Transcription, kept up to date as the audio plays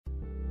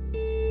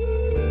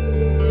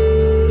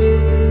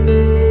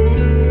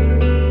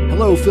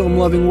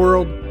film-loving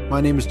world. My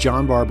name is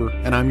John Barber,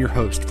 and I'm your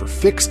host for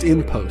Fixed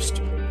in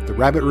Post, the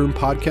Rabbit Room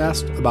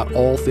podcast about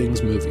all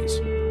things movies.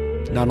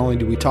 Not only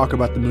do we talk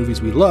about the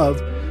movies we love,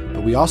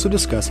 but we also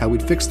discuss how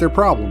we'd fix their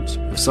problems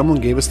if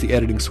someone gave us the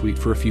editing suite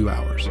for a few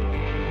hours.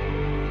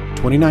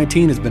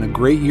 2019 has been a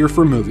great year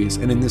for movies,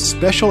 and in this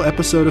special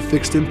episode of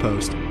Fixed in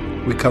Post,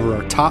 we cover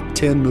our top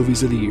 10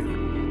 movies of the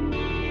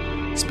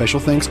year. Special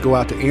thanks go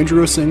out to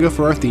Andrew Osenga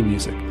for our theme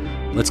music.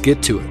 Let's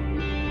get to it.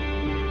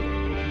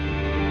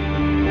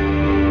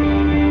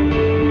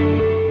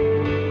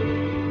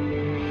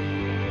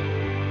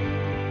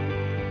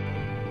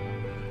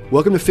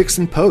 Welcome to Fix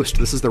and Post.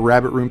 This is the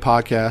Rabbit Room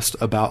podcast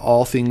about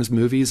all things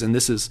movies, and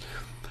this is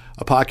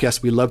a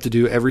podcast we love to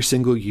do every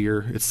single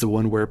year. It's the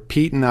one where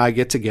Pete and I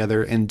get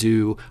together and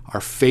do our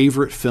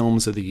favorite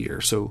films of the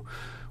year. So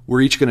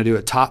we're each going to do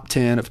a top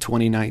 10 of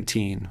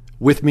 2019.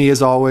 With me,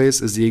 as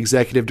always, is the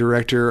executive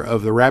director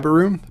of the Rabbit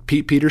Room,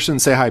 Pete Peterson.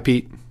 Say hi,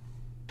 Pete.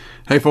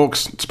 Hey,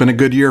 folks. It's been a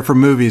good year for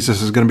movies.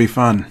 This is going to be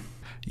fun.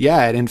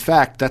 Yeah, and in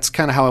fact, that's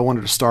kind of how I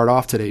wanted to start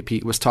off today.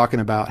 Pete was talking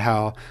about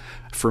how,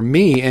 for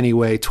me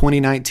anyway,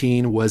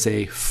 2019 was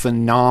a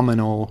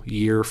phenomenal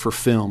year for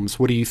films.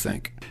 What do you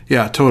think?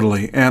 Yeah,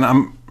 totally. And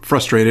I'm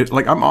frustrated.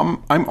 Like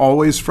I'm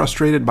always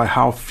frustrated by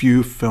how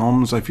few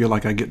films I feel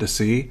like I get to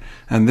see.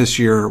 And this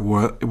year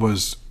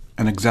was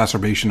an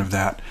exacerbation of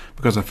that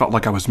because I felt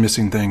like I was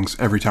missing things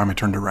every time I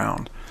turned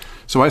around.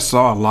 So I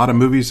saw a lot of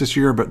movies this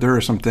year, but there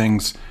are some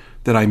things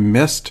that I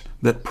missed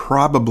that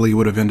probably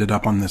would have ended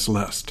up on this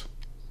list.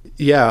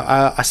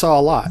 Yeah, I saw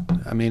a lot.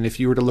 I mean, if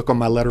you were to look on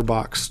my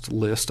Letterboxd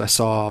list, I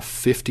saw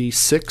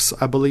 56,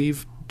 I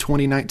believe,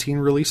 2019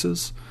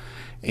 releases.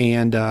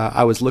 And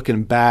I was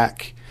looking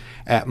back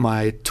at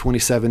my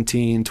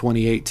 2017,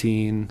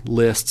 2018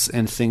 lists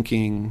and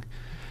thinking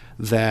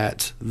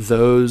that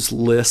those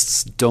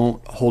lists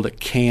don't hold a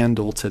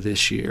candle to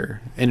this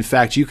year. In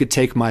fact, you could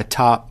take my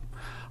top,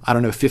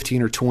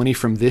 15 or 20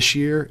 from this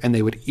year, and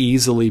they would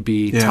easily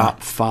be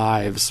top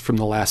fives from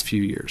the last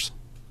few years.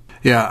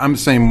 Yeah, I'm the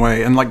same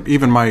way. And like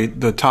even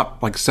the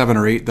top like 7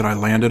 or 8 that I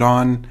landed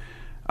on,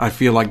 I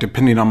feel like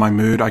depending on my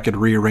mood, I could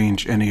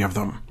rearrange any of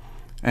them.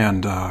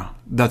 And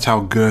that's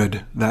how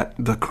good that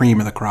the cream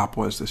of the crop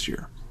was this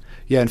year.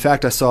 Yeah, in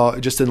fact, I saw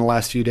just in the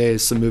last few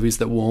days some movies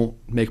that won't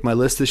make my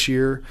list this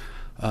year,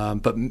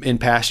 but in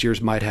past years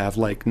might have,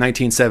 like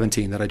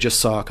 1917 that I just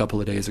saw a couple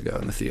of days ago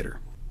in the theater.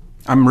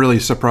 I'm really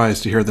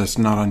surprised to hear that's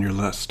not on your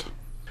list.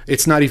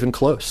 It's not even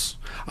close.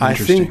 I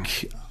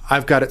think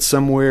I've got it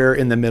somewhere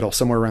in the middle,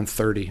 somewhere around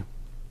 30.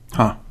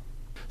 Huh.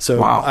 So,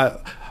 wow.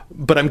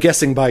 But I'm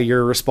guessing by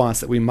your response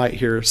that we might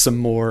hear some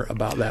more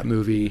about that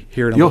movie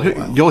here in a little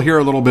while. You'll hear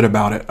a little bit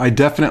about it. I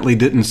definitely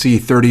didn't see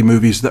 30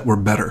 movies that were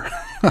better.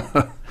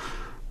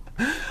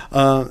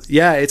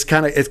 Yeah, it's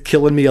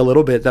killing me a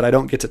little bit that I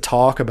don't get to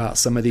talk about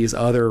some of these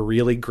other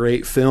really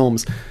great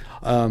films.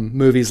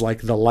 Movies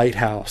like The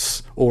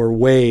Lighthouse or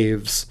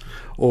Waves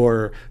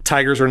or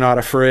Tigers Are Not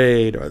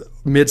Afraid or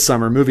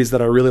Midsummer, movies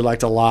that I really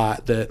liked a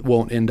lot that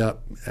won't end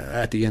up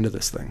at the end of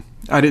this thing.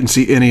 I didn't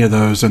see any of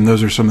those, and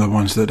those are some of the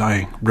ones that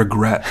I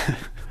regret.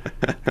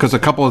 Because a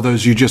couple of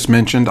those you just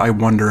mentioned, I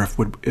wonder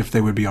if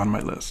they would be on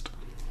my list.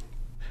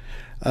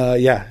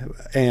 Yeah,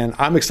 and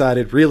I'm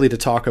excited really to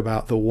talk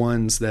about the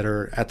ones that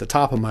are at the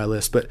top of my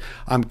list, but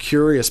I'm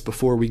curious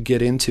before we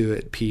get into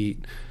it,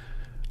 Pete,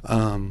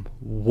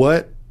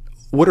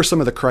 what are some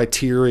of the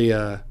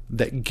criteria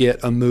that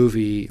get a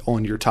movie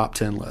on your top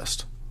 10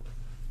 list?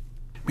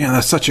 Man,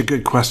 that's such a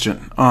good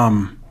question.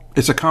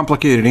 It's a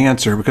complicated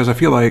answer because I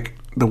feel like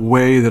the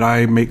way that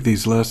I make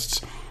these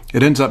lists,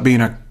 it ends up being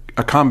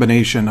a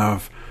combination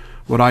of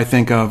what I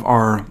think of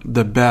are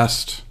the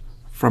best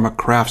from a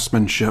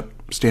craftsmanship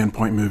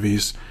standpoint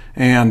movies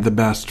and the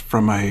best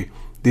from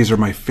these are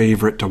my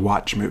favorite to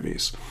watch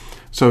movies.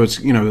 So it's,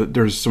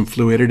 there's some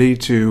fluidity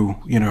to,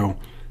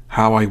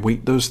 how I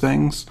weight those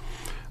things.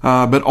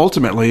 But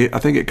ultimately, I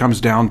think it comes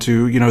down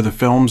to, the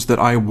films that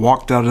I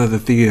walked out of the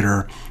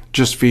theater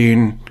just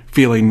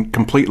feeling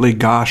completely,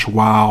 gosh,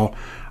 wow,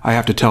 I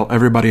have to tell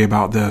everybody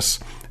about this.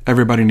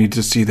 Everybody needs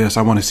to see this.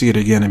 I want to see it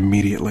again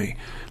immediately.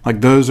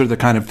 Like those are the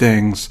kind of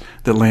things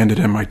that landed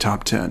in my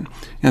top 10.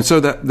 And so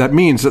that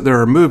means that there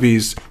are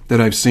movies that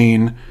I've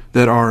seen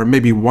that are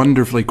maybe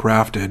wonderfully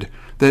crafted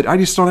that I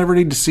just don't ever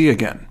need to see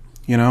again,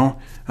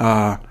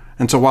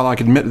 And so while I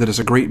can admit that it's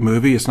a great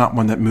movie, it's not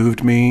one that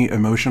moved me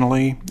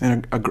emotionally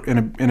in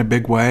a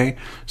big way.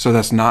 So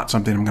that's not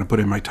something I'm going to put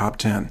in my top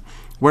 10.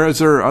 Whereas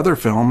there are other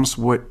films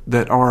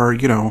that are,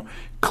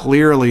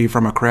 clearly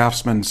from a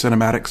craftsman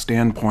cinematic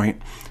standpoint,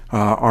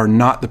 are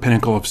not the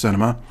pinnacle of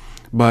cinema.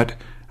 But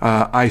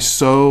I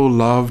so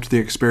loved the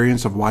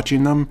experience of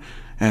watching them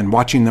and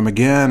watching them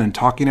again and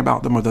talking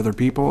about them with other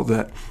people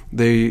that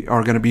they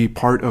are going to be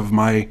part of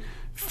my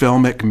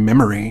filmic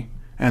memory,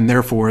 and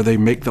therefore they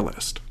make the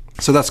list.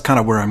 So that's kind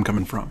of where I'm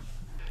coming from.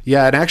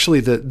 Yeah, and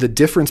actually the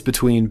difference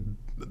between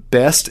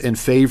best and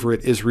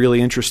favorite is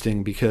really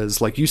interesting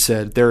because, like you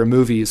said, there are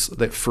movies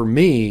that, for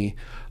me,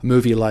 a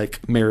movie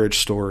like Marriage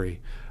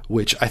Story,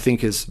 which I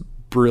think is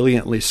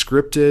brilliantly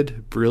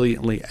scripted,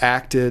 brilliantly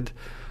acted,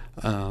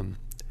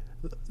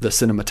 The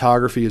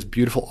cinematography is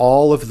beautiful.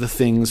 All of the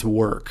things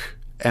work,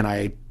 and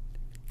I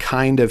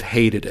kind of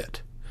hated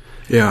it.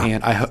 Yeah.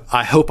 And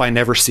I hope I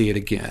never see it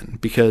again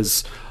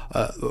because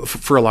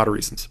for a lot of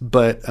reasons.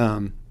 But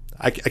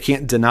I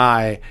can't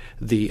deny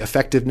the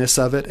effectiveness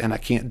of it, and I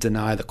can't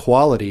deny the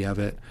quality of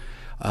it.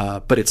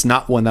 But it's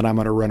not one that I'm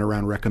going to run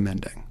around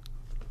recommending.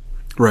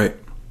 Right.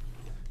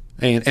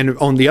 And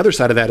on the other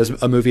side of that is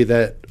a movie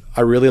that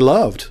I really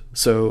loved.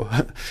 So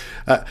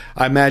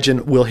I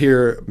imagine we'll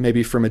hear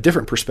maybe from a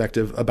different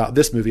perspective about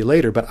this movie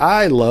later, but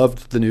I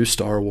loved the new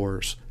Star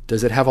Wars.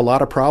 Does it have a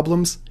lot of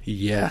problems?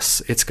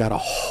 Yes, it's got a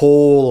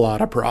whole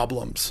lot of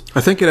problems.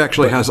 I think it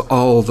actually has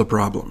all the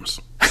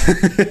problems.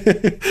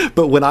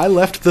 But when I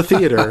left the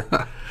theater,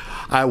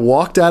 I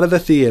walked out of the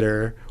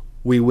theater.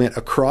 We went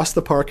across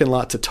the parking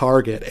lot to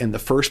Target, and the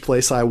first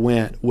place I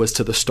went was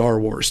to the Star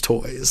Wars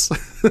toys.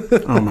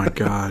 Oh my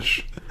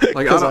gosh!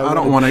 Like I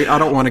don't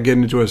want to get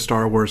into a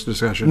Star Wars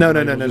discussion. No.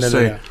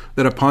 Say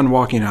that upon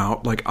walking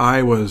out, like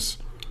I was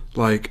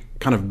like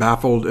kind of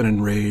baffled and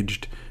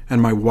enraged,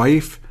 and my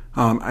wife,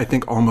 I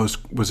think,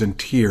 almost was in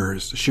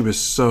tears. She was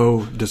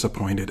so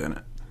disappointed in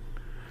it.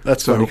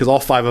 That's funny because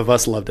all 5 of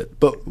us loved it.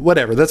 But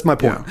whatever, that's my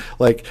point. Yeah.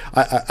 Like,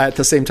 I, at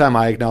the same time,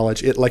 I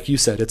acknowledge it. Like you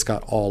said, it's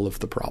got all of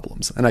the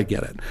problems, and I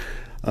get it.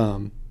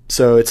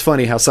 So it's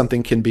funny how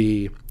something can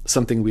be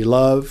something we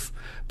love,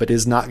 but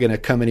is not going to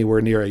come anywhere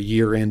near a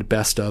year-end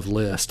best of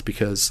list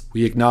because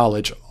we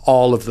acknowledge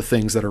all of the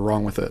things that are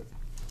wrong with it.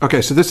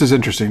 Okay, so this is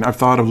interesting. I've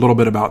thought a little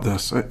bit about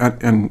this,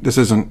 and this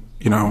isn't,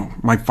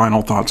 my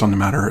final thoughts on the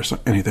matter or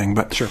anything,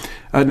 but sure.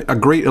 A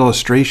great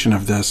illustration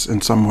of this in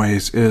some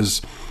ways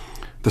is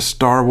the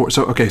Star Wars.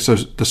 So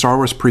the Star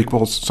Wars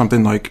prequels,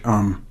 something like,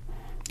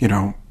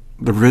 The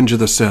Revenge of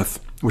the Sith,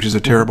 which is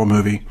a terrible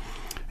movie,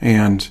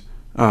 and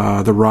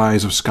The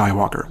Rise of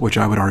Skywalker, which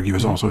I would argue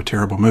is also a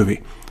terrible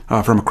movie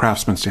from a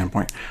craftsman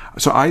standpoint.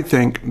 So I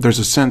think there's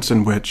a sense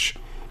in which,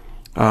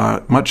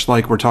 much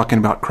like we're talking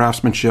about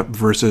craftsmanship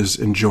versus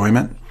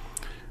enjoyment,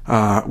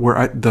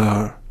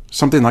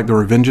 something like The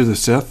Revenge of the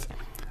Sith,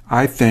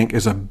 I think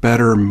is a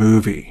better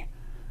movie,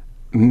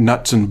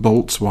 nuts and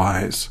bolts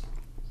wise,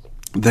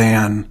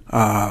 than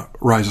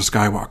Rise of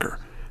Skywalker.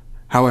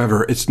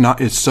 However, it's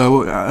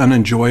so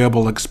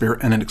unenjoyable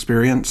an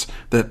experience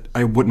that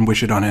I wouldn't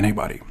wish it on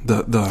anybody. The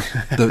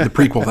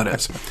prequel, that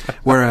is.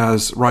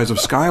 Whereas Rise of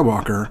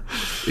Skywalker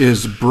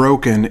is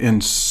broken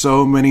in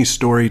so many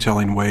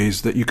storytelling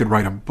ways that you could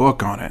write a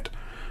book on it,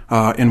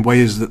 in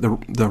ways that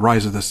the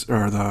Rise of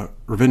the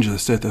Revenge of the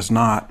Sith is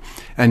not.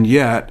 And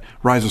yet,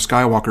 Rise of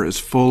Skywalker is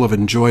full of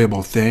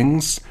enjoyable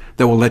things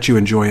that will let you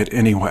enjoy it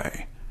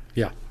anyway.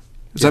 Yeah.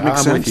 Does that make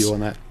sense? I'm with you on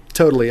that.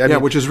 Totally. I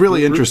mean, which is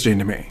really interesting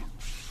to me.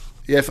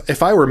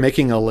 If I were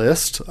making a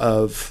list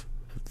of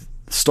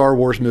Star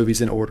Wars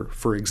movies in order,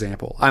 for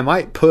example, I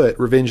might put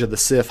Revenge of the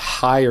Sith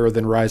higher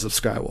than Rise of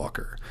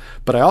Skywalker.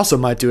 But I also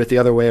might do it the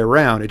other way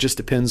around. It just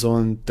depends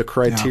on the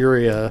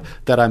criteria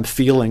that I'm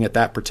feeling at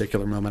that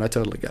particular moment. I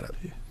totally get it.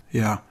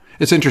 Yeah.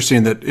 It's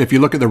interesting that if you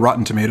look at the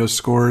Rotten Tomatoes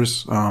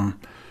scores,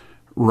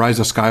 Rise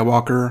of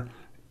Skywalker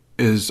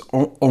is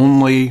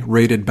only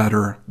rated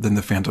better than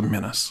The Phantom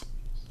Menace.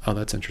 Oh,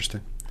 that's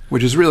interesting.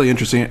 Which is really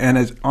interesting. And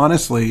it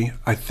honestly,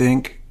 I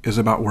think, is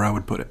about where I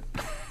would put it.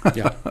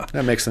 Yeah,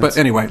 that makes sense. But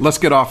anyway, let's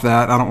get off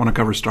that. I don't want to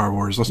cover Star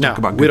Wars. Let's talk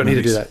about good we don't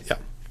movies. need to do that.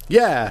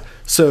 Yeah.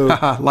 So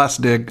last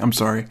dig. I'm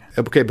sorry.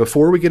 Okay,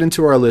 before we get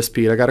into our list,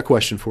 Pete, I got a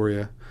question for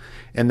you.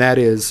 And that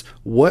is,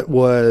 what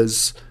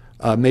was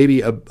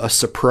maybe a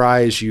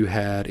surprise you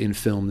had in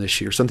film this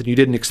year? Something you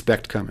didn't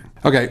expect coming?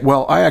 Okay,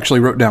 well, I actually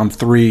wrote down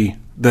 3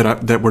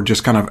 that were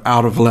just kind of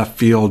out of left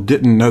field.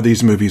 Didn't know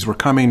these movies were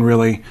coming,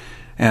 really.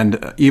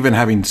 And even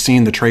having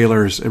seen the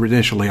trailers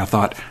initially, I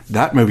thought,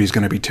 that movie's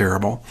going to be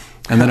terrible.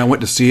 And then I went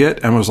to see it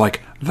and was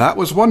like, that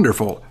was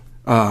wonderful.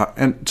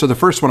 And so the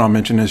first one I'll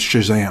mention is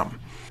Shazam.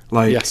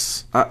 Like,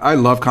 yes. I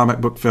love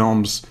comic book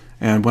films.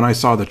 And when I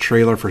saw the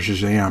trailer for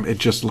Shazam, it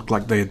just looked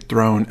like they had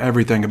thrown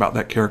everything about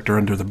that character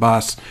under the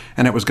bus.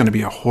 And it was going to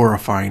be a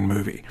horrifying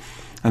movie.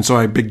 And so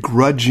I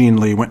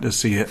begrudgingly went to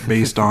see it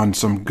based on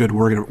some good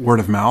word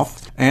of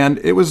mouth. And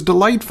it was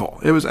delightful.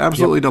 It was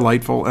absolutely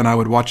delightful. And I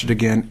would watch it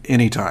again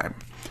anytime.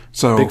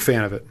 So big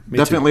fan of it. Me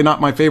definitely too.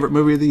 Not my favorite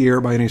movie of the year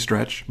by any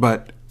stretch,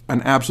 but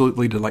an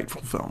absolutely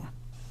delightful film.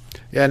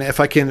 Yeah, and if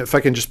I can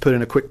just put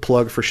in a quick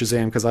plug for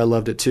Shazam because I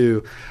loved it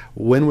too.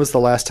 When was the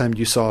last time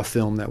you saw a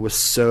film that was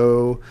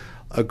so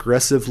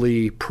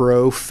aggressively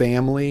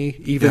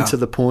pro-family, even to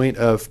the point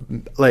of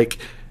like,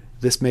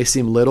 this may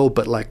seem little,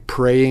 but like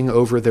praying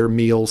over their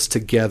meals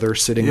together,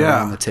 sitting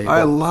around the table.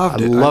 I loved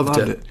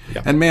it.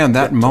 Yeah. And man,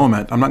 that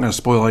moment, I'm not going to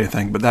spoil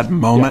anything, but that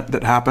moment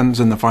that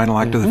happens in the final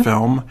act of the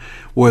film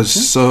was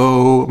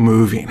so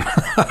moving.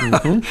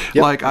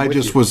 Like, I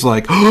just was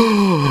like,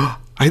 oh,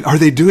 are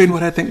they doing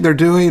what I think they're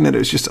doing? And it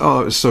was just, it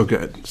was so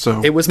good.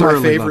 So it was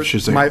my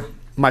favorite,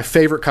 my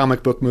favorite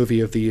comic book movie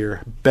of the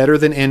year. Better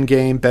than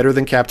Endgame, better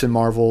than Captain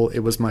Marvel. It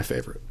was my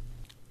favorite.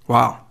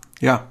 Wow.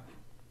 Yeah.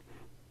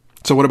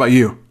 So what about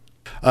you?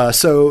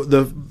 So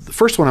the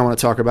first one I want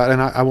to talk about,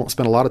 and I won't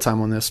spend a lot of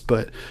time on this,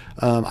 but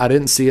I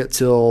didn't see it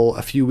till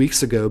a few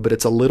weeks ago, but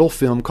it's a little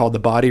film called The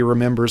Body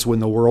Remembers When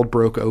the World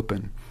Broke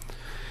Open.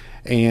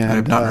 And I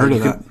have not heard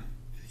of that.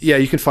 Yeah,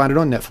 you can find it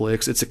on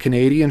Netflix. It's a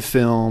Canadian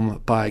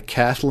film by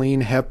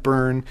Kathleen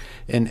Hepburn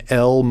and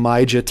Elle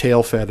Maija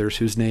Tailfeathers,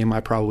 whose name I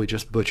probably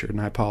just butchered, and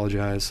I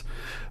apologize.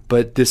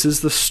 But this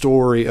is the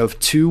story of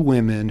two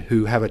women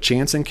who have a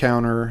chance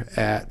encounter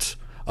at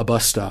a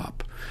bus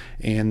stop.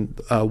 And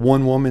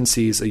one woman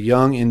sees a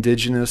young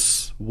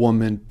Indigenous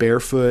woman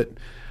barefoot,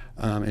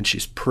 and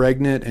she's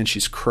pregnant, and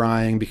she's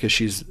crying because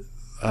she's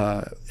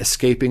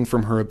escaping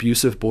from her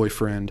abusive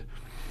boyfriend.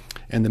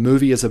 And the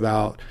movie is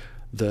about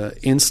the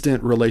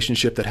instant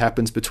relationship that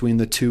happens between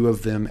the two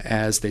of them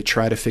as they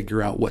try to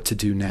figure out what to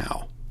do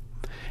now.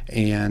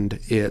 And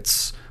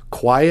it's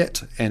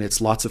quiet, and it's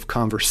lots of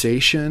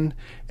conversation,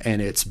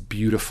 and it's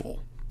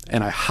beautiful.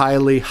 And I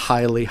highly,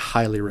 highly,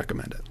 highly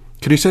recommend it.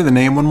 Can you say the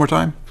name one more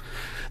time?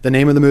 The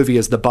name of the movie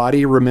is The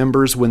Body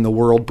Remembers When the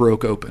World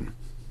Broke Open.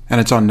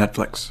 And it's on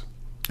Netflix.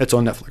 It's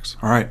on Netflix.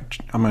 All right.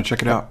 I'm going to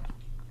check it out.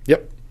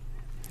 Yep.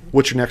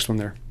 What's your next one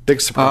there?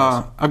 Big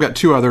surprise. I've got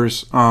two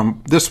others.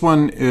 This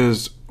one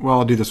is, well,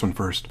 I'll do this one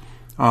first.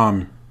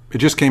 It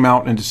just came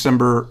out in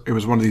December. It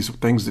was one of these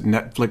things that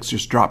Netflix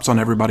just drops on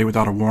everybody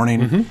without a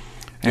warning. Mm-hmm.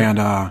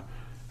 And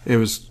it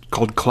was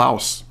called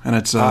Klaus. And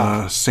it's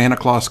a Santa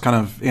Claus kind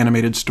of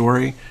animated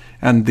story.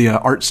 And the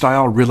art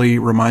style really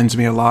reminds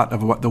me a lot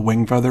of what the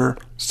Wingfeather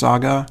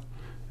Saga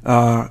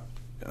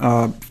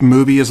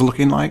movie is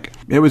looking like.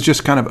 It was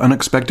just kind of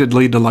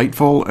unexpectedly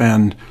delightful,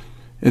 and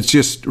it's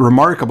just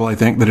remarkable, I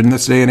think, that in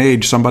this day and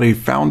age, somebody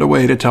found a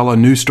way to tell a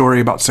new story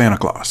about Santa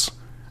Claus,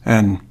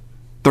 and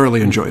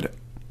thoroughly enjoyed it.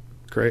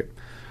 Great.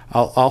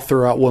 I'll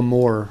throw out one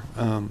more.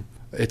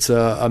 It's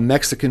a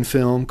Mexican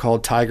film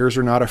called Tigers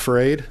Are Not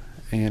Afraid,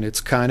 and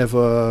it's kind of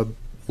a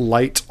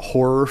light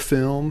horror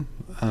film,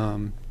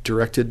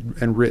 directed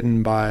and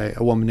written by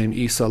a woman named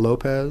Isa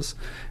Lopez,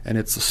 and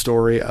it's the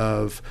story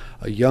of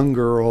a young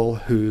girl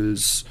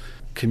whose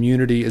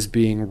community is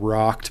being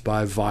rocked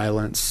by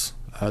violence.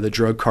 The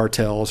drug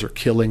cartels are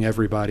killing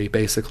everybody,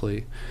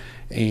 basically,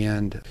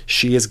 and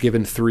she is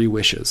given 3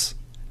 wishes.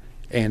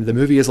 And the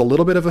movie is a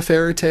little bit of a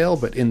fairy tale,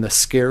 but in the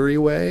scary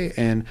way,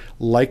 and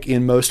like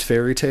in most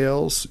fairy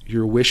tales,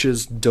 your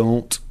wishes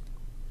don't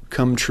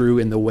come true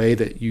in the way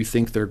that you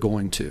think they're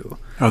going to.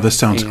 Oh, this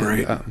sounds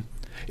great.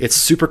 It's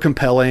super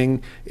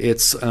compelling.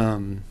 It's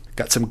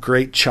got some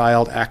great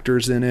child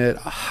actors in it.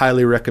 I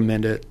highly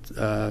recommend it.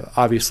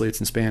 Obviously, it's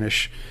in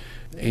Spanish,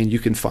 and you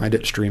can find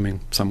it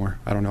streaming somewhere.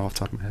 I don't know off the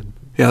top of my head.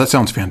 Yeah, that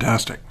sounds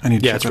fantastic. I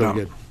need to check it out.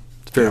 Yeah, it's really good.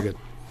 It's very good.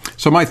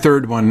 So my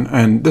third one,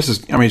 and this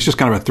is, it's just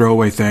kind of a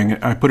throwaway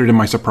thing. I put it in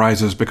my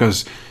surprises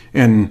because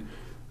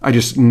I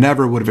just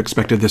never would have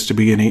expected this to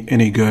be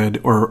any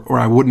good, or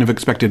I wouldn't have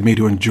expected me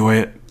to enjoy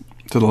it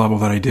to the level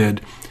that I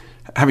did.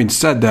 Having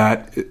said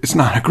that, it's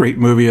not a great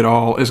movie at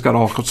all. It's got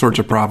all sorts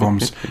of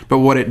problems. But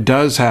what it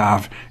does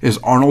have is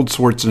Arnold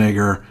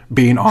Schwarzenegger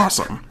being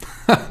awesome.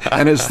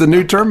 And it's the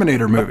new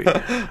Terminator movie.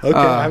 Okay,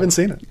 I haven't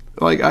seen it.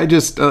 Like, I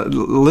just,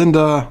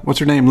 Linda, what's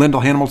her name? Linda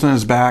Hamilton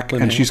is back,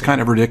 and she's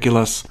kind of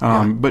ridiculous.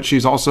 But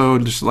she's also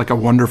just like a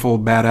wonderful,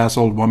 badass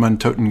old woman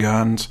toting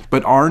guns.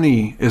 But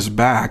Arnie is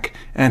back,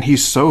 and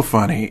he's so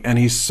funny, and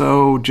he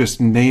so just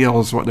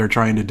nails what they're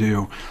trying to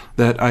do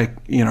that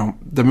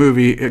the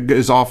movie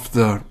is off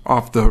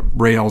the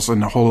rails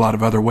in a whole lot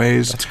of other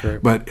ways. That's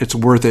great. But it's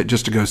worth it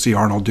just to go see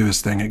Arnold do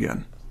his thing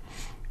again.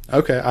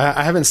 Okay,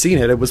 I haven't seen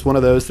it. It was one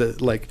of those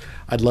that, like,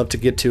 I'd love to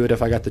get to it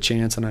if I got the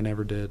chance, and I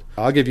never did.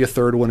 I'll give you a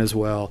third one as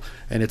well,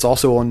 and it's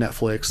also on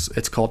Netflix.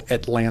 It's called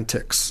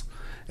Atlantics,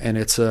 and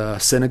it's a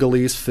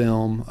Senegalese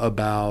film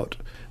about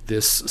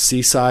this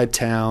seaside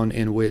town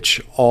in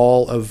which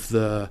all of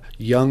the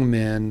young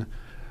men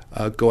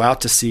go out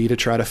to sea to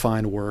try to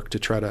find work,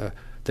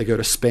 they go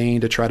to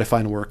Spain to try to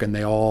find work, and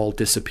they all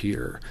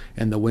disappear,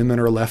 and the women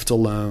are left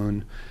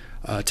alone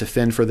to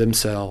fend for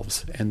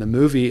themselves. And the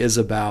movie is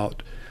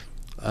about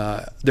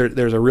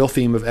there's a real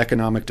theme of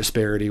economic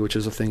disparity, which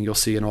is a thing you'll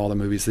see in all the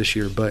movies this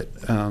year, but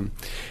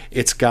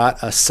it's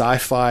got a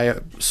sci-fi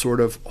sort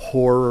of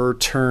horror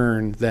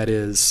turn that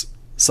is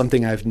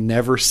something I've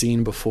never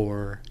seen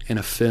before in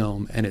a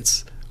film, and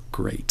it's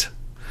great.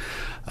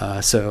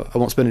 So I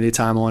won't spend any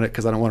time on it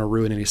because I don't want to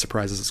ruin any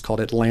surprises. It's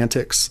called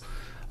Atlantics.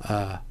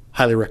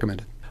 Highly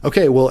recommended.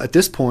 Okay, well, at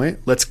this point,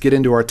 let's get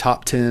into our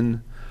top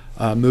 10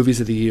 movies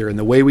of the year. And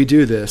the way we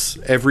do this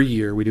every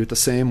year, we do it the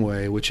same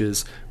way, which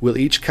is we'll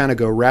each kind of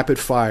go rapid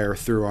fire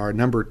through our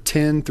number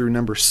 10 through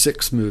number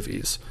 6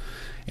 movies.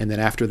 And then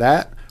after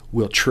that,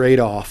 we'll trade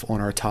off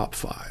on our top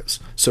 5s.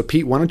 So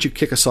Pete, why don't you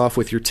kick us off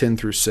with your 10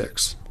 through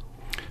 6?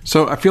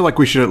 So I feel like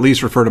we should at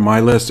least refer to my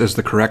list as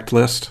the correct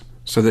list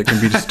so that it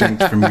can be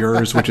distinct from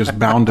yours, which is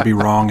bound to be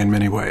wrong in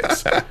many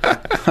ways.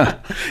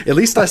 At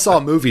least I saw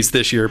movies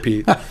this year,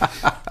 Pete.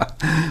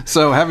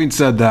 So having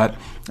said that,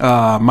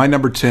 my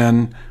number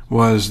 10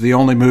 was the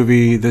only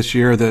movie this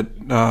year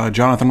that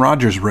Jonathan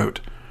Rogers wrote,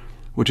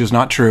 which is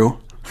not true,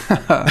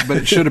 but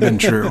it should have been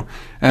true.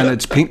 And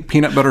it's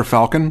Peanut Butter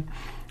Falcon.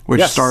 which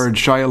Yes. starred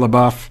Shia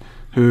LaBeouf,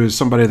 who is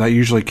somebody that I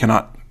usually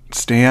cannot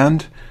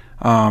stand.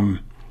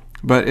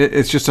 But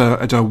it's just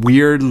it's a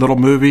weird little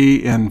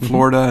movie in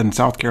Florida and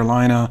South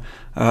Carolina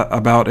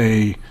about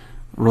a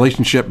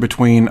relationship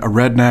between a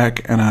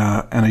redneck and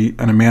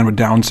a man with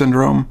Down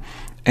syndrome,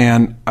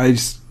 and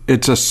it's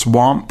a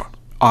swamp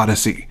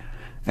odyssey,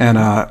 and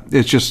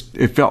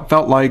it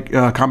felt like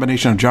a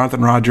combination of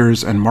Jonathan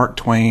Rogers and Mark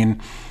Twain,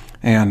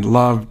 and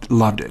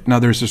loved it. Now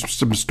there's just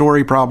some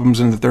story problems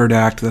in the third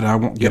act that I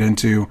won't get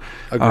into.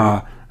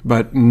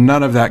 But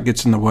none of that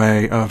gets in the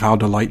way of how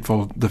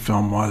delightful the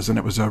film was, and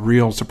it was a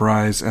real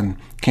surprise, and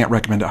can't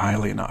recommend it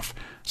highly enough.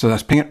 So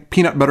that's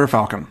Peanut Butter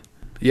Falcon.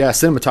 Yeah,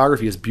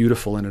 cinematography is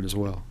beautiful in it as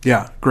well.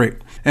 Yeah, great.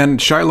 And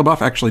Shia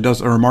LaBeouf actually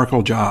does a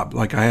remarkable job.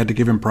 Like, I had to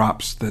give him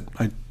props that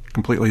I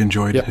completely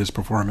enjoyed his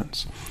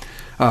performance.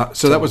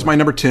 So that was my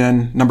number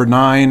 10. Number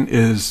 9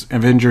 is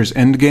Avengers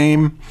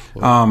Endgame.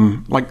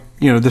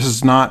 This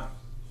is not,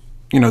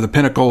 the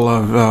pinnacle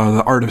of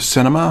the art of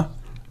cinema.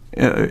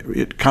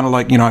 It kind of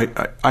like,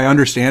 I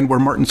understand where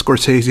Martin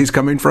Scorsese's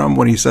coming from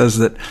when he says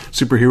that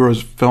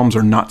superheroes films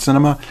are not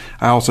cinema.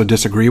 I also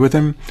disagree with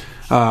him.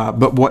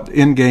 But what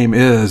Endgame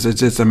is,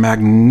 it's a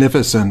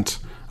magnificent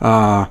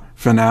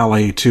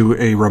finale to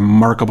a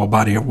remarkable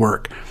body of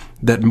work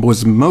that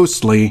was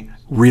mostly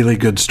really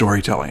good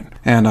storytelling.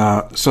 And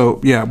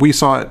we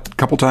saw it a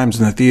couple times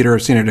in the theater.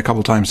 I've seen it a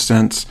couple times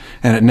since,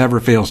 and it never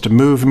fails to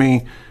move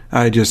me.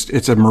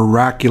 It's a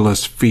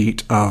miraculous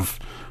feat of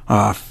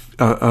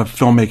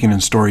filmmaking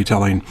and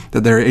storytelling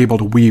that they're able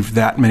to weave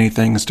that many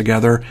things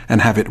together and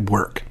have it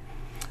work.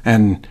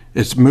 And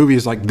it's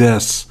movies like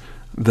this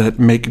that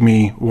make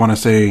me want to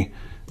say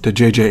to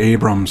J.J.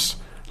 Abrams,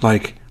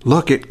 like,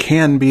 look, it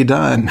can be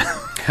done.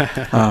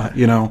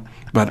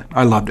 But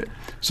I loved it.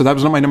 So that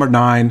was my number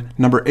 9.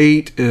 Number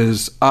 8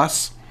 is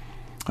Us,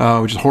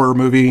 which is a horror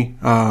movie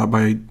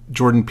by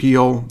Jordan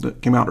Peele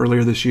that came out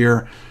earlier this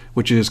year,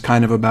 which is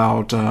kind of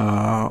about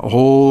a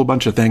whole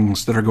bunch of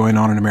things that are going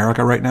on in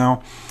America right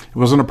now. It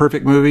wasn't a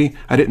perfect movie.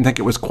 I didn't think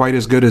it was quite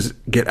as good as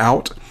Get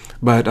Out,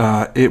 but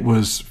it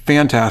was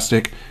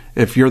fantastic.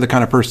 If you're the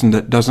kind of person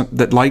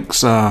that likes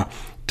to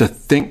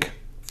think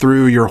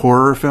through your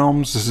horror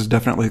films, this is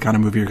definitely the kind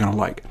of movie you're going to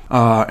like.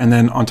 And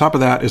then on top of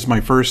that is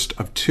my first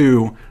of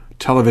 2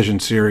 television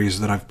series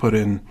that I've put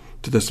in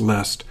to this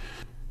list.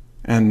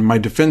 And my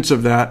defense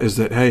of that is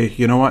that, hey,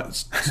 you know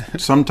what?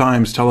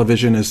 Sometimes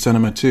television is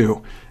cinema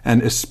too,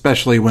 and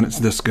especially when it's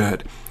this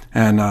good.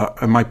 And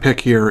my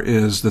pick here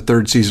is the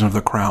 3rd season of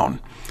The Crown,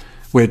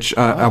 which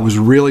I was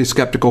really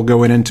skeptical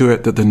going into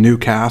it that the new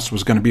cast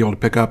was going to be able to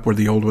pick up where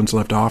the old ones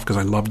left off because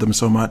I loved them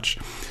so much.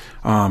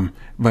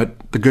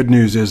 But the good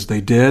news is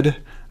they did.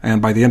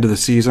 And by the end of the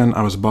season,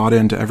 I was bought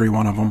into every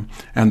one of them.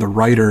 And the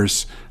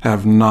writers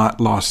have not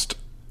lost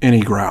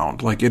any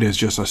ground. Like, it is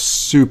just a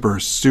super,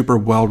 super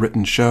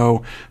well-written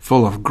show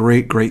full of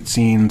great, great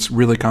scenes,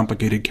 really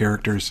complicated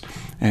characters.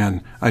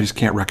 And I just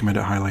can't recommend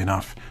it highly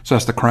enough. So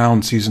that's The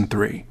Crown Season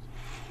 3.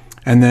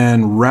 And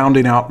then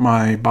rounding out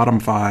my bottom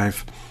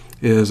 5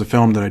 is a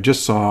film that I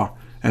just saw,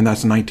 and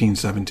that's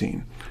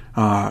 1917.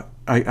 I'm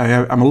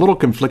a little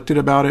conflicted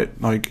about it.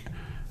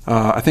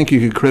 I think you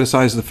could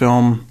criticize the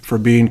film for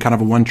being kind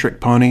of a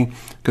one-trick pony,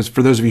 because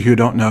for those of you who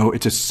don't know,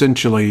 it's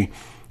essentially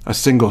a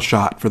single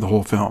shot for the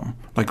whole film.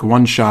 Like,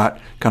 one shot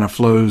kind of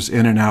flows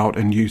in and out,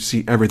 and you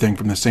see everything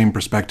from the same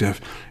perspective.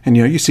 And,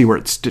 you see where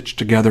it's stitched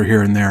together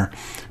here and there,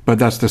 but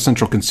that's the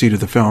central conceit of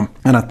the film.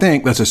 And I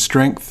think that's a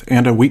strength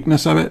and a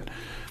weakness of it.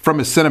 From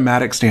a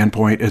cinematic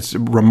standpoint, it's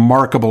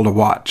remarkable to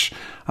watch.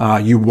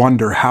 You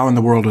wonder, how in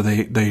the world are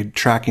they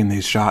tracking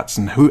these shots,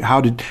 and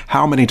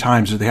how many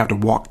times do they have to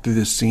walk through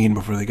this scene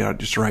before they get it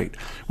just right?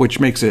 Which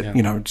makes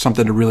it,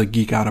 something to really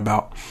geek out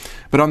about.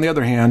 But on the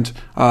other hand,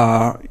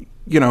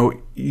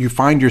 you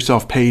find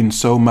yourself paying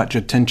so much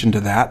attention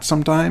to that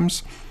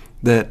sometimes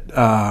that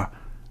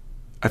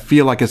I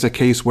feel like it's a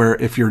case where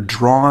if you're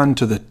drawn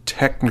to the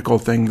technical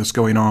thing that's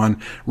going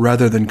on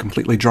rather than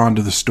completely drawn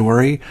to the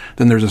story,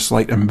 then there's a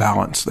slight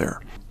imbalance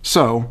there.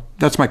 So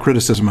that's my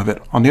criticism of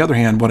it. On the other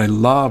hand, what I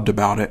loved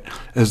about it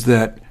is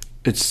that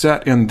it's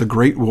set in the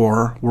Great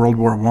War, World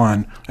War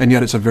I, and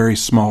yet it's a very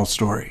small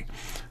story.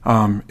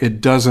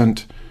 It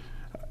doesn't...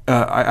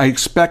 I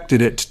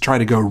expected it to try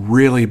to go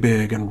really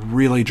big and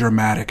really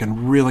dramatic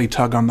and really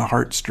tug on the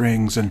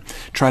heartstrings and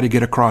try to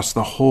get across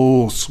the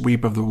whole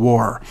sweep of the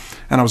war.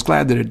 And I was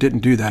glad that it didn't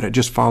do that. It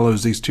just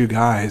follows these 2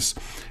 guys.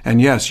 And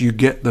yes, you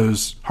get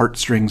those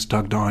heartstrings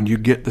tugged on. You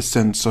get the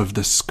sense of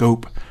the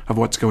scope of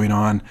what's going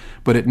on,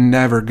 but it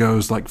never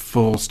goes like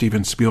full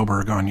Steven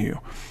Spielberg on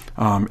you.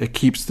 It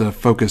keeps the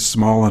focus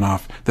small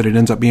enough that it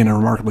ends up being a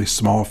remarkably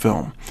small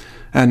film.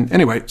 And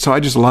anyway, so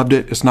I just loved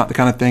it. It's not the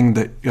kind of thing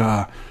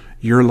that...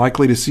 you're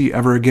likely to see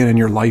ever again in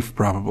your life,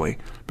 probably,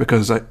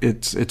 because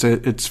it's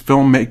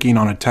filmmaking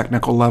on a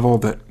technical level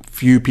that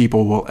few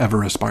people will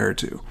ever aspire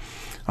to.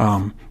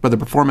 But the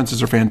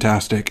performances are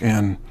fantastic,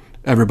 and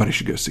everybody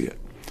should go see it.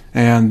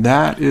 And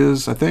that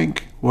is, I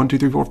think, 1, 2,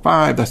 3, 4,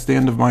 5. That's the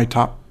end of my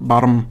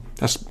bottom.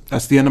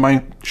 That's the end of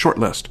my short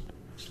list.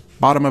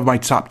 Bottom of my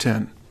top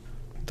 10.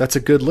 That's a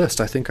good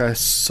list. I think I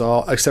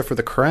saw, except for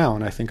The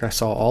Crown, I think I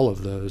saw all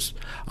of those.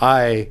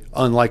 I,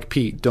 unlike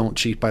Pete, don't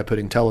cheat by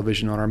putting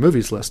television on our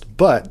movies list,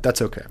 but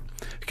that's okay.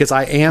 Because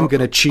I am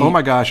going to cheat. Oh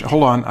my gosh,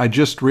 hold on. I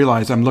just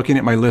realized, I'm looking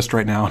at my list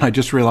right now, and I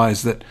just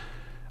realized that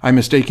I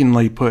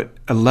mistakenly put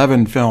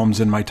 11 films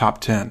in my top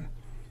 10.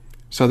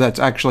 So that's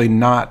actually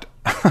not...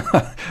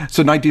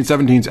 so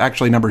 1917 is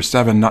actually number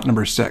 7, not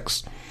number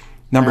 6.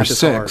 Number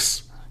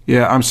 6...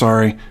 Yeah, I'm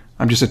sorry.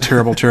 I'm just a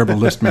terrible, terrible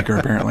list maker,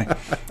 apparently.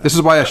 This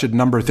is why I should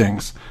number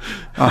things.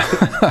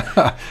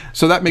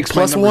 So that makes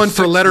 +1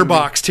 for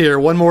Letterboxd here.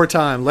 One more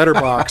time.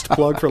 Letterboxd.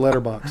 Plug for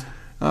Letterboxd.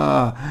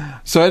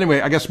 So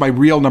anyway, I guess my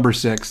real number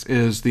 6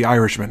 is The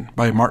Irishman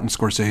by Martin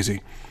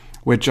Scorsese,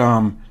 which,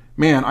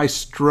 man, I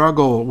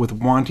struggle with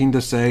wanting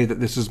to say that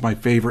this is my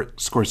favorite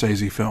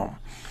Scorsese film.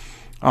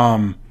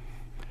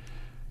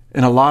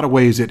 In a lot of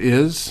ways it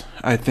is.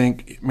 I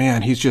think,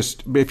 man, he's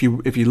just, if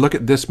you look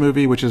at this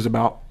movie, which is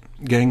about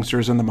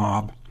gangsters and the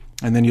mob,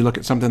 and then you look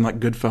at something like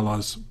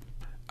Goodfellas,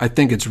 I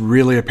think it's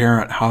really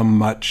apparent how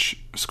much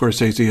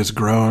Scorsese has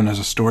grown as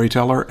a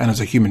storyteller and as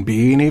a human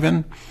being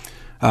even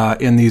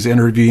in these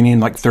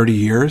intervening 30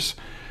 years.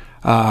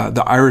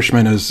 The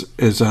Irishman is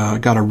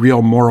got a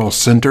real moral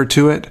center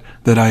to it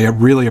that I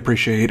really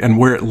appreciate, and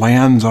where it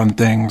lands on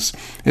things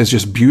is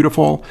just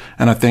beautiful.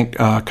 And I think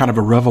kind of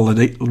a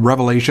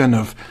revelation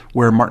of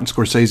where Martin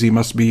Scorsese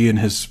must be in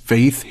his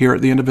faith here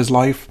at the end of his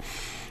life.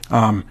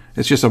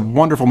 It's just a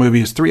wonderful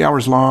movie. It's 3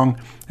 hours long,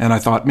 and I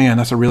thought, man,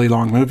 that's a really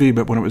long movie.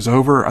 But when it was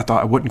over, I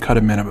thought I wouldn't cut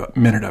a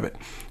minute of it.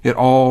 It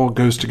all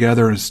goes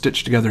together and is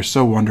stitched together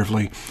so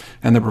wonderfully.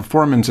 And the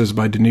performances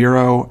by De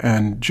Niro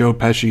and Joe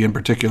Pesci in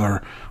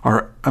particular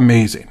are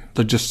amazing.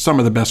 They're just some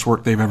of the best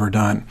work they've ever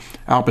done.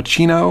 Al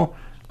Pacino,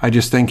 I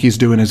just think he's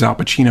doing his Al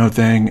Pacino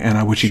thing, and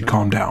I wish he'd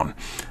calm down.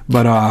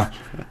 But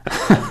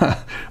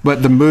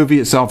but the movie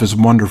itself is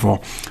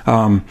wonderful.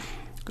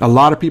 A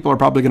lot of people are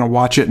probably going to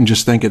watch it and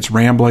just think it's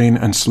rambling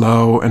and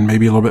slow and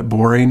maybe a little bit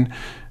boring.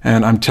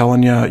 And I'm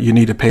telling you, you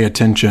need to pay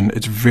attention.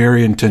 It's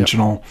very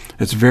intentional.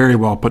 Yep. It's very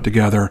well put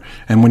together.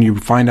 And when you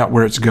find out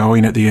where it's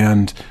going at the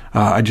end,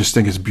 I just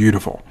think it's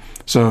beautiful.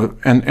 So,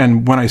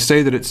 and when I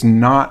say that it's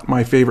not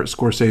my favorite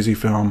Scorsese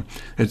film,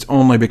 it's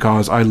only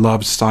because I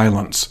love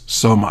Silence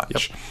so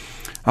much.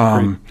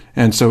 Yep.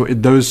 And so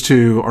those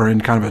two are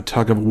in kind of a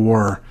tug of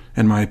war,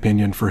 in my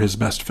opinion, for his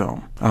best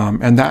film.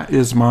 And that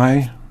is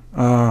my...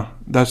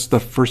 that's the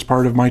first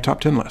part of my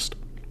top 10 list.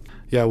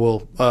 Yeah,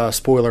 well,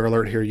 spoiler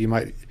alert here. You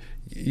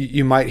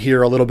might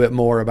hear a little bit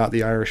more about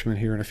The Irishman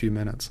here in a few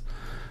minutes.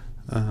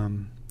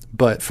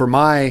 But for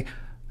my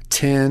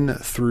 10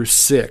 through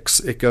 6,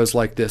 it goes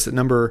like this. At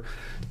number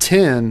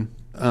 10,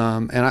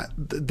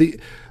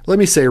 let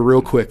me say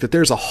real quick that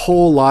there's a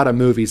whole lot of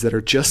movies that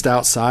are just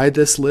outside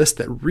this list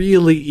that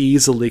really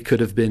easily could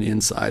have been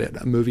inside it.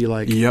 A movie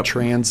like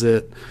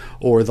Transit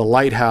or The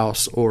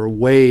Lighthouse or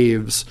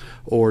Waves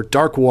or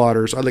Dark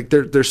Waters.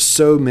 There's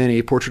so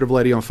many, Portrait of a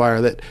Lady on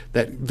Fire,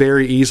 that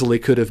very easily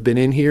could have been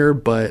in here,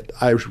 but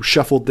I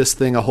shuffled this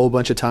thing a whole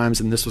bunch of times,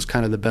 and this was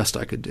kind of the best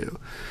I could do.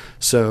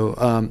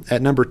 So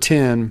at number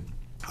 10,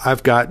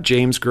 I've got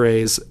James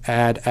Gray's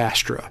Ad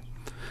Astra,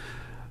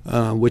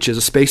 which is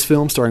a space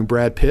film starring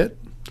Brad Pitt.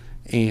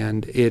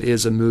 And it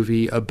is a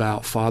movie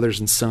about fathers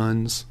and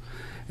sons,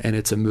 and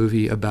it's a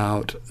movie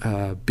about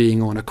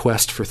being on a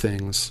quest for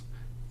things.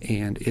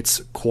 And it's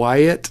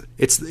quiet.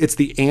 It's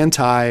the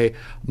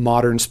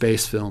anti-modern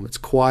space film. It's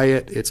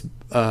quiet. It's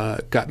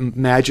got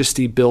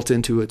majesty built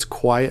into its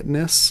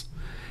quietness,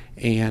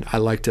 and I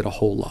liked it a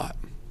whole lot.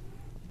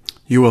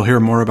 You will hear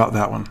more about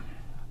that one.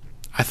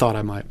 I thought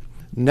I might.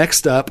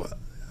 Next up,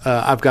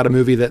 I've got a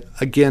movie that,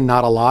 again,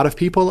 not a lot of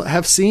people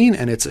have seen,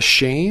 and it's a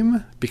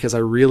shame because I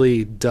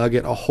really dug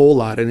it a whole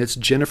lot. And it's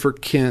Jennifer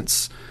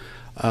Kent's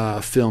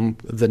film,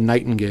 The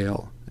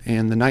Nightingale.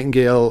 And The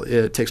Nightingale,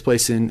 it takes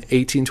place in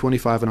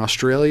 1825 in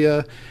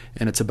Australia,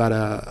 and it's about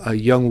a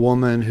young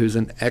woman who's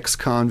an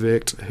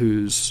ex-convict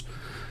whose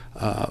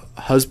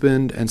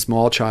husband and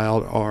small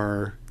child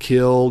are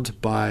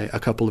killed by a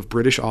couple of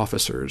British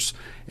officers.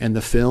 And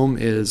the film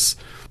is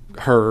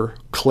her,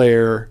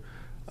 Claire,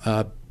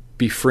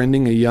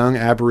 befriending a young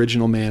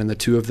Aboriginal man, and the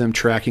two of them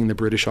tracking the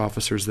British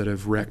officers that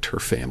have wrecked her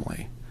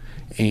family.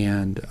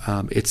 And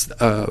it's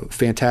a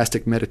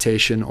fantastic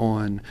meditation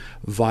on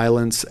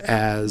violence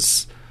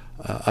as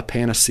a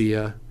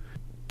panacea.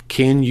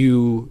 Can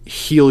you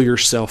heal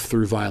yourself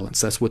through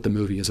violence? That's what the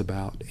movie is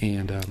about.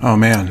 And oh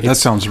man, that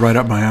sounds right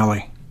up my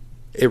alley.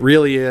 It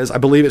really is. I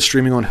believe it's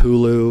streaming on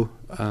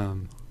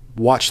Hulu.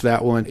 Watch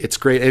that one. It's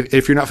great.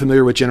 If you're not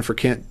familiar with Jennifer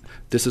Kent,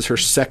 this is her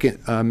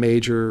second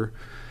major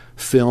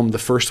film. The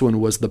first one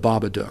was The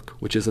Babadook,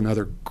 which is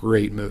another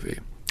great movie.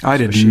 I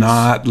did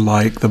not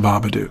like The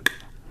Babadook.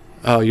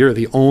 Oh, you're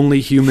the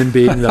only human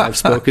being that I've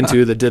spoken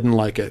to that didn't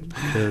like it,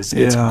 because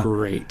it's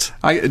great.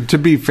 To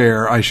be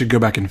fair, I should go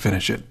back and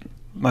finish it.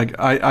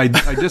 I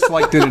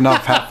disliked it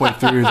enough halfway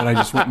through that I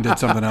just went and did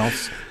something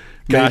else.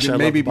 Gosh,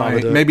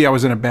 maybe I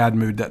was in a bad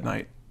mood that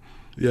night.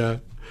 Yeah.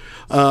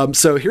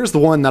 So here's the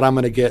one that I'm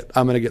gonna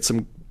get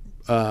some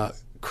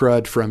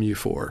crud from you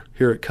for.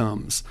 Here it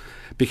comes.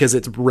 because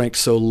it's ranked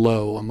so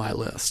low on my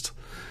list.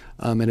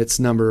 And it's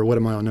what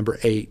am I on, number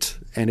 8,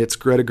 and it's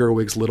Greta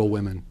Gerwig's Little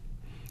Women.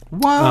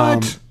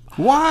 What?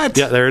 What?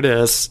 Yeah, there it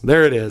is.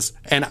 There it is.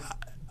 And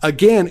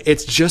again,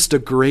 it's just a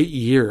great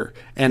year.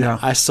 And Yeah.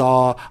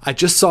 I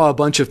just saw a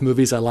bunch of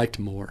movies I liked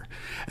more.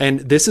 And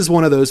this is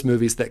one of those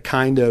movies that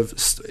kind of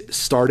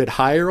started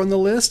higher on the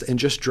list and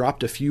just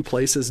dropped a few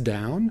places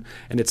down.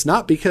 And it's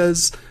not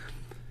because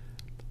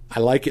I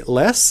like it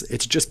less.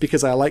 It's just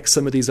because I like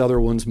some of these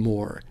other ones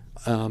more.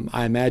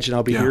 I imagine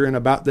I'll be hearing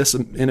about this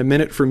in a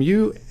minute from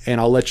you,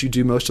 and I'll let you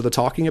do most of the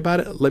talking about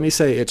it. Let me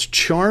say it's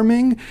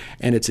charming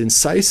and it's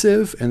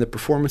incisive, and the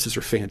performances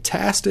are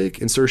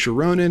fantastic. And Saoirse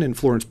Ronan and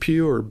Florence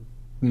Pugh are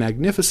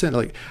magnificent.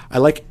 Like, I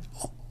like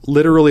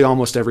literally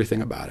almost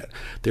everything about it.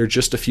 There are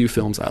just a few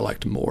films I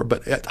liked more,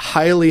 but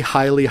highly,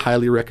 highly,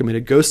 highly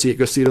recommended. Go see it.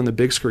 Go see it on the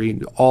big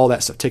screen. All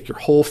that stuff. Take your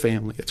whole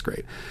family. It's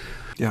great.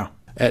 Yeah.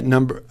 At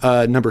number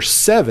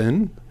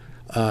 7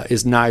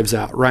 is Knives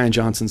Out. Rian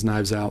Johnson's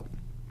Knives Out,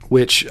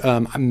 which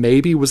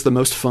maybe was the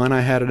most fun I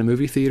had at a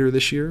movie theater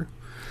this year.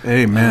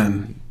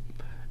 Amen.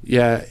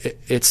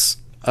 It's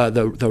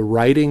the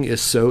writing is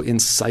so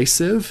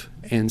incisive,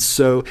 and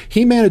so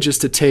he manages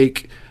to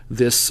take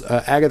this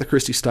Agatha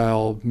Christie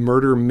style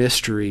murder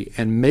mystery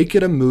and make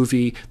it a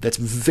movie that's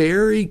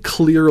very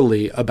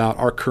clearly about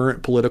our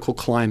current political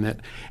climate,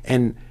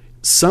 and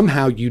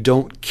somehow you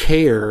don't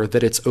care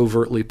that it's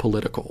overtly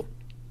political.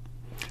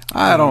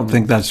 I don't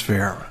think that's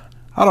fair.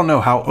 I don't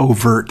know how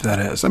overt that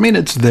is. I mean,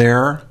 it's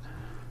there,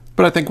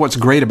 but I think what's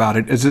great about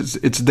it is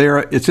it's there.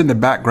 It's in the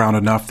background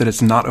enough that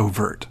it's not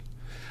overt.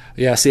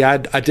 Yeah, see, I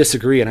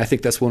disagree, and I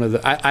think that's one of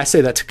the. I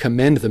say that to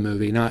commend the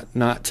movie,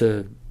 not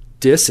to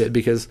diss it,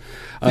 because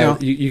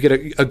you get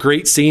a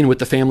great scene with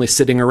the family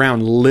sitting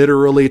around,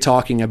 literally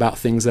talking about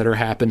things that are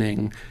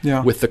happening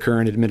with the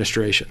current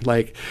administration.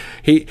 Like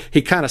he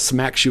kind of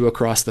smacks you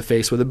across the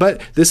face with it.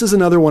 But this is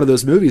another one of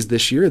those movies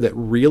this year that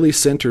really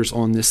centers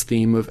on this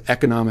theme of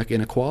economic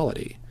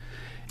inequality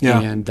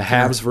and the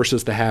haves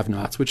versus the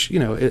have-nots, which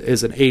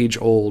is an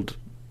age-old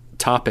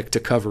topic to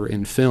cover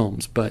in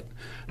films, but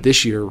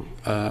this year,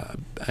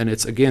 and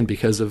it's again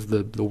because of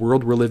the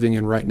world we're living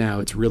in right now,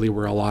 it's really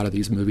where a lot of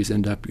these movies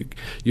end up.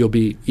 You'll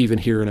be even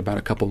hearing about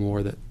a couple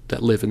more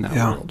that live in that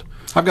world.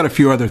 I've got a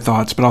few other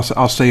thoughts, but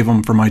I'll save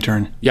them for my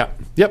turn. Yep.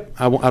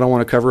 I don't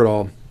want to cover it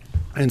all.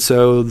 And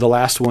so the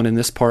last one in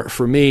this part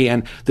for me,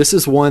 and this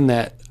is one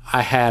that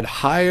I had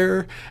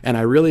higher, and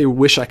I really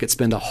wish I could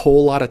spend a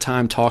whole lot of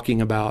time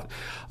talking about.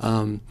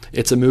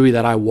 It's a movie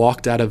that I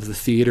walked out of the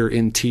theater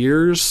in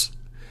tears,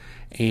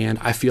 and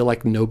I feel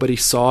like nobody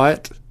saw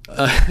it,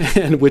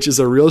 and which is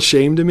a real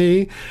shame to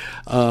me.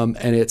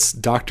 And it's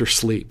Dr.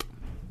 Sleep.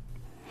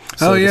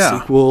 So the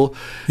sequel.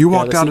 You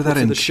walked out of that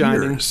in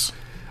tears.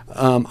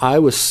 I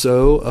was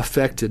so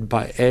affected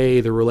by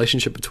the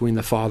relationship between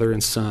the father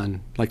and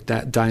son, like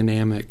that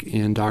dynamic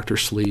in Dr.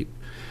 Sleep,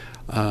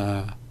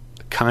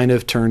 kind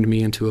of turned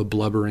me into a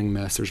blubbering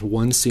mess. There's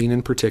one scene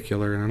in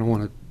particular, and I don't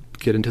want to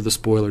get into the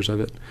spoilers of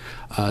it,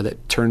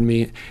 that turned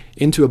me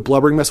into a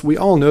blubbering mess. We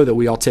all know that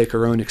we all take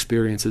our own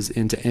experiences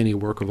into any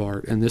work of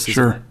art, and this is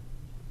a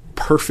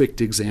perfect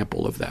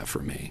example of that for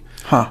me.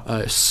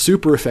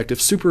 Super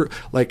effective, super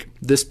like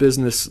this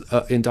business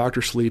in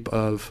Dr. Sleep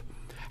of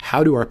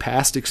how do our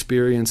past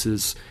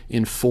experiences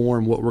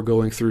inform what we're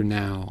going through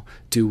now?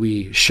 Do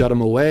we shut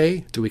them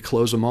away? Do we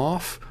close them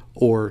off?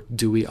 Or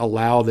do we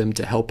allow them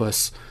to help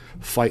us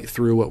fight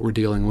through what we're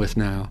dealing with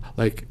now?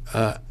 Like,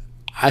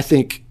 I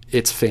think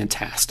it's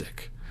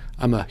fantastic.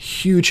 I'm a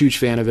huge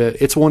fan of it.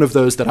 It's one of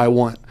those that I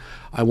want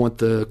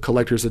the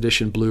collector's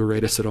edition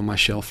Blu-ray to sit on my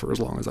shelf for as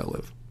long as I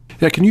live.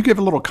 Yeah, can you give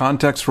a little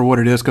context for what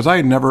it is? Because I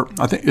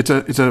think it's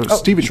a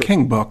Stephen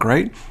King book,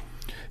 right?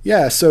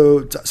 Yeah,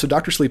 so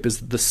Dr. Sleep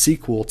is the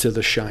sequel to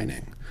The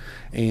Shining,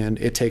 and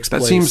it takes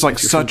place. That seems like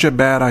such a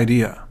bad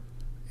idea.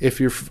 If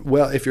you're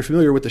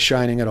familiar with The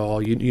Shining at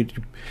all, you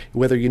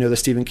whether you know the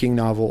Stephen King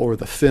novel or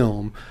the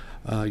film,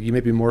 you may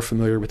be more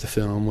familiar with the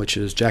film, which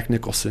is Jack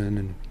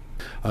Nicholson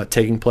and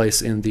taking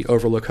place in the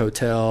Overlook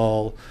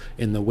Hotel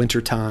in the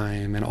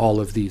wintertime, and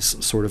all of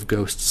these sort of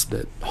ghosts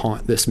that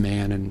haunt this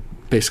man and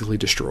basically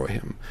destroy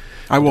him.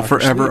 I will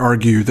forever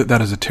argue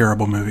that is a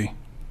terrible movie.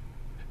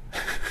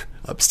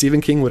 Stephen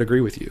King would agree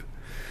with you.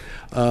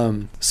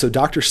 So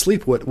Dr.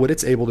 Sleep, what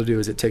it's able to do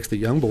is it takes the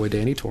young boy,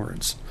 Danny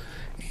Torrance,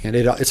 and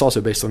it's also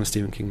based on a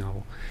Stephen King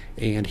novel,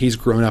 and he's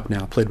grown up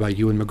now, played by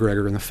Ewan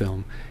McGregor in the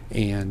film,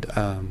 and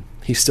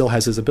he still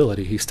has his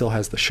ability. He still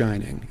has the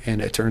shining,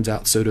 and it turns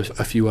out so do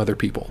a few other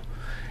people,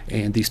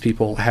 and these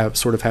people have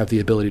the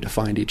ability to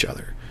find each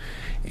other.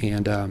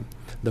 And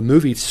the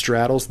movie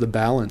straddles the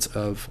balance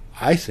of,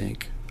 I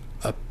think,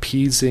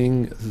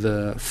 appeasing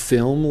the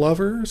film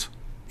lovers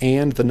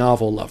and the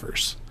novel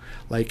lovers.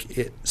 Like,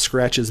 it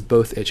scratches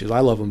both itches. I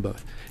love them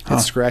both. It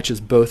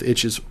scratches both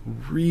itches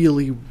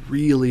really,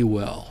 really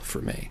well for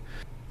me.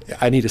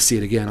 I need to see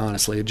it again,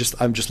 honestly.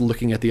 I'm just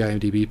looking at the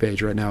IMDb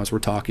page right now as we're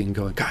talking,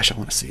 going, gosh, I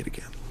want to see it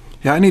again.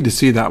 Yeah, I need to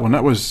see that one.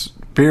 That was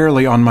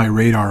barely on my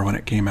radar when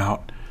it came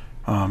out.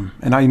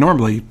 And I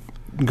normally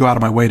go out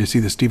of my way to see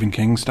the Stephen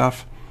King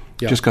stuff.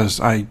 Yeah. just because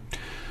I'm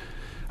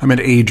an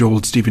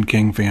age-old Stephen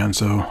King fan,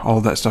 so all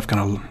of that stuff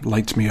kind of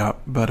lights me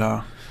up.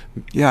 But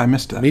yeah, I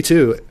missed that. Me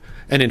too.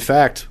 And in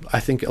fact, I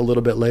think a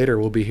little bit later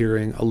we'll be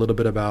hearing a little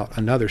bit about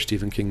another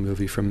Stephen King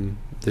movie from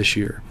this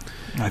year.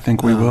 I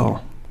think we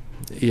will.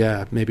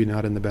 Yeah, maybe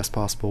not in the best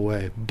possible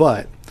way.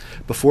 But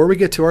before we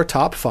get to our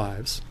top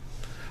fives,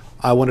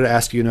 I wanted to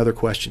ask you another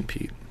question,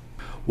 Pete.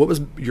 What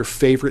was your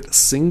favorite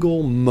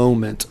single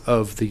moment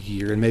of the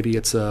year? And maybe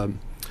it's a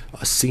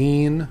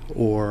scene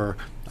or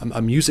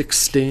a music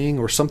sting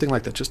or something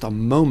like that, just a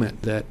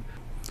moment that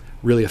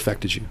really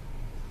affected you.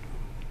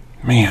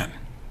 Man,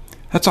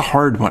 that's a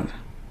hard one.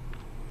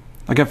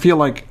 Like, I feel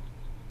like,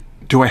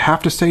 do I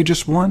have to say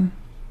just one?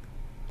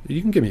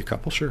 You can give me a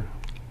couple, sure.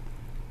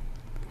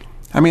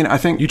 I mean, I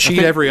think you cheat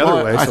every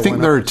other way. I think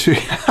there are two.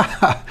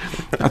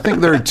 I think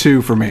there are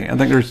two for me. I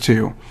think there's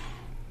two,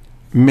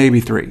 maybe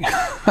three.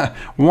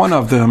 One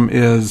of them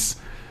is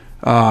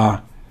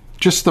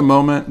just the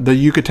moment, the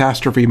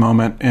eucatastrophe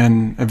moment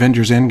in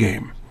Avengers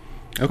Endgame.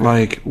 Okay.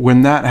 Like,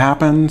 when that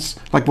happens,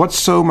 like, what's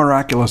so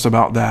miraculous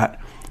about that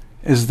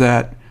is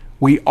that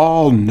we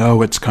all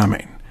know it's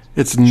coming.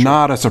 It's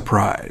not a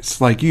surprise.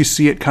 Like, you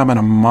see it coming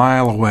a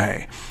mile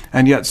away.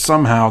 And yet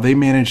somehow they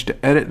managed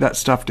to edit that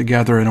stuff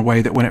together in a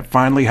way that when it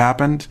finally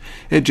happened,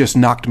 it just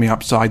knocked me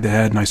upside the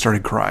head and I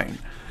started crying.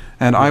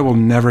 And I will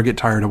never get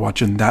tired of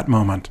watching that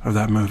moment of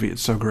that movie.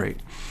 It's so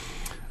great.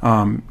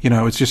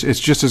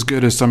 It's just as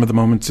good as some of the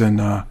moments in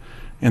the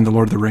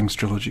Lord of the Rings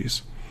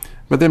trilogies.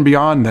 But then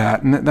beyond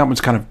that, and that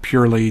one's kind of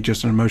purely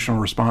just an emotional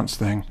response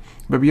thing.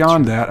 But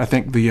beyond that, I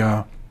think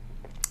the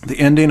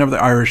ending of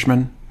The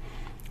Irishman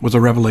was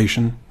a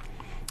revelation.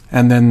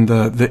 And then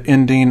the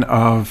ending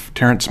of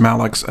Terrence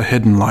Malick's A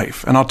Hidden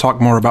Life. And I'll talk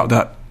more about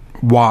that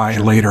why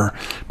later.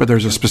 But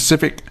there's a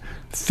specific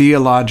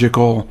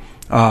theological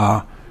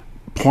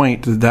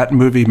point that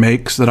movie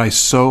makes that I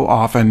so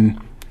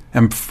often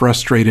am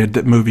frustrated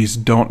that movies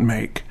don't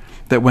make.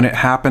 That when it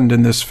happened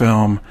in this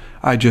film,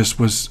 I just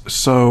was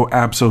so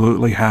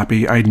absolutely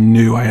happy. I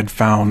knew I had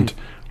found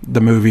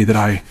the movie that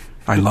I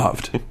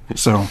loved.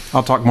 So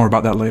I'll talk more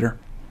about that later.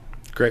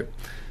 Great.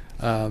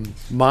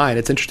 Mine,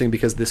 it's interesting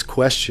because this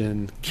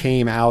question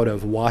came out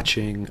of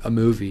watching a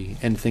movie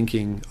and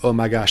thinking, oh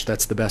my gosh,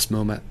 that's the best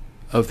moment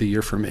of the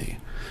year for me.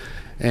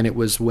 And it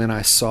was when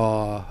I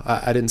saw,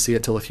 I didn't see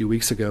it till a few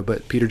weeks ago,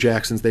 but Peter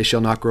Jackson's They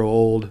Shall Not Grow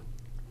Old,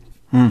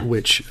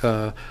 which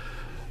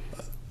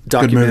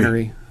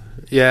documentary,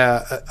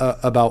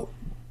 about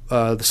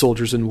the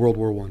soldiers in World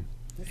War I,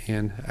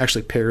 and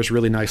actually pairs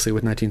really nicely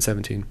with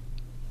 1917.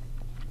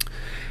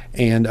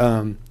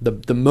 And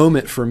the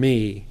moment for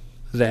me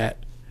that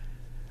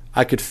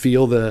I could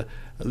feel the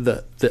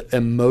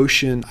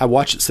emotion. I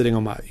watched it sitting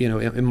on my,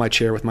 in my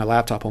chair with my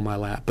laptop on my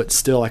lap, but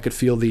still I could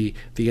feel the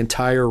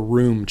entire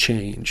room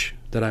change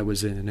that I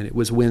was in. And it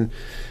was when,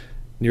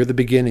 near the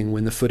beginning,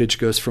 when the footage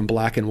goes from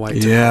black and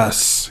white to color.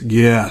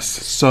 Yes.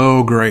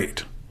 So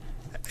great.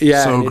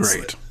 Yeah. So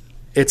great.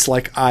 It's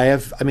like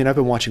I've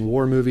been watching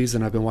war movies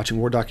and I've been watching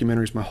war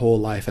documentaries my whole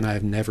life, and I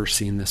have never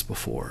seen this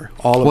before.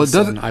 All of a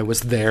sudden, I was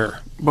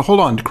there. But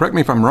hold on, correct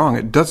me if I'm wrong.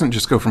 It doesn't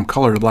just go from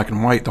color to black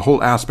and white. The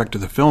whole aspect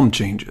of the film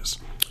changes.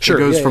 Sure, it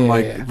goes from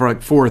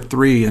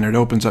 4:3 and it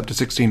opens up to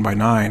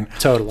 16:9.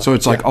 Totally. So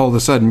it's like all of a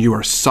sudden you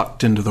are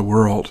sucked into the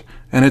world,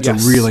 and it's a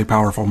really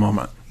powerful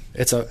moment.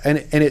 It's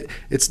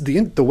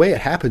the way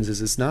it happens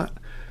is it's not.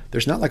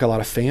 There's not like a lot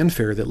of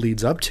fanfare that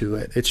leads up to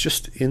it. It's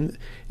just in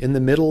the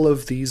middle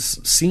of these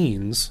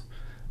scenes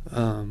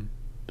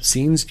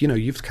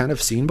you've kind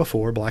of seen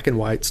before, black and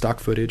white stock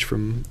footage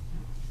from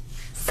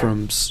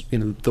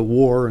the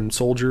war and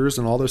soldiers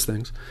and all those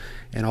things,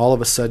 and all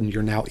of a sudden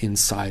you're now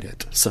inside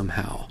it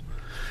somehow,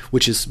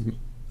 which is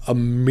a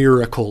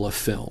miracle of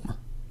film.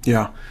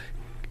 Yeah.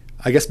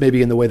 I guess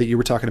maybe in the way that you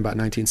were talking about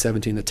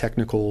 1917, the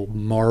technical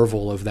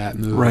marvel of that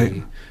movie.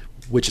 Right.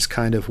 Which is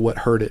kind of what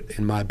hurt it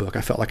in my book.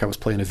 I felt like I was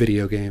playing a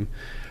video game.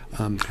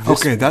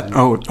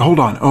 Hold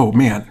on. Oh,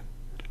 man.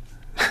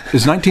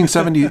 Is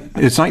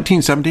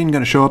 1917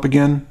 going to show up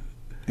again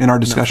in our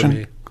discussion? Not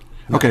for me.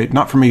 No. Okay,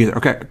 not for me either.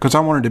 Okay, because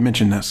I wanted to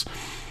mention this.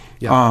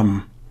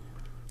 Yeah.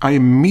 I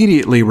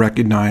immediately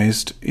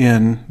recognized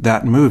in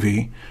that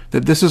movie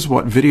that this is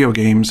what video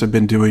games have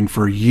been doing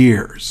for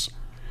years.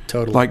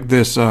 Totally. Like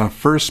this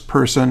first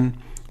person,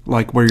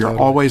 like where you're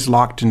always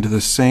locked into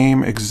the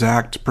same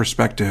exact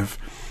perspective.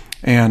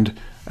 And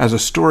as a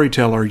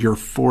storyteller, you're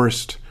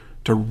forced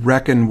to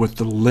reckon with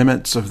the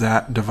limits of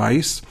that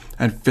device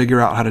and figure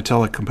out how to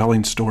tell a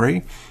compelling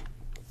story.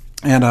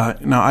 And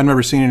now, I've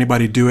never seen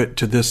anybody do it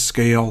to this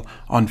scale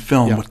on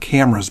film with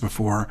cameras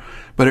before,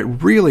 but it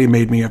really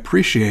made me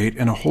appreciate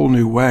in a whole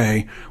new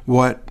way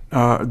what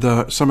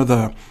some of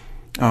the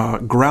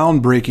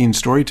groundbreaking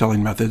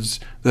storytelling methods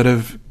that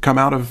have come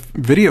out of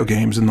video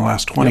games in the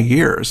last 20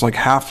 years, like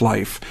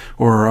Half-Life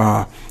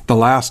or The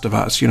Last of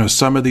Us.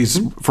 Some of these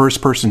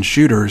first-person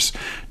shooters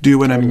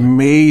do an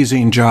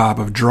amazing job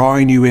of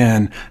drawing you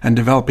in and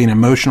developing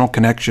emotional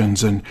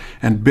connections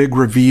and big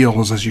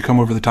reveals as you come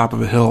over the top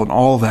of a hill and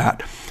all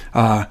that.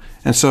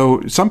 And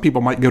so some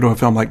people might go to a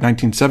film like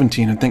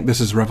 1917 and think this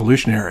is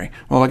revolutionary.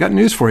 Well, I got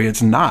news for you.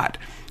 It's not.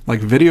 Like,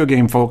 video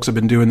game folks have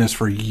been doing this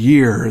for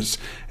years.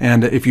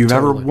 And if you've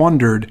ever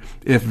wondered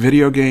if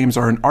video games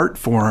are an art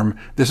form,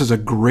 this is a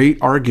great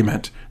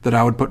argument that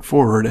I would put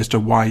forward as to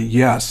why,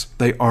 yes,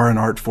 they are an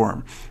art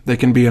form. They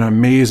can be an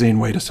amazing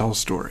way to tell a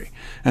story.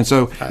 And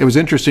so it was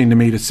interesting to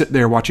me to sit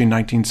there watching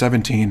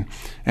 1917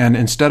 and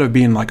instead of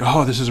being like,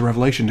 oh, this is a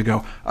revelation, to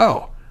go,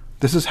 oh,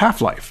 this is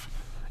Half-Life,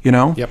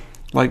 Yep.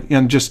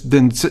 And just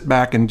then sit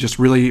back and just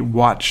really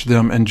watch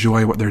them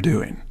enjoy what they're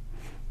doing.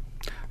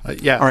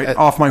 Yeah. All right,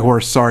 off my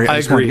horse. Sorry, I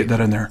just want to get that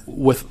in there.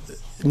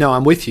 No,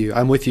 I'm with you.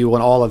 I'm with you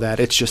on all of that.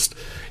 It's just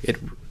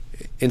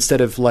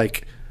instead of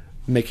like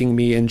making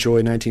me enjoy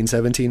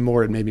 1917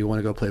 more, it made me want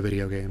to go play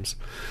video games.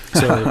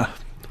 So,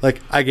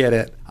 like, I get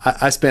it.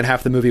 I spent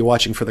half the movie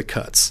watching for the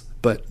cuts,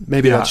 but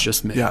maybe that's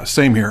just me. Yeah,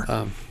 same here.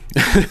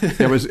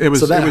 It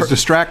was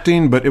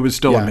distracting, but it was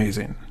still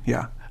amazing.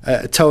 Yeah.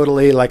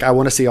 Totally. Like, I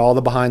want to see all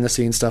the behind the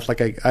scenes stuff.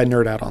 Like, I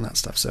nerd out on that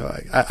stuff. So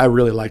I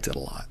really liked it a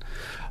lot.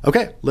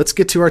 Okay, let's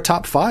get to our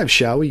top 5,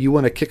 shall we? You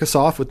want to kick us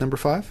off with number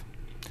 5?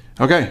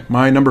 Okay,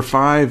 my number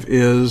 5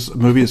 is a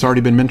movie that's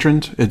already been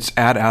mentioned. It's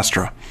Ad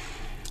Astra.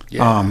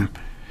 Yeah.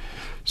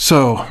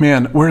 So,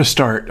 man, where to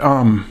start?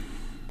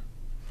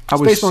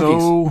 Space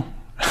Monkeys.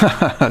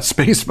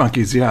 Space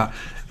Monkeys, yeah.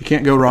 You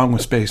can't go wrong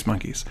with Space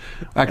Monkeys.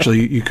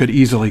 Actually, you could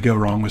easily go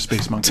wrong with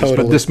Space Monkeys,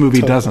 but this movie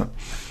doesn't.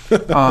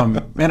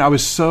 Man, I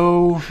was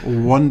so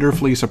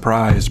wonderfully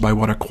surprised by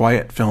what a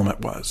quiet film it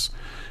was.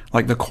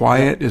 Like, the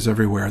quiet is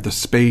everywhere. The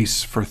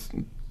space for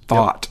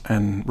thought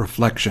and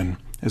reflection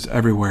is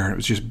everywhere. It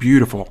was just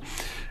beautiful.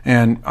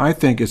 And I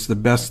think it's the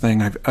best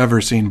thing I've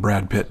ever seen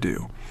Brad Pitt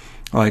do.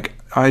 Like,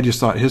 I just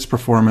thought his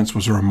performance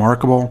was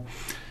remarkable.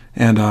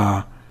 And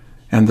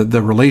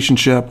the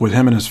relationship with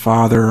him and his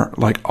father,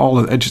 like, all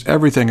of just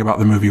everything about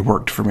the movie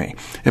worked for me.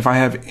 If I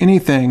have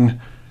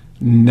anything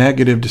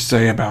negative to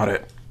say about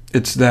it,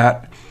 it's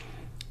that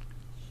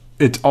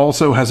it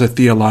also has a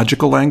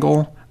theological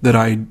angle that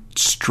I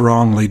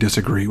strongly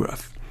disagree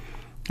with.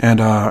 And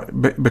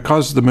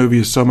because the movie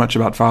is so much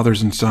about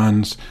fathers and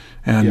sons,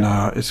 and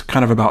it's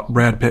kind of about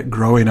Brad Pitt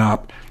growing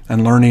up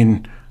and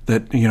learning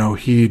that,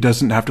 he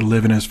doesn't have to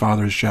live in his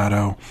father's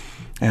shadow,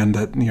 and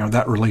that,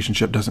 that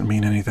relationship doesn't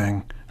mean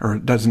anything, or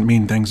doesn't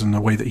mean things in the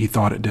way that he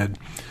thought it did.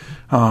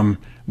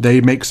 They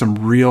make some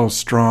real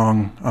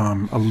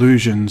strong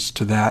allusions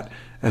to that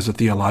as a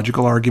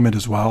theological argument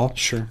as well.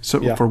 Sure.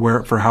 So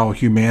for how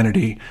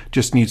humanity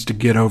just needs to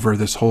get over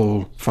this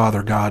whole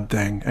Father God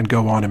thing and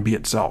go on and be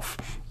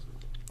itself.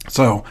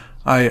 So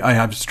I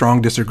have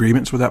strong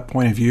disagreements with that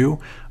point of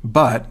view,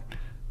 but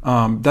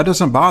that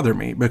doesn't bother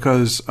me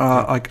because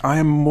I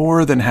am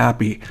more than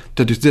happy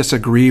to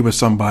disagree with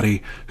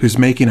somebody who's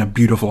making a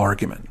beautiful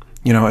argument.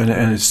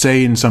 And is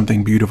saying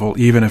something beautiful,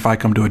 even if I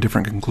come to a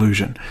different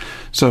conclusion.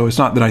 So it's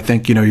not that I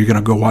think, you're going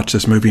to go watch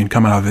this movie and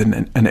come out of it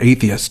an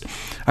atheist.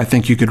 I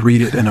think you could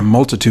read it in a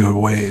multitude of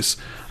ways.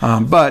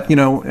 But,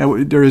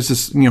 there is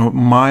this,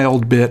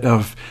 mild bit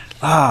of,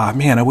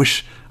 man, I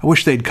wish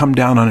they'd come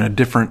down on a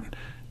different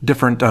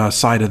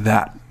side of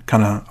that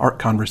kind of art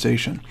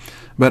conversation.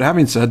 But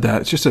having said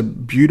that, it's just a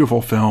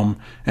beautiful film.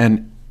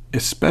 And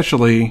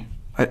especially,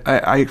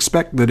 I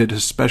expect that it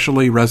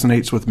especially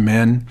resonates with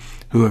men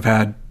who have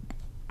had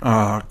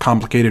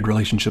complicated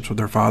relationships with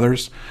their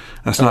fathers.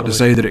 That's not to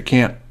say that it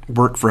can't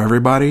work for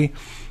everybody,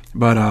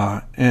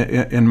 but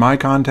in my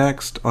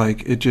context,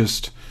 like, it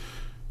just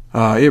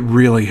it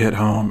really hit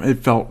home.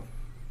 It felt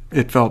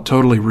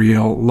totally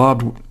real.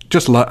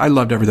 I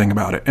loved everything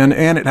about it, and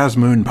it has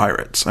moon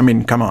pirates. I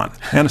mean, come on,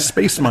 and a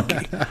space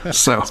monkey.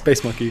 So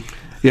Space Monkey.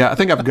 Yeah, I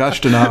think I've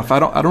gushed enough. I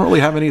don't really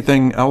have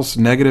anything else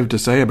negative to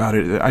say about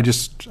it.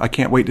 I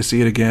can't wait to see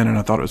it again, and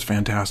I thought it was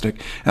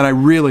fantastic. And I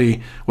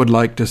really would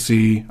like to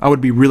see, I would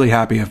be really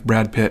happy if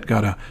Brad Pitt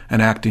got an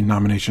acting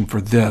nomination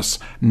for this,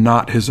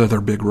 not his other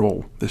big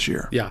role this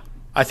year. Yeah,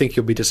 I think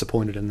you'll be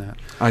disappointed in that.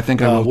 I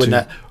think I will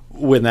too.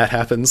 When that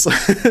happens,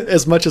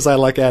 as much as I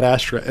like Ad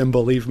Astra, and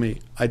believe me,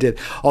 I did.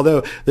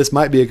 Although this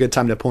might be a good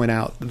time to point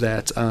out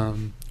that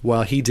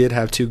while he did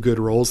have 2 good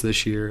roles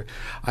this year,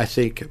 I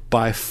think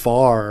by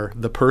far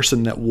the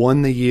person that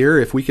won the year,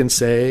 if we can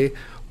say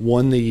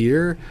won the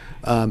year,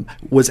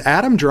 was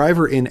Adam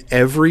Driver in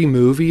every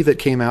movie that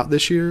came out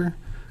this year?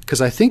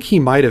 Because I think he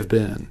might have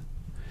been.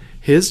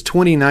 His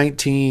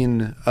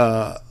 2019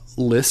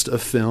 list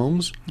of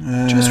films,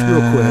 just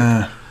real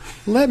quick,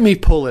 let me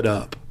pull it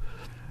up.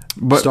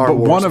 But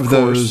one of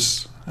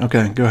those...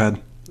 Okay, go ahead.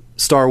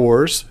 Star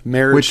Wars,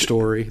 Marriage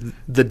Story,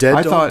 The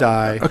Dead Don't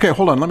Die. Okay,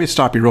 hold on. Let me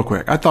stop you real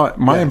quick. I thought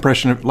my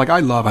impression of... Like,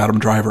 I love Adam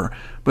Driver,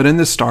 but in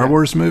this Star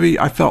Wars movie,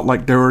 I felt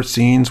like there were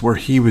scenes where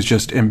he was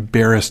just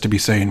embarrassed to be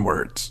saying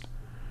words.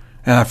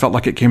 And I felt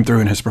like it came through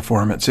in his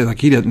performance.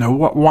 Like he didn't know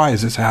why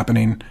is this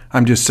happening.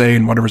 I'm just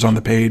saying whatever's on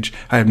the page.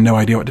 I have no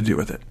idea what to do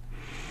with it.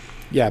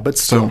 Yeah, but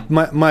still, So,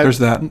 my there's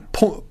that.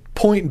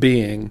 Point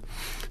being,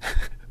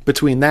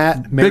 between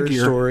that Marriage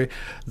year. Story,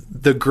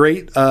 the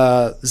great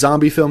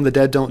zombie film The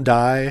Dead Don't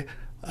Die,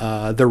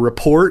 The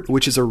Report,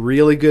 which is a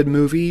really good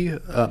movie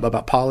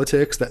about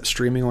politics that's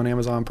streaming on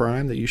Amazon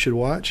Prime that you should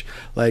watch.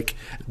 Like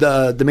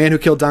the Man Who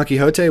Killed Don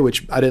Quixote,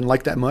 which I didn't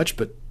like that much,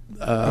 but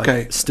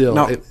Okay. still,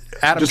 Now,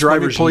 Adam just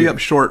Driver's let me pull you Year. up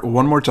short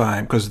one more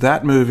time, because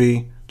that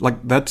movie, like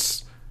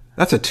that's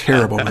a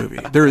terrible movie.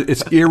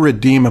 It's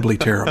irredeemably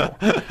terrible.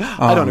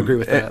 I don't agree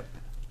with that.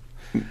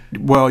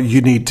 Well, you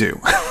need to,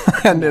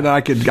 and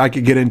I could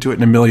get into it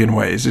in a million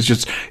ways. It's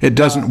just it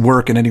doesn't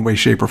work in any way,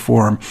 shape, or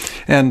form.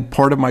 And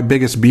part of my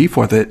biggest beef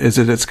with it is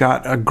that it's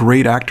got a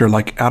great actor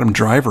like Adam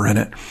Driver in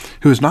it,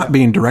 who is not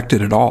being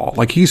directed at all.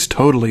 Like he's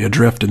totally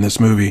adrift in this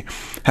movie.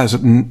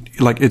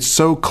 It's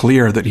so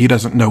clear that he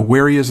doesn't know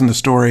where he is in the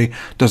story,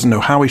 doesn't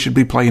know how he should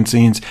be playing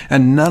scenes,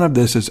 and none of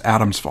this is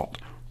Adam's fault.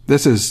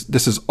 This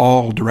is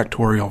all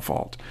directorial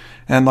fault.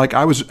 And like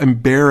I was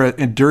embarrassed,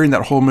 and during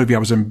that whole movie, I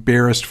was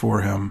embarrassed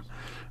for him.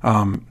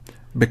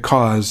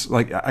 Because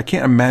like I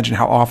can't imagine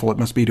how awful it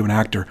must be to an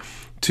actor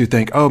to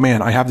think, oh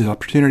man, I have this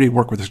opportunity to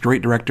work with this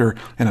great director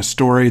in a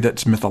story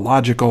that's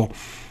mythological,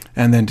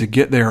 and then to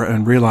get there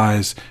and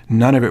realize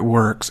none of it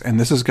works, and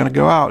this is going to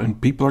go out and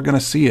people are going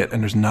to see it,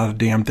 and there's not a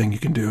damn thing you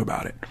can do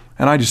about it.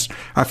 And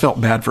I felt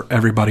bad for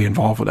everybody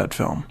involved with that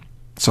film.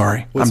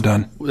 Sorry, I'm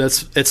done.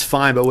 It's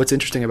fine, but what's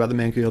interesting about the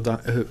Man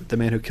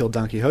Who Killed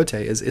Don Quixote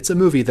is it's a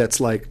movie that's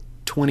like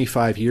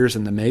 25 years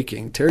in the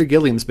making. Terry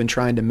Gilliam's been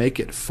trying to make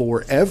it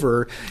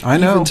forever. I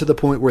know. Even to the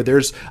point where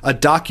there's a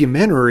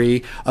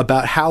documentary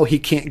about how he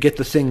can't get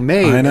the thing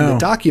made. I know. And the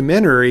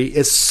documentary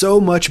is so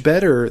much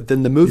better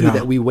than the movie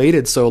that we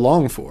waited so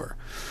long for.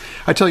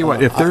 I tell you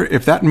what,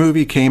 if that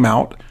movie came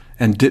out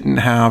and didn't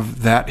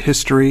have that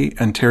history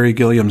and Terry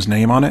Gilliam's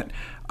name on it,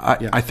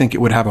 I think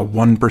it would have a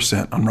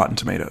 1% on Rotten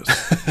Tomatoes.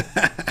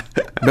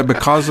 But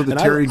because of the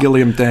Terry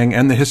Gilliam thing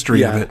and the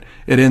history of it,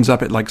 it ends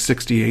up at like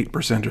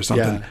 68% or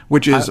something,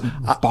 which is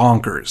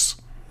bonkers.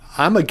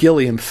 I'm a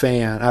Gilliam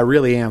fan. I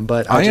really am.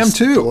 But I am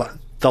too.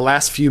 The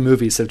last few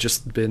movies have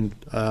just been,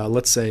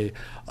 let's say,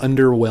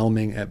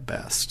 underwhelming at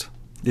best.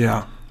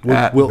 Yeah.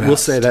 We'll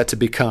say that to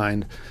be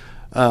kind.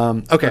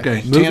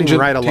 Okay. Moving Tangent,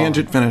 right along.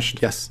 Tangent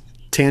finished. Yes.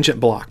 Tangent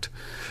blocked.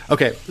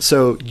 Okay.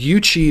 So you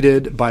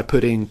cheated by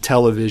putting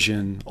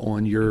television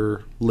on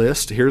your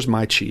list. Here's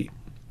my cheat.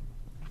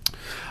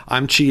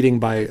 I'm cheating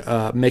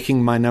by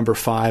making my number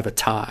 5 a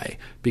tie,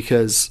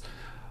 because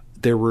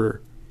there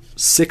were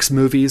 6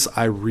 movies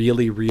I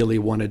really, really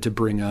wanted to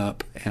bring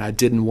up, and I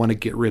didn't want to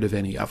get rid of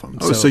any of them.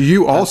 Oh, so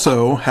you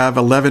also have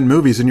 11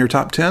 movies in your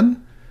top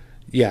 10?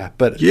 Yeah,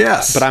 but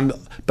yes,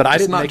 but I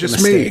didn't not make just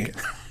a mistake.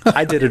 me.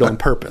 I did it on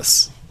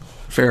purpose.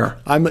 Fair.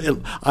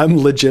 I'm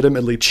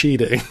legitimately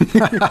cheating.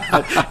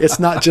 It's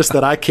not just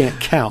that I can't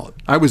count.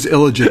 I was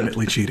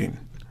illegitimately cheating.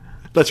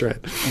 That's right.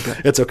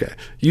 Okay. It's okay.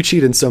 You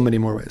cheat in so many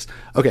more ways.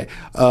 Okay.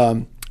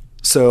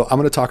 So I'm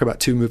going to talk about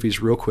 2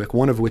 movies real quick,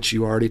 one of which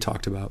you already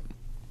talked about,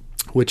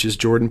 which is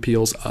Jordan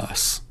Peele's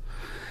Us.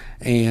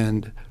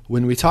 And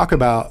when we talk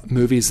about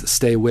movies that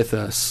stay with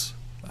us,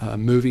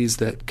 movies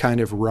that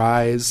kind of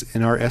rise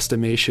in our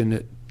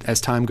estimation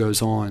as time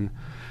goes on,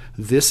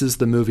 this is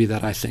the movie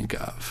that I think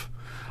of.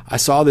 I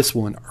saw this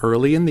one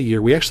early in the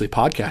year. We actually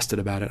podcasted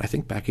about it, I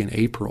think, back in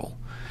April.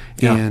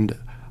 Yeah. And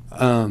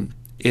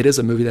it is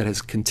a movie that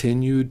has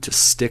continued to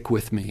stick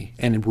with me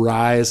and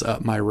rise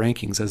up my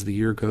rankings as the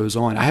year goes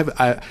on.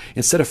 I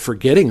instead of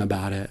forgetting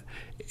about it,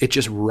 it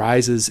just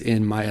rises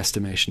in my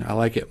estimation. I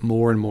like it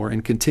more and more.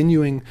 And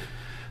continuing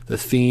the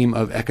theme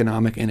of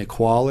economic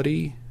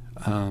inequality,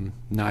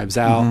 Knives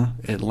Out,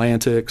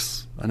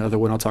 Atlantics, another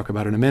one I'll talk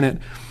about in a minute.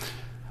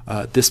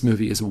 This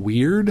movie is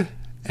weird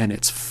and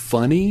it's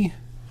funny,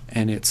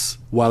 and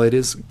while it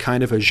is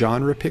kind of a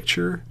genre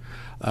picture,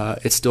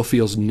 it still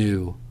feels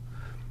new.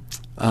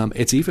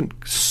 It's even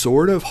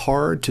sort of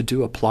hard to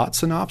do a plot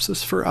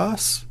synopsis for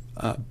us.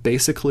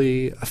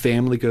 Basically, a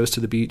family goes to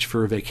the beach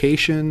for a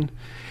vacation,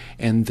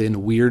 and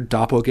then weird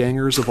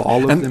doppelgangers of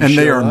all of them and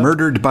they show are up,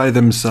 murdered by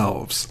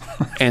themselves.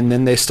 and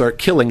then they start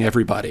killing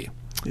everybody.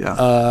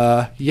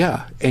 Yeah.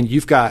 And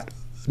you've got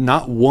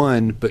not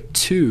one but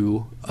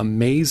 2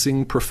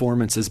 amazing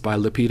performances by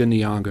Lupita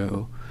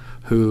Nyong'o,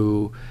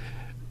 who,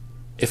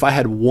 if I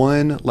had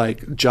one,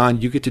 like,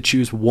 John, you get to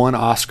choose one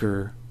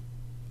Oscar,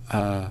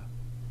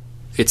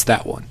 it's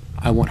that one.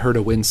 I want her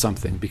to win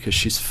something because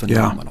she's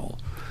phenomenal.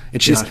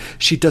 And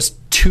she does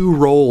 2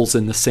 roles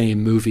in the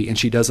same movie, and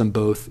she does them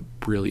both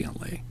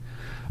brilliantly.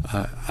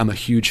 I'm a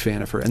huge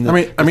fan of her. And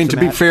I mean, to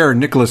be fair,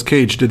 Nicolas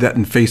Cage did that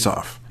in Face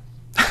Off.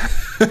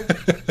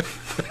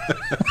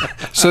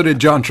 So did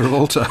John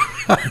Travolta.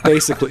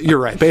 Basically, you're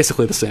right.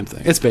 Basically the same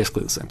thing. It's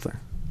basically the same thing.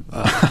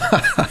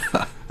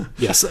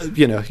 Yes,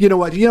 you know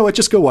what?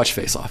 Just go watch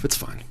Face Off. It's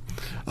fine.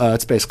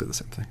 It's basically the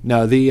same thing.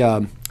 No,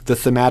 the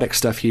thematic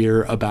stuff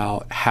here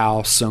about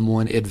how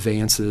someone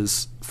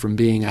advances from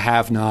being a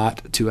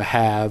have-not to a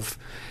have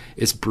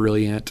is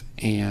brilliant,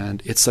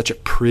 and it's such a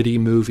pretty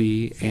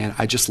movie, and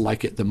I just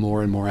like it the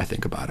more and more I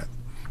think about it.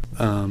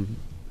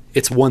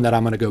 It's one that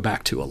I'm going to go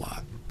back to a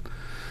lot.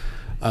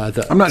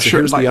 I'm not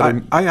sure. Like,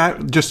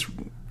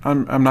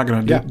 I'm not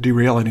going to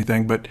derail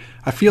anything, but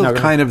I feel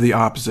kind of the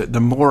opposite.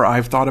 The more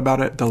I've thought about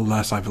it, the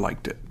less I've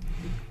liked it.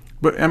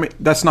 But I mean,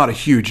 that's not a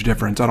huge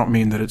difference. I don't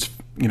mean that it's,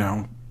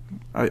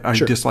 I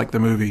dislike the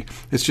movie.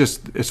 It's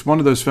just, it's one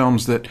of those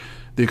films that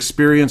the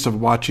experience of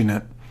watching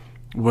it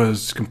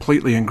was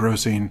completely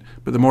engrossing.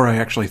 But the more I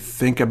actually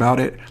think about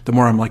it, the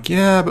more I'm like,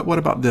 yeah, but what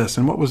about this?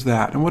 And what was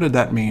that? And what did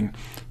that mean?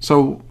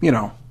 So,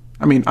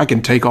 I mean, I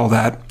can take all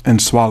that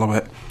and swallow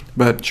it,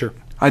 but sure.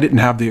 I didn't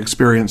have the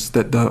experience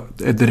that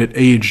it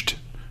aged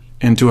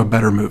into a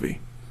better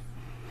movie.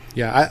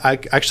 Yeah, I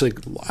actually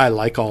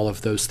like all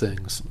of those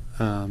things.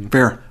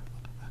 Fair.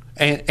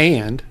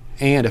 And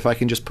if I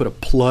can just put a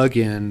plug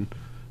in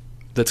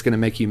that's going to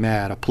make you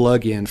mad, a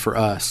plug in for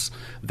us,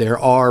 there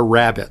are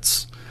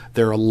rabbits.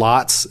 There are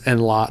lots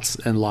and lots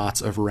and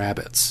lots of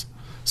rabbits.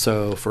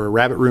 So for a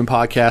Rabbit Room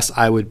podcast,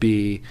 I would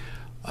be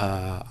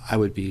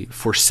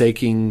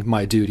forsaking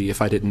my duty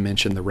if I didn't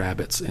mention the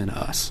rabbits in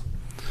us.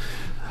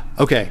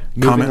 Okay,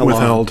 moving comment along.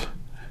 withheld.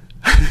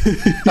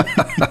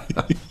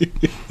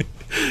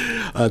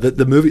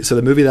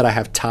 The movie that I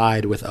have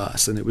tied with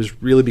us, and it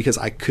was really because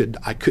I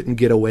couldn't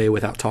get away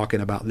without talking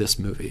about this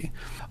movie,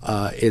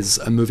 is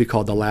a movie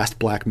called The Last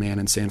Black Man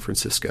in San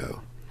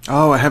Francisco.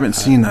 Oh, I haven't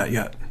seen that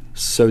yet.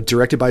 So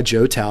directed by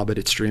Joe Talbot.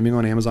 It's streaming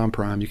on Amazon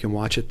Prime. You can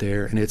watch it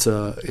there, and it's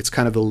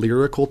kind of a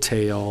lyrical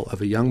tale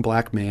of a young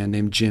black man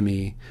named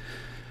Jimmy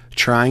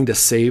trying to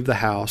save the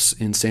house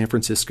in San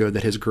Francisco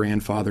that his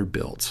grandfather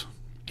built.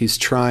 He's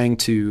trying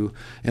to,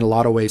 in a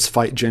lot of ways,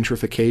 fight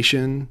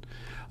gentrification,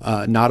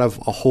 not of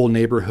a whole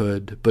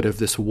neighborhood, but of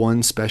this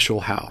one special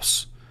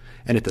house.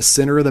 And at the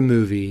center of the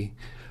movie,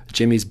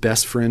 Jimmy's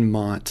best friend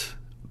Mont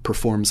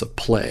performs a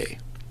play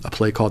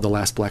called The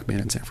Last Black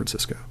Man in San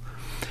Francisco.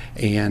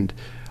 And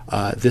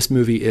this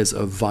movie is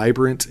a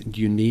vibrant,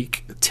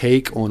 unique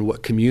take on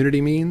what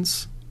community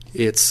means.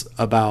 It's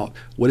about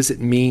what does it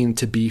mean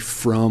to be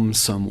from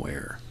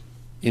somewhere.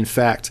 In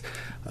fact,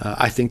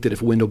 I think that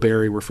if Wendell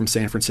Berry were from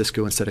San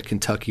Francisco instead of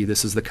Kentucky,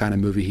 this is the kind of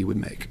movie he would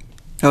make.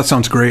 That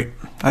sounds great.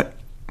 I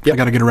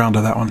got to get around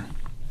to that one.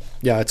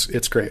 Yeah,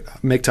 it's great.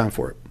 Make time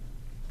for it.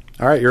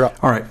 All right, you're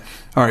up. All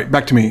right,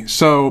 back to me.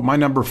 So my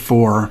number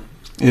 4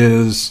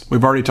 is,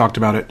 we've already talked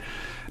about it,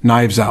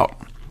 Knives Out.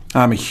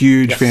 I'm a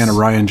huge fan of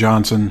Rian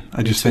Johnson.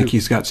 I just think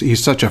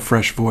he's such a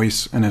fresh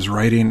voice in his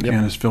writing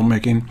and his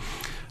filmmaking.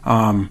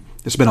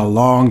 It's been a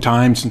long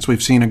time since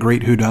we've seen a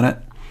great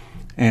whodunit.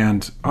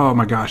 And oh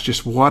my gosh,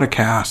 just what a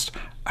cast.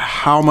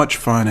 How much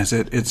fun is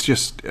it? It's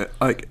just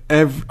like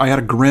I had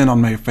a grin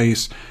on my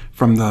face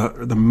from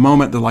the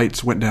moment the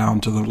lights went down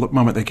to the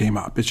moment they came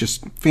up. It's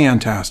just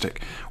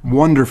fantastic,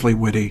 wonderfully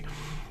witty.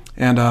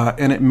 And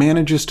it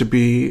manages to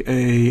be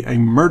a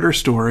murder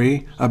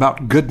story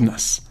about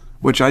goodness,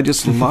 which I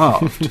just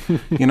loved.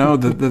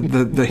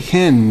 The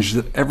hinge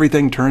that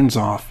everything turns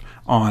off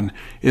on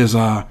is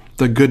the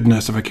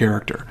goodness of a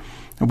character,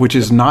 which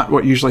is not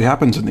what usually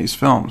happens in these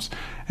films.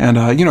 And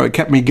it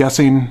kept me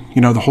guessing,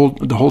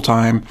 the whole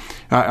time.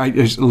 I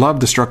just love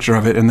the structure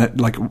of it, and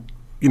that,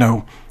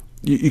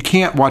 you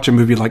can't watch a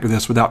movie like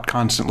this without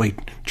constantly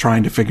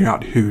trying to figure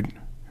out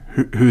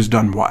who's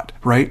done what,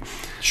 right?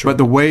 Sure. But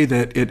the way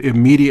that it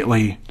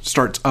immediately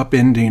starts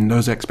upending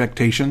those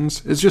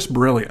expectations is just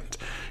brilliant,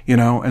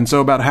 And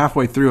so about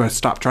halfway through, I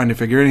stopped trying to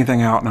figure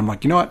anything out, and I'm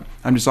like, you know what?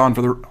 I'm just along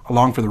for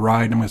the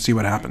ride. And I'm going to see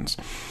what happens.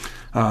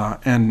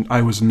 And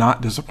I was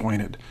not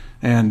disappointed.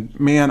 And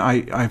man,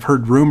 I've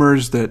heard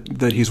rumors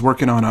that he's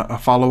working on a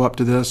follow-up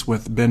to this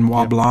with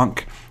Benoit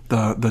Blanc,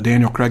 the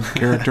Daniel Craig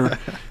character,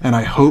 and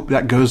I hope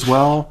that goes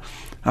well.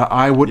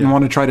 I wouldn't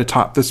want to try to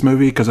top this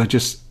movie because I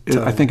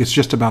think it's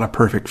just about a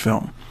perfect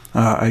film.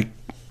 I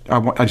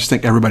just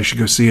think everybody should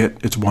go see it.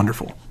 It's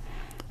wonderful.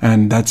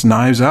 And that's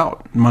Knives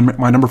Out,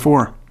 my number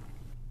 4.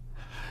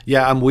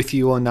 Yeah, I'm with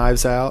you on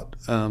Knives Out.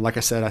 Like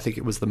I said, I think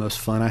it was the most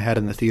fun I had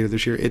in the theater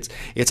this year.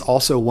 It's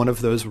also one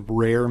of those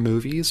rare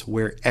movies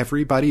where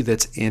everybody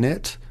that's in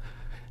it,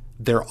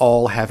 they're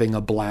all having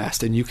a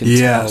blast, and you can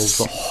tell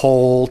the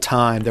whole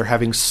time they're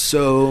having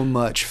so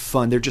much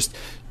fun. They're just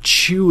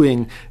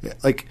chewing,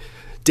 like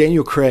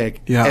Daniel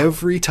Craig. Yeah.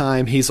 Every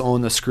time he's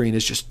on the screen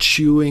is just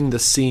chewing the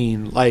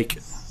scene. I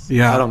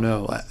don't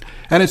know.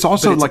 And it's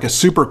also like a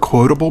super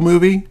quotable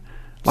movie.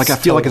 Like, I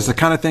feel like it's the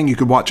kind of thing you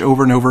could watch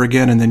over and over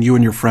again, and then you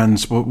and your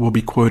friends will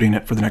be quoting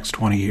it for the next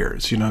 20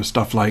 years.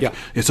 Stuff like,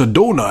 it's a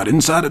donut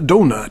inside a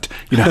donut.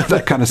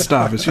 That kind of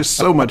stuff. It's just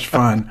so much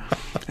fun.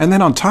 And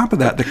then on top of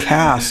that, the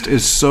cast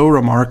is so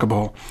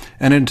remarkable.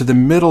 And into the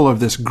middle of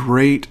this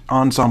great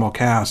ensemble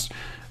cast,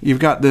 you've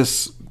got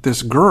this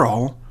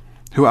girl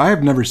who I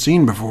have never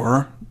seen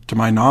before, to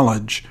my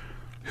knowledge,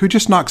 who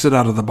just knocks it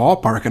out of the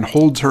ballpark and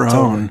holds her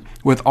own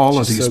with all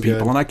of these people.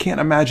 Good. And I can't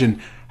imagine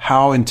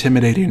how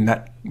intimidating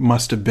that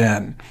must have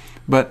been.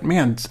 But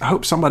man, I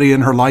hope somebody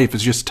in her life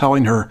is just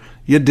telling her,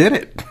 you did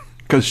it,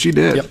 because she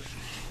did.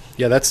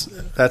 Yeah,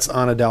 that's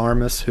Ana de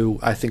Armas, who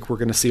I think we're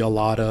going to see a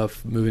lot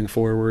of moving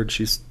forward.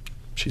 She's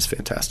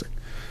fantastic.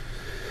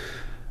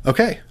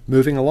 Okay,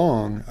 moving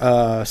along.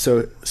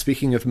 So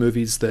speaking of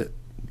movies that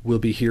we'll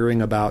be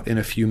hearing about in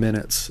a few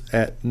minutes,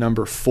 at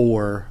number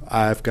 4,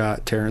 I've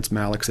got Terrence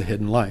Malick's A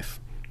Hidden Life.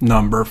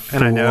 Number 4.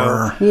 And I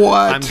know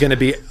what?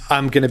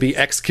 I'm gonna be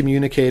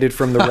excommunicated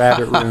from the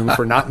rabbit room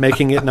for not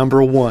making it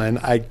number 1.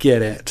 I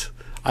get it.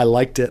 I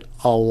liked it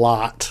a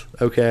lot.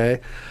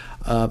 Okay.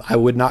 I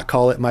would not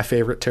call it my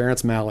favorite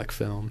Terrence Malick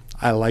film.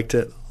 I liked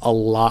it a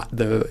lot,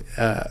 though.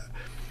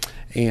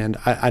 And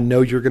I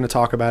know you're going to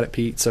talk about it,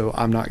 Pete, so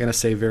I'm not going to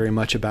say very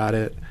much about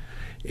it.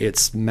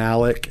 It's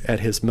Malick at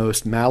his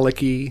most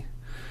Malick-y.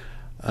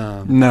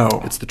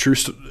 No. It's the true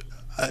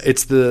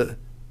it's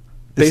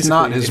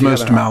not his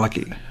most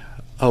Malick-y.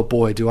 Oh,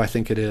 boy, do I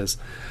think it is.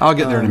 I'll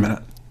get there in a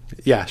minute.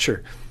 Yeah,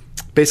 sure.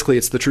 Basically,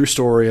 it's the true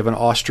story of an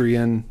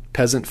Austrian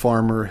peasant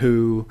farmer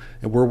who,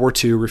 in World War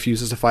II,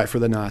 refuses to fight for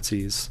the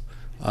Nazis,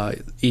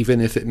 even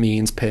if it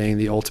means paying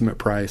the ultimate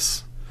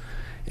price.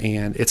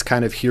 And it's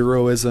kind of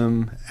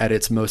heroism at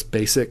its most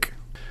basic.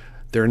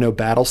 There are no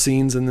battle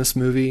scenes in this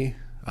movie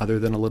other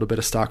than a little bit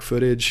of stock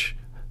footage.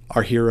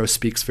 Our hero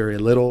speaks very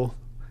little.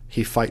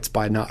 He fights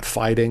by not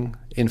fighting.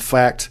 In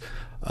fact,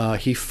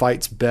 he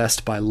fights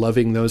best by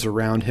loving those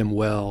around him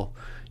well,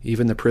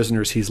 even the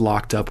prisoners he's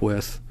locked up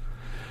with.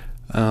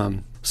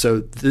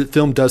 So the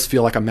film does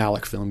feel like a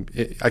Malick film.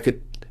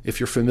 If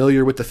you're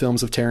familiar with the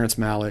films of Terrence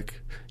Malick,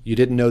 you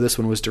didn't know this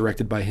one was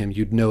directed by him,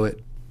 you'd know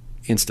it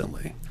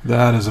instantly.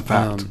 That is a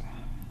fact.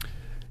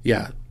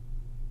 Yeah.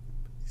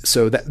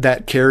 So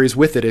that carries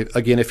with it.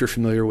 Again, if you're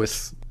familiar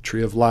with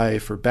Tree of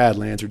Life or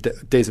Badlands or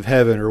Days of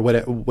Heaven or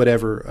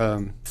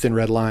whatever, Thin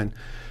Red Line,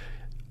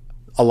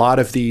 a lot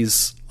of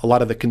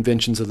the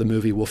conventions of the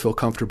movie will feel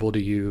comfortable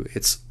to you.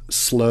 It's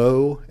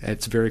slow.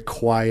 It's very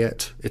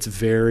quiet. It's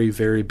very,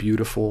 very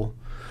beautiful.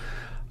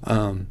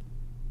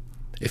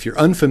 If you're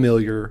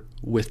unfamiliar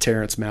with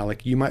Terrence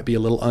Malick, you might be a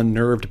little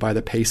unnerved by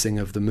the pacing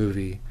of the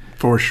movie.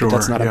 For sure. But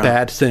that's not a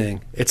bad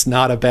thing. It's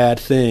not a bad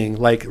thing.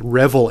 Like,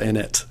 revel in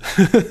it.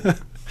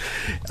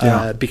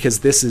 Because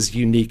this is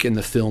unique in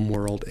the film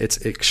world.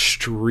 It's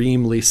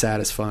extremely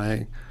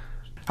satisfying.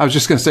 I was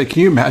just going to say,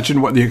 can you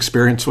imagine what the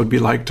experience would be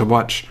like to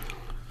watch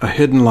A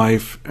Hidden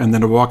Life and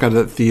then to walk out of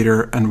that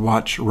theater and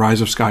watch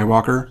Rise of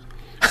Skywalker?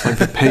 Like,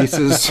 the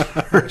paces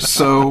are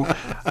so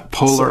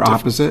polar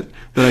opposite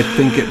that I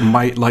think it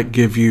might like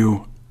give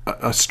you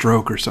a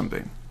stroke or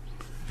something.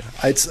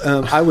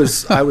 I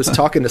was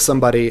talking to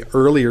somebody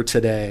earlier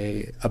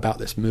today about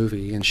this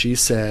movie, and she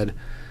said,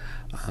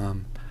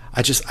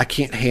 I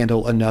can't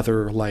handle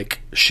another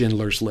like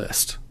Schindler's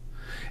List.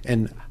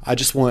 And I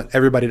just want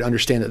everybody to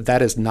understand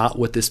that is not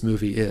what this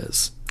movie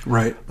is.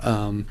 Right.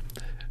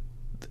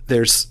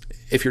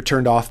 If you're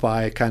turned off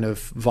by kind of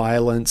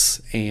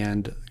violence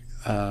and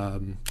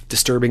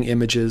disturbing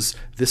images,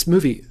 this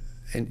movie,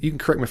 and you can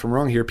correct me if I'm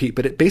wrong here, Pete,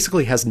 but it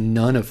basically has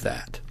none of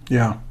that.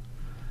 Yeah.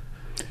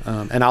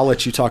 And I'll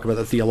let you talk about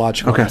the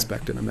theological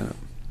aspect in a minute.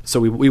 So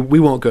we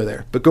won't go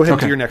there. But go ahead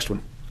to your next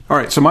one. All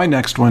right. So my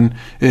next one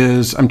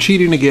is, I'm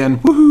cheating again.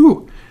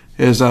 Woohoo!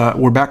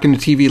 We're back into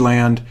TV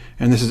land,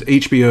 and this is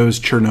HBO's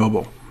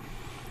Chernobyl.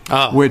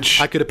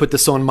 Which I could have put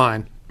this on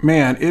mine.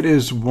 Man, it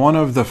is one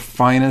of the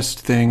finest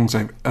things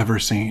I've ever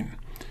seen.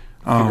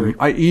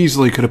 I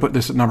easily could have put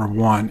this at number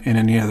 1 in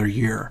any other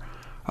year.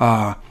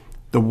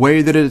 The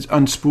way that it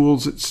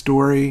unspools its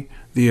story,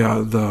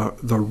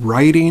 the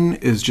writing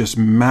is just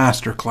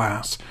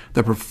masterclass.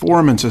 The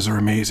performances are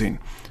amazing.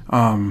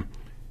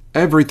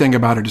 Everything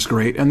about it is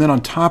great. And then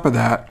on top of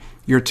that,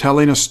 you're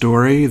telling a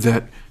story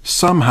that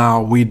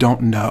somehow we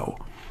don't know.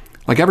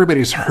 Like,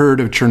 everybody's heard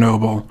of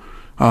Chernobyl.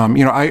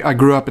 I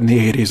grew up in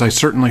the 80s. I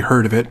certainly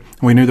heard of it.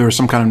 We knew there was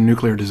some kind of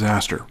nuclear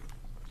disaster.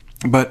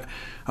 But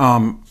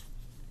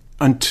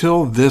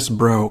until this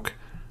broke,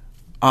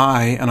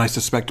 and I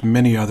suspect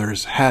many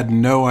others, had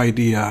no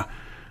idea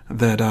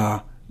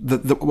that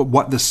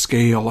what the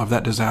scale of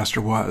that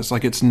disaster was.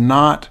 Like, it's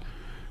not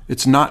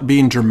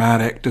being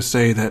dramatic to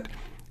say that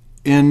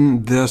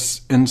in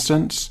this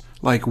instance,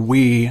 like,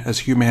 we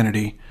as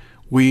humanity,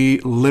 we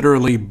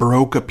literally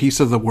broke a piece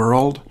of the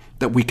world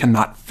that we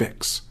cannot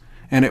fix.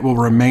 And it will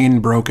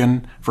remain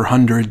broken for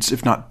hundreds,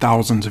 if not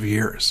thousands of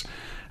years.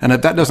 And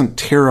if that doesn't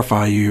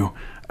terrify you,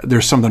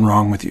 there's something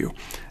wrong with you.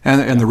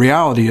 And the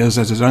reality is,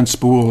 as it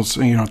unspools,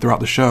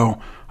 throughout the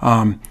show,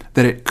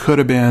 that it could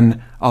have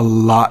been a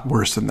lot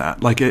worse than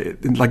that. Like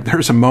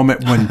there's a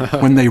moment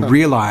when they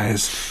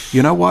realize,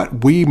 you know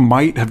what, we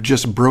might have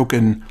just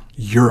broken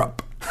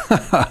Europe.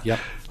 Yep.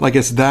 Like,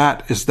 it's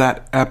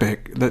that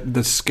epic,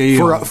 the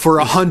scale for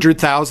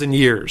 100,000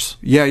 years.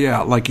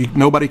 Yeah. Like,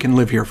 nobody can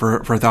live here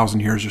for 1,000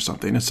 years or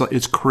something.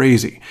 It's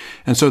crazy.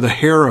 And so the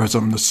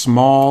heroism, the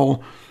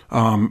small,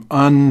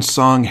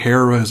 unsung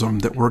heroism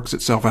that works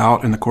itself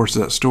out in the course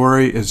of that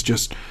story is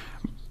just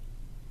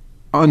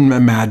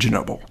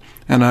unimaginable.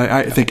 And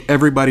I think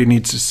everybody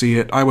needs to see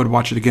it. I would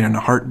watch it again in a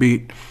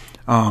heartbeat.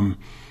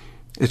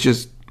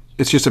 It's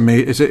it's just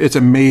amazing. It's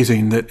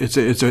amazing that it's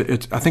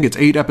I think it's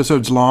 8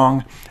 episodes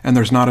long, and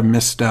there's not a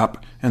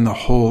misstep in the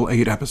whole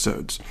 8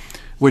 episodes,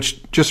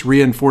 which just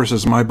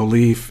reinforces my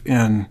belief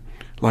in,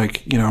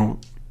 like, you know,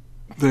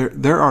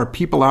 there are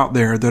people out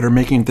there that are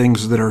making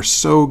things that are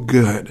so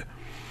good,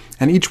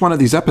 and each one of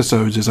these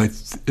episodes is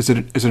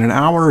it an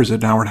hour or is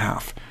it an hour and a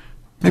half?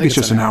 Maybe it's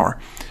just an hour.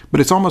 But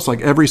it's almost like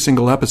every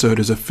single episode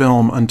is a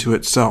film unto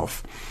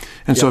itself.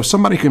 And so if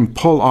somebody can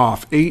pull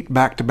off 8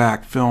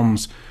 back-to-back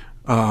films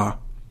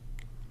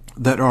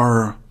that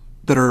are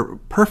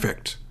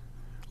perfect,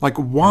 like,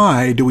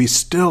 why do we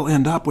still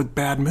end up with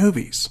bad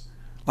movies?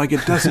 Like,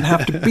 it doesn't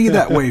have to be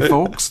that way,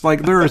 folks.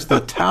 Like, there is the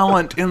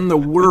talent in the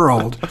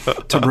world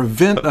to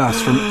prevent us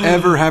from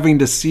ever having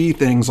to see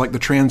things like the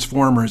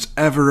Transformers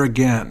ever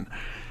again.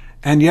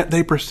 And yet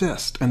they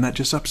persist, and that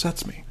just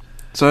upsets me.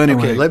 So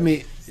anyway,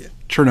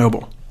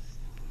 Chernobyl.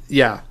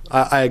 Yeah,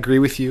 I agree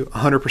with you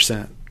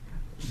 100%.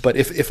 But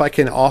if I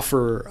can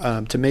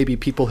offer to maybe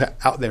people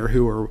out there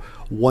who are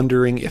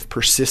wondering if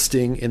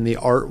persisting in the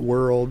art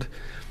world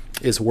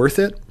is worth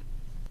it,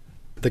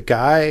 the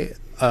guy,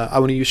 I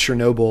want to use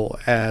Chernobyl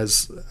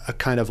as a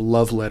kind of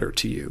love letter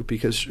to you,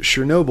 because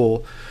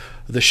Chernobyl,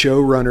 the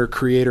showrunner,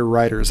 creator,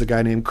 writer, is a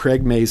guy named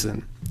Craig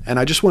Mazin. And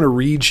I just want to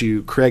read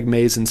you Craig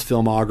Mazin's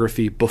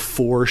filmography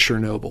before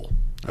Chernobyl,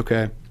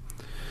 okay?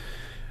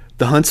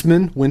 The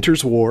Huntsman,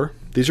 Winter's War.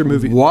 These are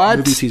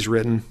movies he's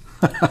written.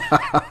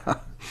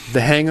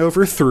 The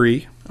Hangover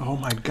 3. Oh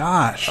my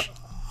gosh.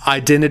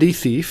 Identity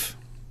Thief,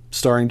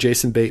 starring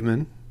Jason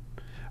Bateman.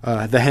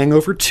 The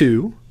Hangover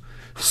 2.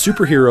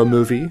 Superhero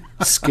Movie.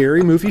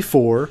 Scary Movie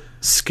 4.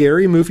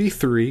 Scary Movie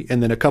 3.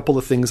 And then a couple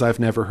of things I've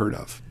never heard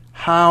of.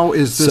 How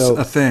is this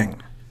a thing?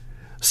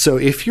 So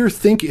if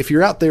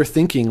you're out there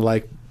thinking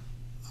like,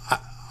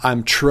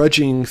 I'm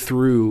trudging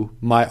through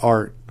my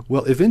art,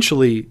 well,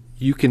 eventually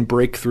you can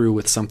break through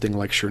with something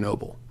like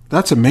Chernobyl.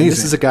 That's amazing. And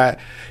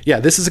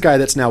this is a guy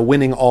that's now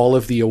winning all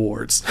of the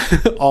awards,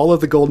 all of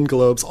the Golden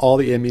Globes, all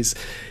the Emmys.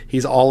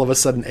 He's all of a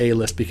sudden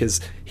A-list because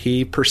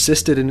he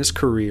persisted in his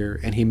career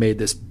and he made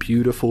this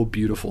beautiful,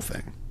 beautiful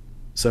thing.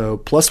 So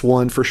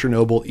 +1 for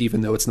Chernobyl,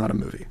 even though it's not a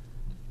movie.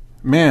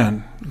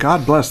 Man,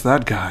 God bless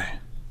that guy.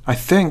 I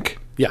think.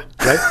 Yeah,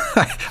 right?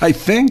 I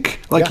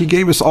think, he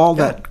gave us all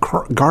that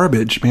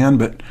garbage, man,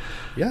 but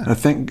I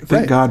thank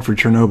God for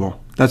Chernobyl.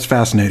 That's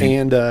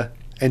fascinating.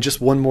 And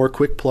just one more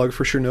quick plug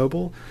for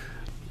Chernobyl.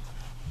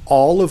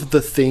 All of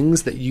the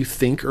things that you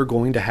think are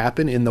going to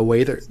happen in the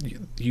way that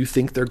you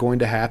think they're going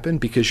to happen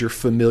because you're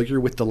familiar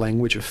with the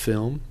language of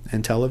film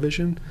and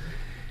television,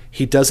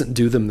 he doesn't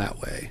do them that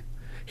way.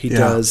 He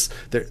does.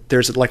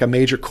 There's like a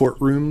major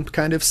courtroom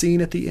kind of scene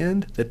at the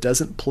end that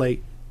doesn't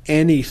play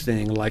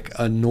anything like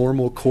a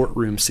normal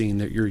courtroom scene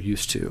that you're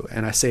used to.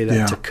 And I say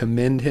that to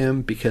commend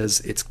him because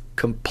it's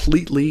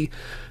completely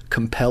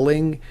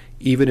compelling,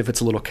 even if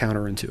it's a little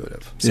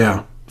counterintuitive.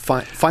 So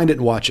find it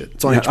and watch it.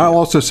 It's on HBO. I'll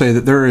also say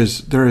that there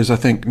is I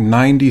think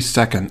 90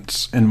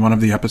 seconds in one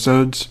of the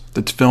episodes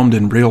that's filmed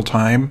in real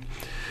time,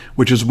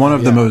 which is one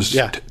of the most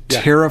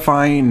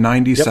terrifying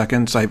 90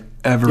 seconds I've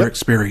ever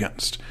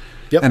experienced.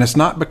 And it's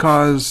not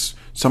because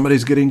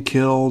somebody's getting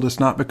killed. It's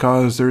not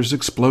because there's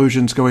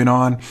explosions going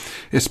on.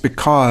 It's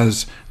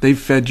because they've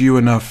fed you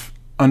enough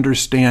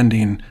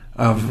understanding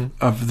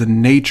of the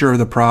nature of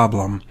the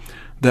problem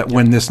that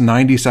when this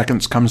 90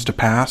 seconds comes to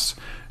pass,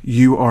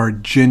 you are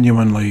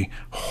genuinely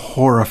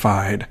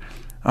horrified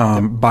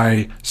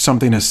by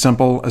something as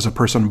simple as a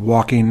person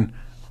walking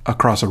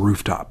across a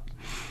rooftop.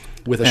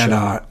 With a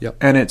shovel.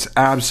 And it's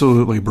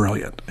absolutely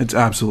brilliant. It's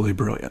absolutely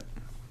brilliant.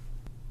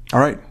 All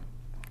right.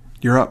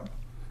 You're up.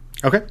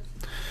 Okay.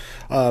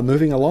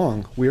 Moving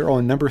along, we're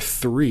on number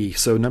 3.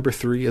 So number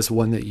 3 is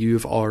one that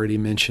you've already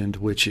mentioned,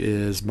 which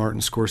is Martin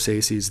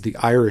Scorsese's The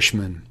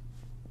Irishman,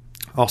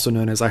 also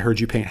known as I Heard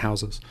You Paint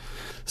Houses.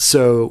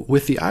 So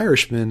with The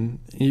Irishman,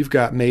 you've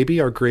got maybe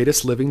our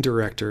greatest living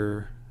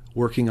director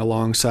working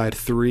alongside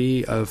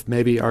 3 of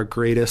maybe our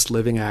greatest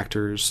living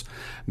actors,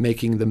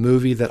 making the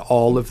movie that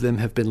all of them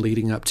have been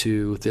leading up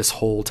to this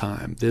whole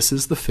time. This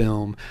is the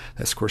film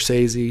that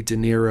Scorsese, De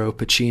Niro,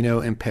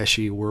 Pacino, and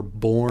Pesci were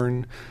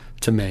born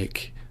to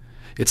make.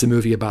 It's a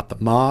movie about the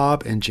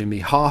mob and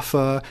Jimmy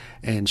Hoffa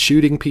and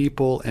shooting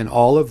people and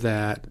all of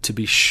that, to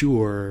be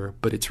sure,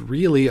 but it's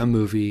really a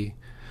movie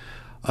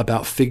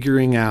about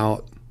figuring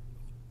out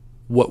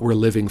what we're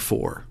living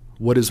for,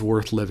 what is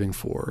worth living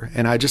for.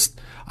 And I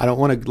don't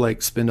want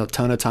to spend a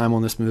ton of time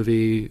on this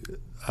movie,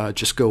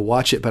 just go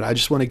watch it, but I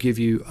just want to give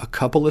you a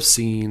couple of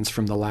scenes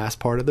from the last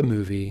part of the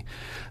movie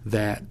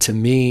that to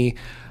me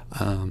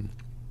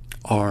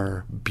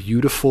are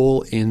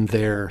beautiful in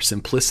their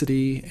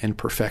simplicity and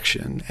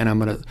perfection.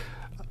 And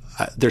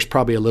there's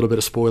probably a little bit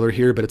of spoiler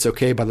here, but it's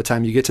okay. By the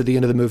time you get to the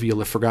end of the movie, you'll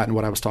have forgotten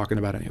what I was talking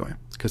about anyway,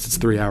 because it's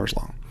 3 hours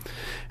long.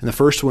 And the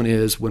first one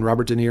is when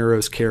Robert De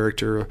Niro's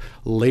character,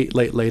 late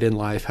in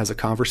life, has a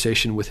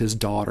conversation with his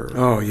daughter.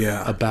 Oh,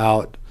 yeah.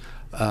 About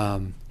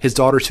his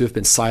daughter, to have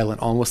been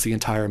silent almost the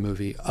entire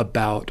movie,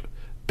 about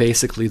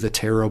basically the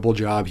terrible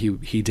job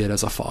he did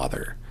as a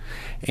father.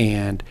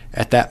 And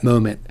at that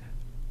moment,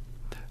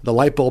 The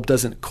light bulb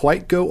doesn't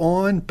quite go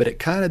on, but it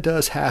kind of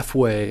does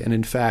halfway. And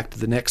in fact,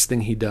 the next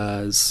thing he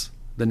does,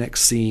 the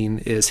next scene,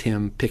 is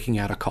him picking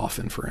out a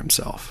coffin for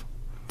himself.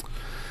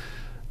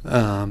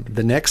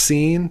 The next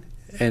scene,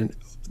 and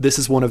this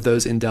is one of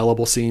those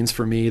indelible scenes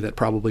for me that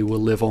probably will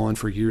live on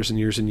for years and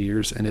years and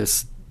years, and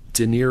it's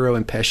De Niro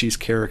and Pesci's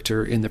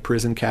character in the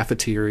prison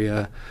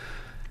cafeteria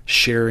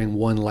sharing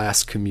one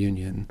last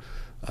communion.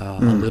 A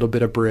little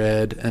bit of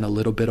bread and a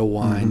little bit of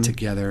wine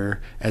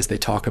together as they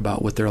talk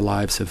about what their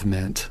lives have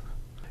meant.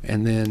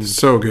 And then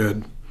so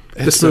good.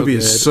 This movie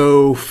is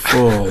so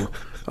full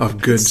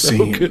of good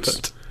scenes.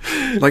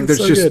 Good. Like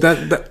there's just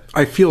that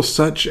I feel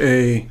such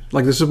a,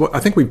 like, this is what I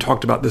think we've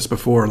talked about this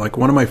before. Like,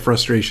 one of my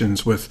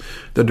frustrations with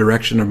the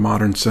direction of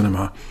modern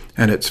cinema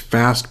and its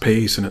fast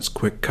pace and its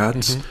quick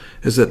cuts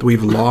is that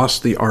we've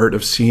lost the art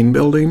of scene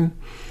building.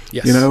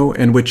 Yes. You know,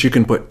 in which you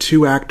can put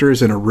two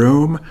actors in a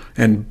room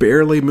and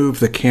barely move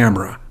the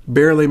camera,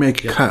 barely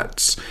make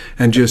cuts,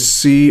 and just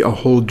see a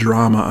whole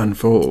drama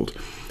unfold.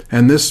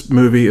 And this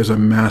movie is a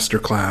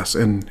masterclass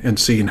in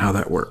seeing how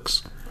that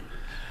works.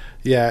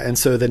 Yeah, and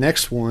so the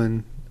next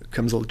one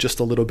comes just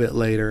a little bit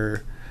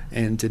later,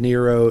 and De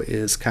Niro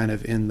is kind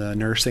of in the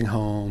nursing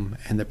home,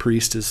 and the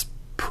priest is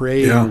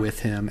praying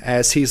with him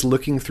as he's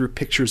looking through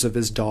pictures of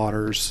his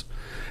daughters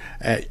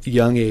at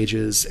young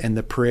ages, and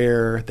the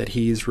prayer that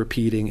he's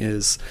repeating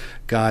is,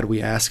 God,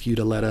 we ask you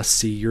to let us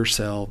see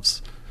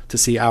ourselves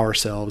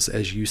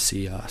as you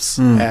see us,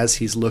 as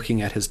he's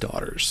looking at his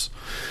daughters.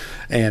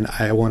 And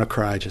I want to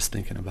cry just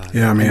thinking about it.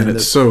 Yeah, man,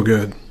 it's so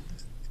good.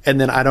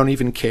 And then I don't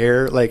even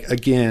care. Like,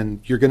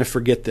 again, you're going to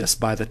forget this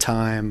by the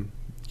time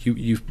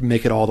you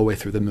make it all the way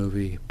through the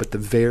movie. But the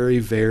very,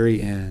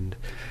 very end,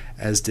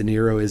 as De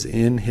Niro is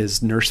in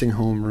his nursing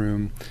home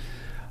room,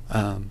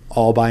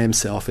 all by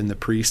himself, and the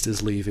priest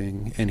is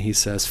leaving, and he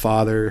says,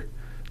 Father,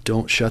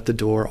 don't shut the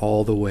door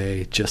all the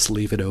way, just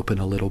leave it open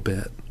a little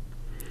bit.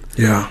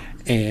 Yeah.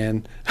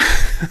 And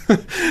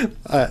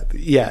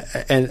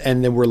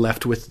and then we're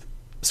left with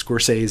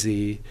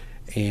Scorsese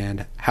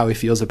and how he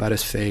feels about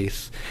his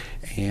faith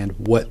and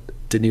what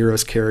De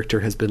Niro's character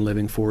has been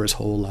living for his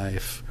whole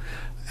life,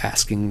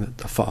 asking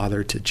the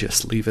Father to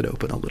just leave it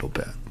open a little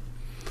bit.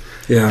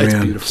 Yeah, it's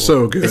man, beautiful.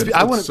 So good.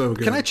 So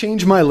good. Can I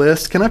change my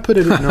list? Can I put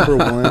it at number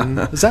one?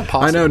 Is that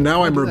possible? I know.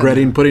 Now I'm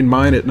regretting putting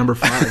mine at number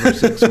 5 or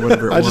 6 or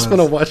whatever it was.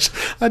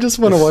 I just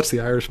want to watch The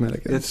Irishman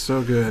again. It's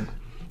so good,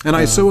 and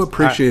I so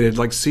appreciated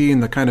like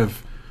seeing the kind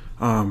of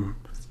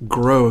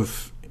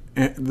growth,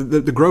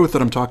 the growth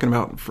that I'm talking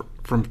about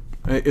from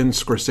in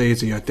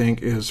Scorsese. I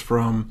think is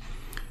from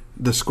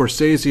the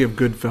Scorsese of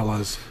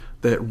Goodfellas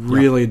that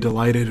really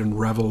delighted and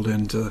reveled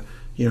into,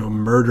 you know,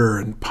 murder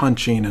and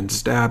punching and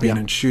stabbing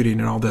and shooting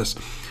and all this.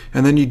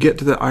 And then you get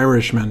to The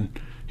Irishman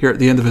here at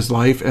the end of his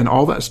life, and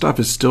all that stuff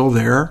is still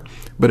there,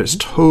 but it's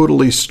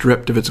totally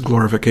stripped of its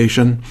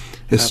glorification.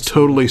 It's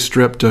totally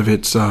stripped of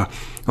its,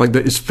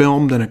 it's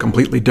filmed in a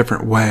completely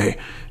different way.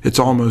 It's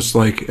almost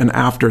like an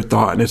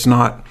afterthought, and it's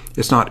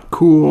not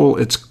cool,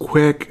 it's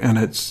quick, and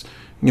it's,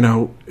 you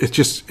know,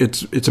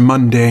 it's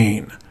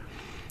mundane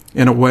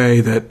in a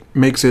way that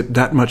makes it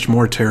that much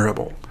more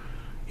terrible.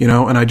 You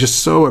know, and I just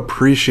so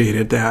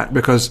appreciated that,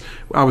 because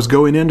I was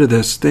going into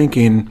this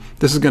thinking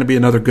this is going to be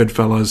another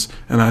Goodfellas,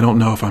 and I don't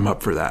know if I'm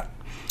up for that.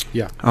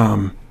 Yeah.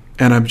 And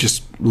I've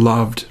just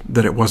loved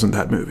that it wasn't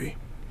that movie.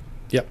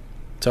 Yep,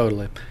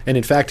 totally. And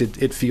in fact,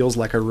 it feels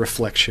like a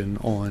reflection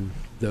on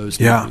those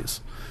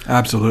movies.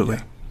 Absolutely.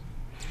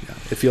 Yeah.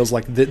 It feels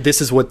like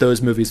this is what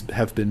those movies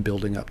have been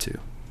building up to.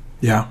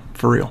 Yeah,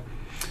 for real.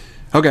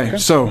 Okay.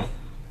 So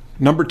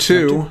number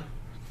 2,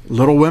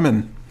 Little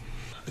Women.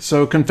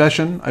 So,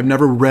 confession, I've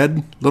never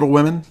read Little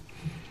Women.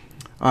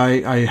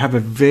 I have a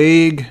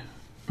vague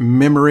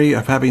memory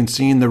of having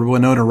seen the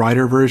Winona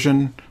Ryder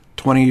version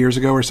 20 years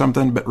ago or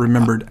something, but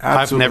remembered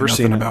absolutely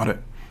nothing about it.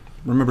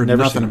 Remembered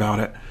nothing about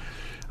it.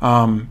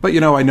 But,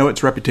 you know, I know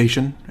its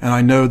reputation, and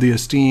I know the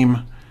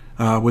esteem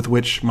with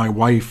which my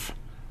wife,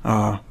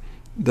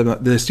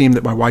 the esteem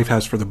that my wife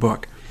has for the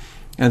book.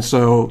 And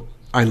so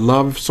I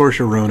love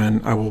Saoirse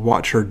Ronan. I will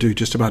watch her do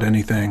just about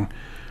anything.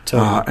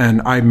 Totally.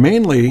 And I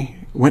mainly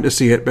went to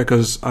see it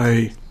because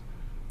I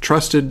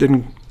trusted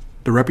in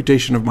the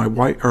reputation of my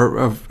wife, or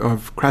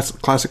of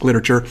classic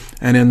literature,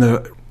 and in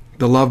the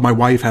love my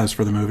wife has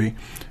for the movie,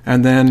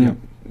 and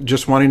then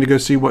just wanting to go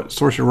see what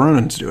Saoirse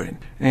Ronan's doing.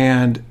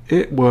 And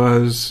it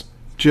was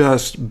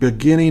just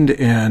beginning to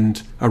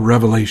end a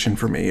revelation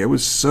for me. It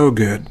was so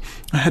good.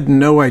 I had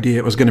no idea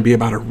it was going to be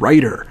about a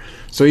writer.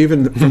 So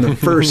even from the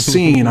first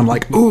scene, I'm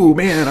like, ooh,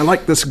 man, I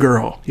like this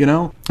girl, you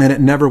know? And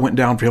it never went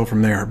downhill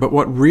from there. But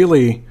what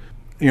really,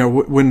 you know,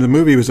 when the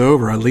movie was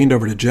over, I leaned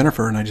over to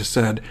Jennifer and I just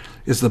said,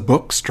 is the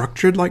book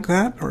structured like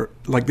that, or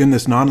like in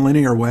this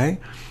nonlinear way?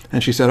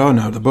 And she said, oh,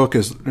 no, the book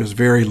is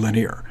very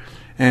linear.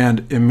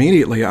 And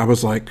immediately I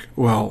was like,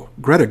 well,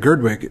 Greta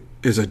Gerwig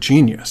is a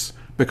genius,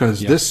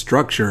 because this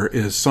structure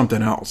is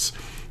something else.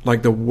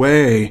 Like the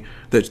way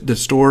that the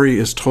story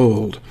is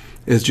told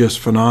is just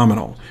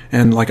phenomenal.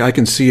 And like I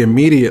can see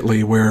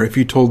immediately where if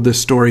you told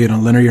this story in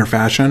a linear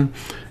fashion,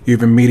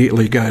 you've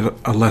immediately got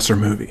a lesser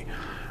movie.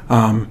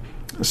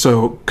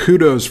 So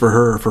kudos for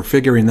her for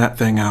figuring that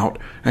thing out,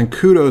 and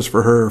kudos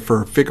for her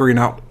for figuring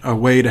out a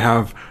way to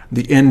have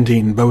the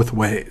ending both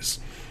ways.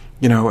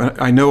 You know,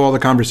 I know all the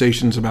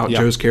conversations about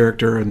Joe's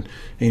character and,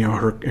 you know,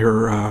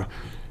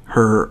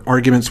 her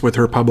arguments with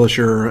her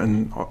publisher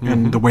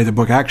and the way the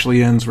book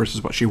actually ends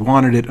versus what she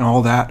wanted it and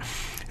all that.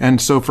 And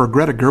so for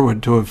Greta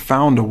Gerwig to have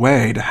found a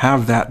way to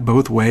have that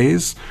both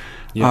ways,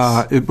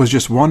 it was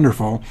just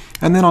wonderful.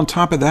 And then on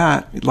top of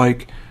that,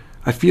 like,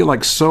 I feel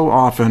like so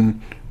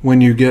often when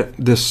you get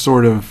this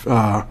sort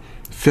of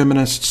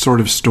feminist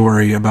sort of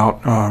story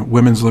about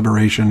women's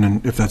liberation,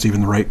 and if that's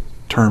even the right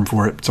term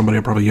for it, somebody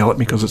will probably yell at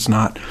me because it's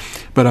not,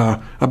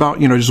 but about,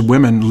 you know, just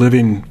women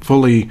living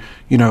fully,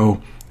 you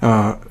know,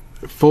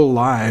 full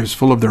lives,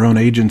 full of their own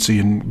agency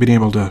and being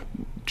able to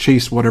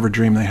chase whatever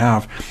dream they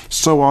have.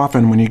 So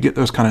often when you get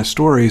those kind of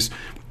stories,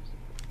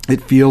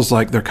 it feels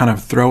like they're kind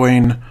of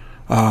throwing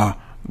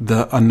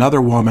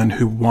another woman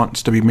who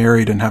wants to be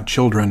married and have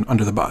children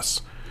under the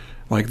bus.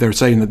 Like, they're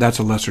saying that that's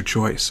a lesser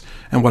choice.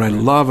 And what I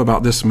love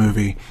about this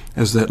movie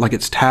is that, like,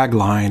 its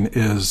tagline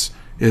is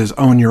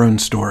own your own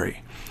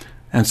story.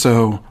 And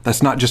so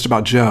that's not just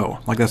about Joe.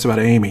 Like, that's about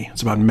Amy.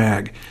 It's about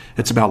Meg.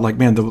 It's about, like,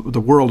 man, the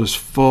world is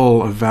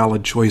full of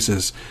valid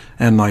choices,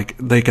 and, like,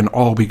 they can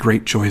all be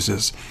great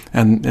choices.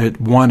 And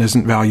one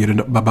isn't valued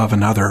above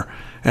another,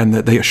 and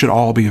that they should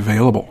all be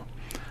available.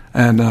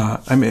 And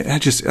I mean, I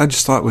just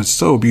thought it was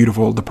so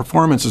beautiful. The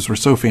performances were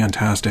so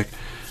fantastic.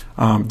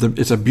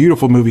 It's a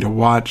beautiful movie to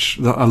watch.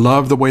 I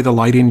love the way the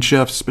lighting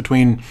shifts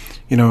between,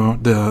 you know,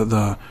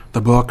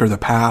 the book or the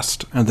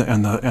past and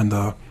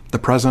the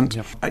present.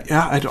 Yep.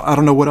 I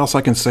don't know what else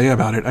I can say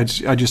about it.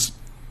 I just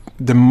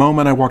the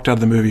moment I walked out of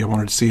the movie, I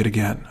wanted to see it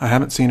again. I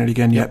haven't seen it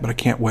again yet, but I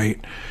can't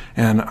wait.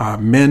 And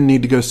men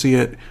need to go see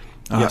it.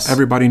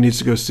 Everybody needs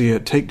to go see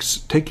it.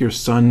 Take your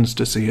sons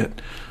to see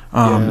it.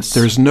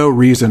 There's no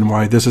reason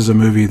why this is a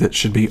movie that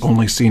should be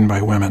only seen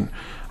by women.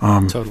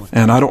 Totally.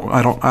 And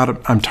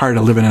I'm tired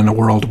of living in a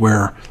world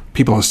where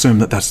people assume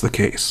that that's the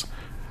case,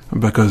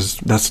 because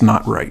that's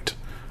not right.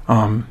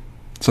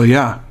 So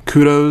yeah,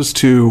 kudos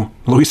to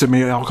Louisa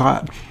May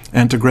Alcott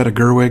and to Greta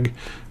Gerwig.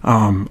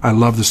 I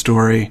love the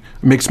story.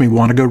 It makes me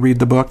want to go read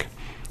the book,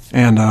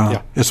 and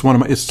it's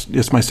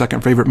it's my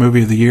second favorite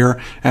movie of the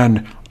year.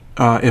 And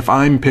if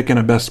I'm picking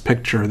a Best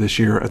Picture this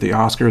year at the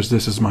Oscars,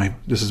 this is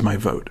my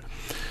vote,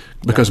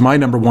 because my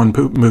number one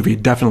movie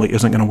definitely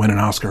isn't going to win an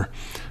Oscar,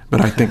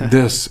 but I think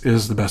this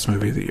is the best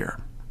movie of the year.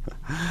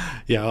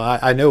 Yeah, well,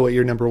 I know what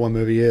your number one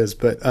movie is,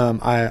 but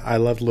I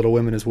loved Little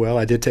Women as well.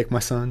 I did take my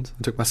sons.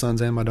 I took my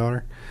sons and my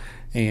daughter,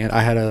 and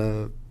I had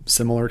a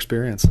similar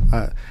experience.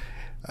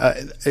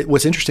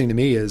 What's interesting to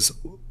me is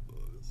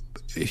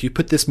if you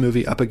put this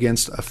movie up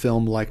against a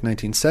film like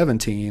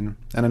 1917,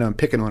 and I know I'm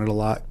picking on it a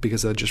lot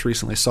because I just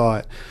recently saw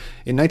it.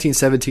 In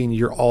 1917,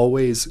 you're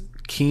always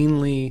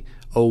keenly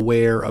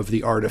aware of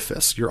the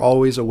artifice. You're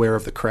always aware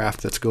of the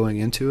craft that's going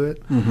into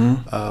it.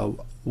 Mm-hmm.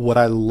 What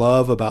I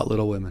love about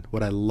Little Women,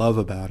 what I love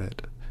about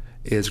it,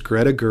 is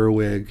Greta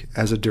Gerwig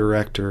as a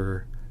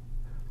director.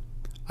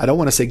 I don't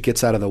want to say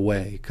gets out of the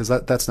way, because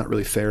that's not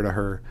really fair to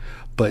her,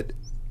 but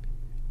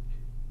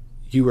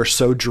you are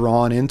so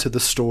drawn into the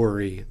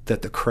story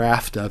that the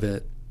craft of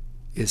it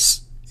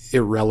is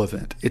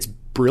irrelevant. It's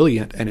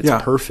brilliant and it's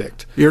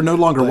perfect. You're no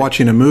longer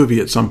watching a movie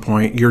at some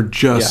point. You're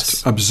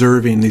just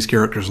observing these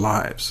characters'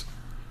 lives.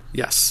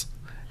 Yes.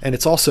 And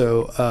it's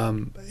also,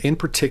 in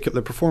particular,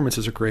 the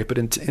performances are great, but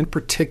in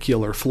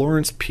particular,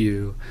 Florence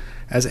Pugh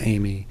as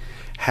Amy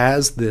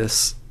has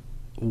this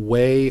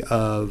way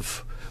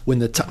of,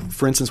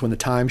 for instance, when the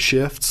time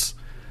shifts,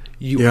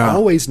 you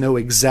always know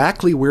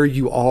exactly where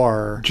you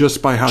are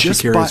just by how she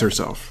carries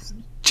herself.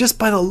 Just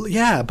by the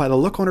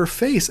look on her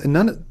face.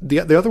 And the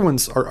other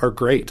ones are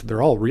great.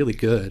 They're all really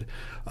good,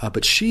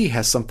 but she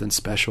has something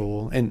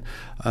special, and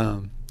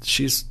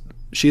she's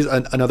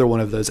another one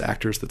of those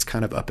actors that's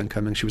kind of up and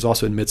coming. She was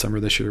also in Midsummer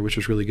this year, which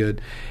was really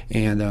good.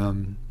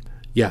 And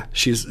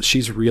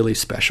she's really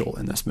special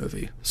in this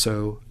movie.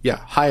 So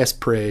highest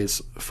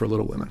praise for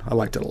Little Women. I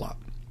liked it a lot.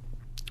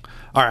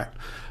 All right,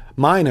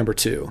 my number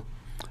 2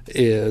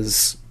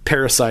 is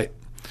Parasite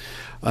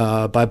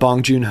by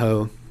Bong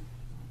Joon-ho.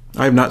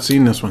 I have not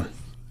seen this one.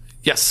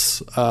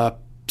 Yes.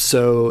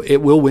 So it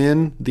will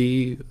win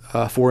the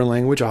foreign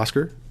language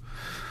Oscar.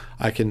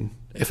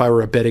 If I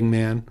were a betting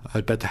man,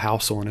 I'd bet the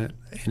house on it.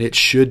 And it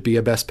should be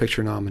a Best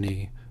Picture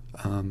nominee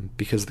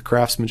because the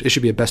craftsmanship, it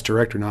should be a Best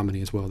Director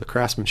nominee as well. The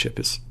craftsmanship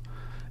is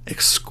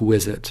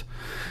exquisite.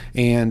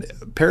 And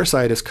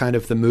Parasite is kind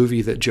of the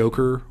movie that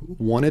Joker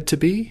wanted to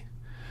be,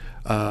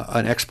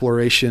 an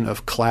exploration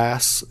of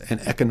class and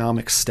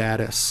economic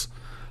status,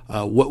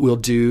 what we'll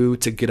do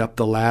to get up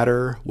the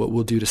ladder, what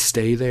we'll do to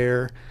stay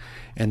there,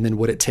 and then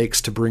what it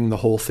takes to bring the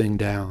whole thing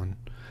down.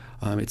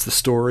 It's the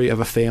story of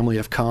a family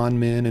of con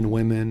men and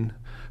women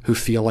who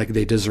feel like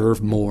they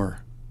deserve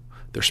more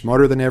They're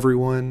smarter than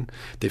everyone.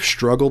 They've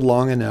struggled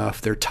long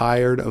enough. They're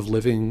tired of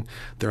living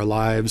their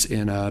lives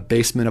in a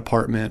basement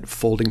apartment,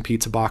 folding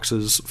pizza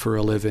boxes for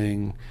a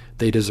living.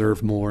 They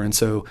deserve more. And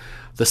so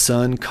the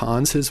son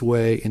cons his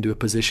way into a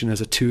position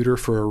as a tutor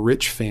for a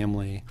rich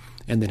family.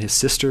 And then his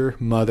sister,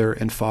 mother,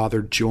 and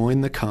father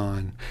join the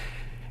con.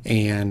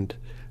 And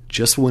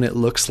just when it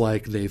looks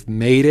like they've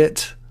made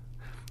it,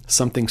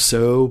 something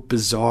so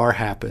bizarre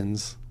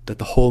happens that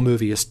the whole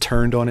movie is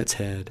turned on its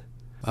head.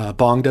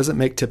 Bong doesn't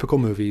make typical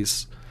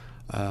movies.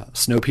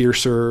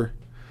 Snowpiercer,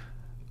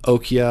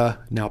 Okja,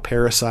 now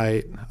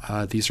Parasite.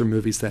 These are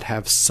movies that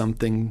have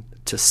something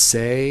to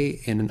say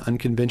in an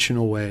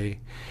unconventional way.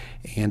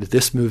 And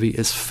this movie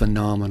is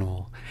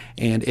phenomenal.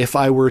 And if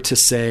I were to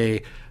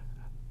say,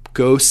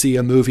 go see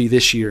a movie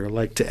this year,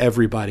 like to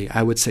everybody,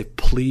 I would say,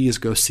 please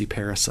go see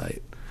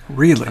Parasite.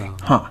 Really?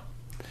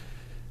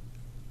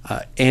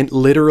 And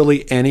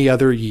literally any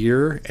other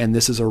year, and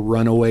this is a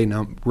runaway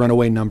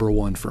number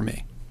one for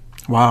me.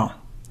 Wow.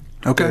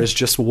 Okay. There's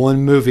just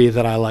one movie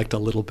that I liked a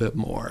little bit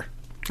more.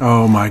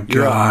 Oh my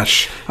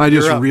gosh. I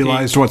just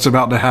realized what's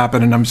about to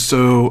happen, and I'm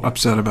so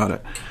upset about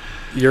it.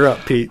 You're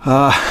up, Pete.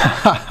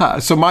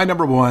 So my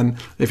number one,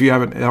 if you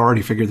haven't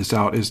already figured this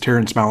out, is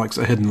Terrence Malick's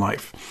A Hidden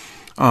Life.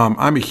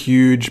 I'm a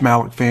huge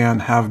Malick fan,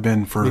 have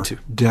been for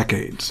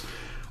decades.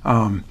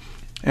 And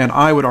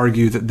I would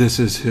argue that this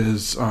is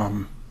his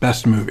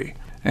best movie.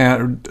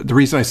 And the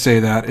reason I say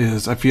that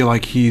is I feel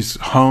like he's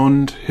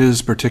honed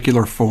his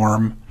particular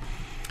form,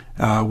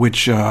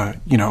 which,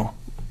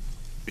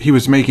 he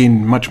was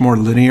making much more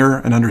linear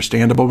and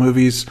understandable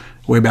movies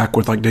way back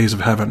with like Days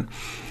of Heaven.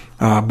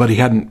 But I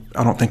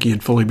don't think he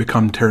had fully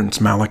become Terrence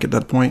Malick at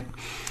that point.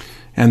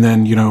 And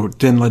then,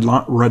 Thin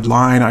Red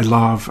Line, I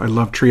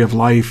love Tree of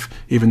Life,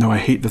 even though I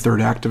hate the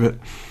third act of it.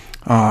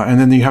 And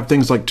then you have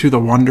things like To the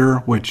Wonder,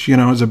 which,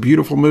 is a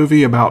beautiful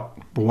movie about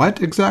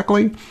what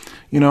exactly,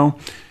 And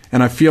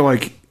I feel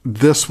like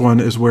this one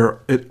is where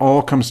it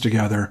all comes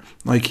together.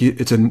 Like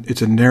it's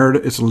a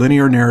narrative, it's a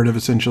linear narrative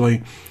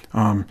essentially.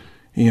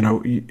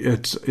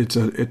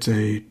 It's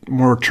a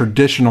more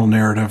traditional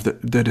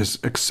narrative that is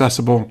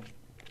accessible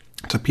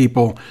to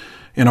people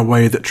in a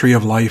way that Tree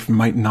of Life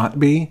might not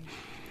be.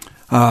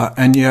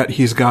 And yet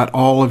he's got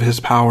all of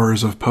his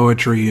powers of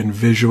poetry and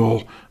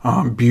visual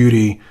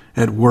beauty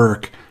at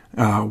work,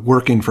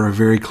 working for a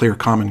very clear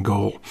common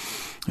goal,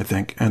 I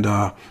think. And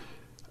I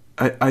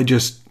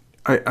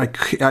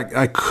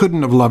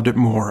couldn't have loved it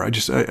more. I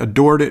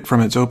adored it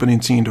from its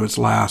opening scene to its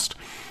last.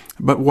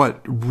 But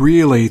what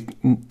really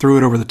threw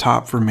it over the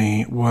top for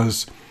me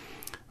was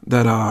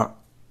that,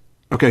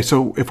 okay,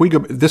 so if we go,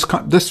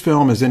 this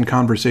film is in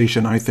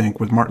conversation, I think,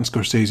 with Martin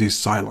Scorsese's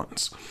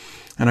Silence.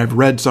 And I've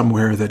read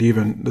somewhere that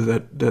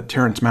that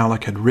Terrence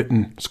Malick had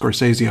written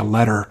Scorsese a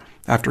letter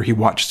after he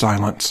watched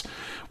Silence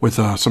with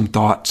some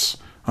thoughts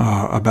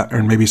about,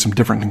 or maybe some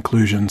different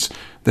conclusions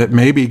that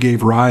maybe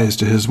gave rise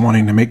to his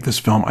wanting to make this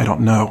film. I don't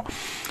know.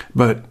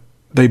 But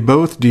they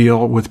both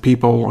deal with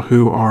people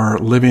who are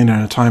living in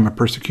a time of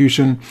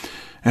persecution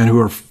and who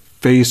are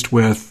faced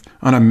with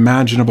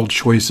unimaginable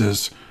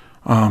choices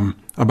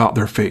about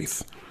their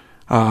faith.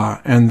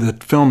 And the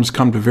films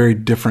come to very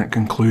different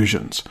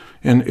conclusions.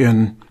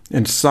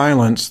 In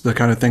Silence, the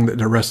kind of thing that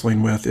they're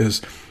wrestling with is,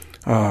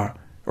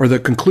 or the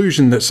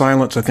conclusion that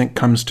Silence, I think,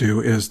 comes to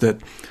is that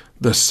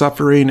the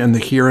suffering in the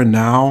here and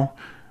now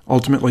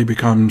ultimately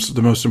becomes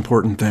the most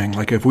important thing.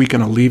 Like if we can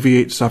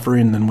alleviate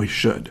suffering, then we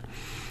should,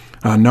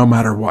 no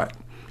matter what.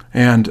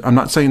 And I'm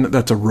not saying that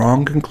that's a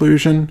wrong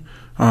conclusion.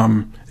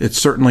 It's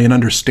certainly an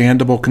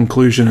understandable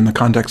conclusion in the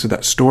context of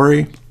that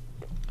story.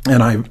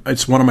 And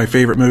it's one of my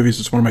favorite movies.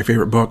 It's one of my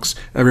favorite books.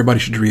 Everybody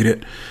should read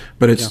it.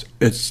 But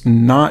it's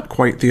not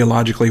quite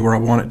theologically where I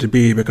want it to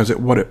be, because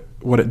what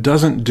it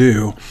doesn't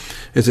do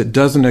is it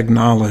doesn't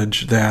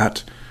acknowledge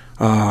that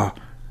in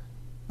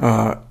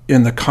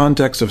the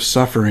context of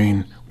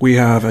suffering, we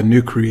have a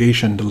new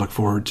creation to look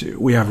forward to.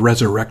 We have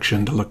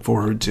resurrection to look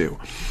forward to.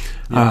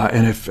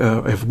 And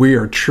if we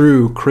are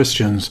true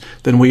Christians,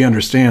 then we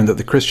understand that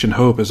the Christian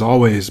hope has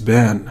always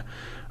been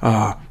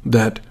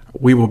that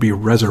we will be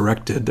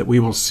resurrected, that we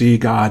will see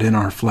God in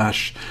our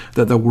flesh,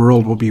 that the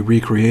world will be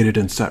recreated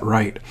and set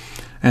right.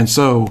 And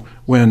so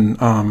when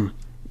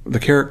the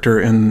character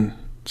in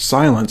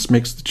Silence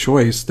makes the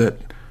choice that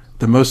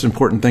the most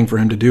important thing for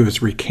him to do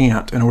is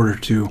recant in order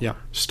to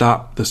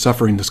stop the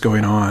suffering that's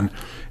going on,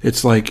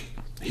 it's like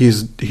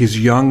he's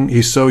young,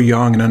 he's so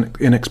young and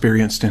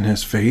inexperienced in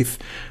his faith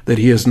that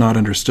he has not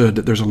understood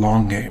that there's a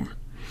long game.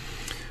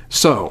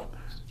 So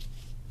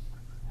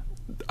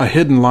A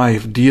Hidden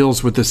Life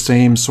deals with the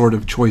same sort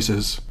of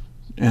choices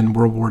in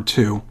World War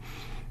II,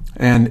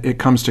 and it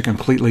comes to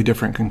completely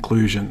different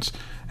conclusions.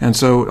 And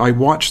so I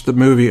watched the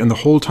movie, and the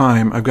whole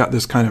time I've got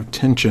this kind of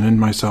tension in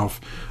myself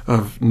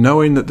of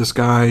knowing that this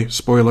guy,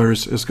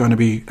 spoilers, is going to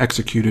be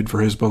executed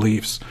for his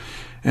beliefs.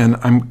 And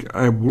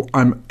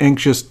I'm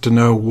anxious to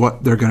know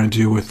what they're going to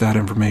do with that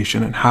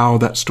information and how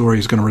that story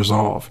is going to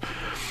resolve.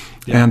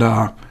 Yeah.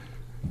 And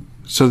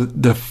so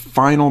the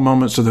final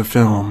moments of the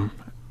film,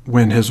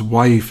 when his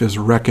wife is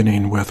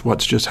reckoning with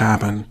what's just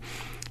happened,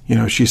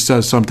 she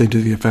says something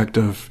to the effect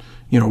of,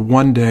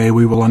 one day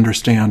we will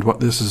understand what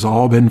this has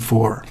all been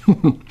for.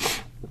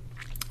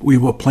 We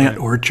will plant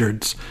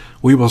orchards,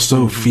 we will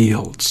sow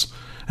fields,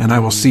 and I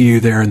will see you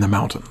there in the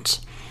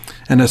mountains.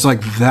 And it's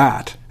like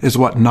that is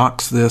what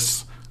knocks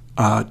this,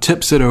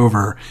 tips it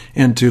over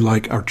into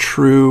like a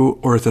true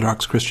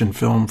Orthodox Christian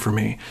film for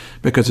me,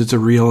 because it's a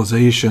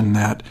realization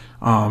that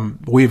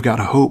we've got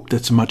a hope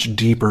that's much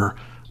deeper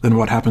than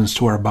what happens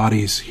to our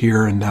bodies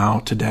here and now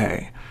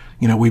today.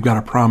 We've got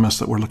a promise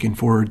that we're looking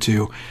forward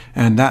to,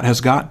 and that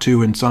has got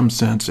to, in some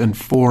sense,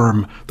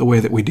 inform the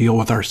way that we deal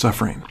with our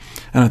suffering.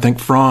 And I think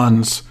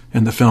Franz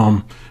in the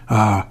film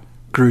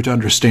grew to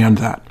understand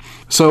that.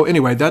 So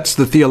anyway, that's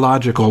the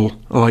theological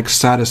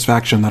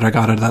satisfaction that I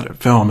got out of that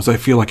film, is I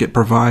feel like it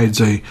provides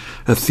a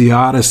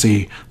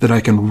theodicy that I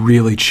can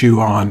really chew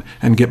on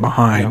and get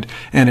behind. Yep.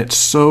 And it's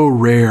so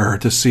rare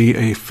to see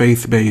a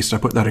faith-based, I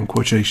put that in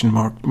quotation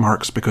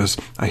marks because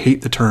I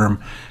hate the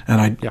term,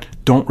 and I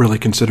don't really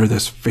consider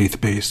this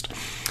faith-based.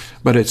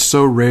 But it's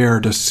so rare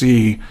to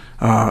see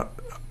a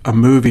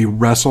movie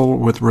wrestle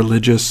with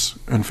religious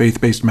and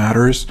faith-based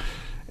matters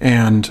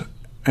and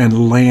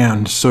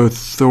land so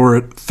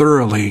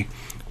thoroughly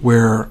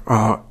where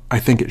I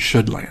think it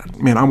should land.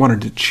 Man, I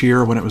wanted to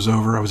cheer when it was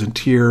over. I was in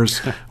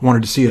tears. I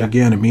wanted to see it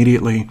again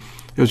immediately.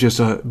 It was just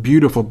a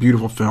beautiful,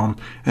 beautiful film.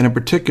 And in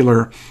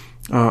particular,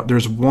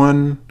 there's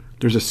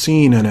a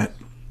scene in it.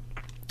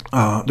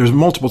 There's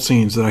multiple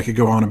scenes that I could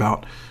go on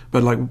about,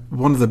 but like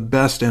one of the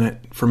best in it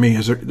for me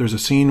is there's a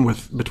scene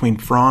between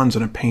Franz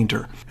and a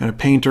painter. And a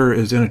painter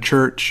is in a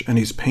church and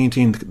he's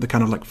painting the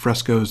kind of like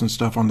frescoes and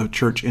stuff on the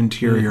church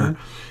interior.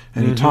 Mm-hmm.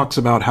 And he talks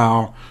about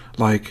how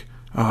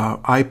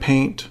I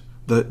paint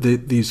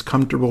these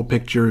comfortable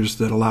pictures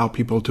that allow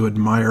people to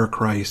admire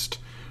Christ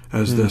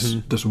as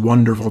this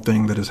wonderful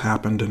thing that has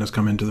happened and has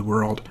come into the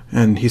world.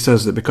 And he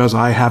says that because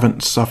I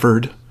haven't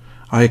suffered,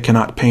 I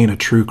cannot paint a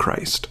true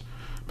Christ,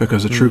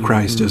 because a true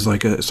Christ is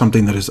like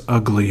something that is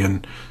ugly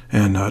and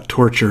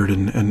tortured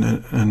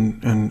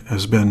and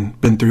has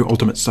been through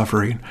ultimate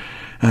suffering.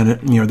 And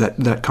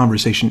that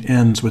conversation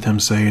ends with him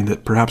saying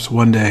that perhaps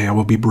one day I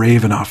will be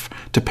brave enough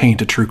to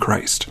paint a true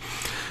Christ.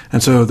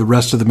 And so the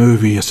rest of the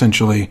movie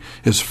essentially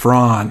is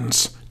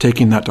Franz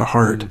taking that to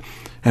heart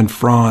and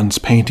Franz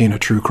painting a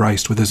true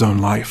Christ with his own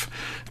life,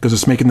 because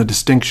it's making the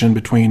distinction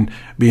between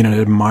being an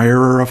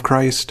admirer of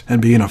Christ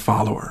and being a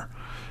follower.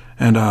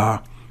 And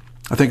I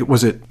think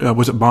was it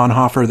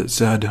Bonhoeffer that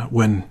said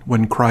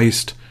when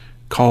Christ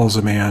calls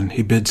a man,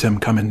 he bids him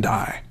come and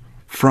die.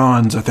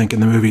 Franz, I think, in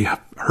the movie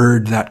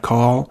heard that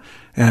call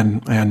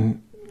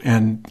and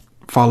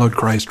followed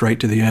Christ right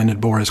to the end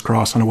and bore his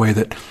cross in a way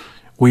that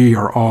we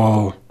are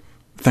all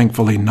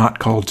thankfully not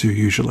called to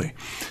usually.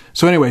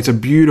 So anyway, it's a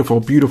beautiful,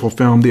 beautiful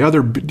film. The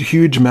other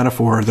huge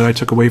metaphor that I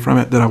took away from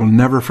it that I will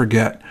never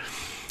forget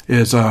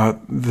is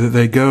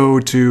they go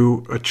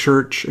to a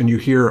church and you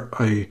hear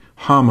a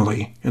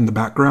homily in the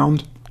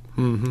background,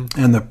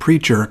 and the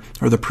preacher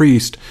or the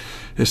priest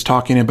is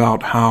talking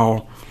about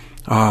how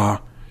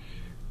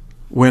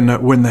when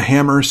the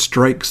hammer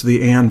strikes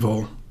the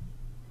anvil,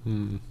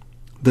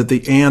 that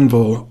the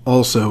anvil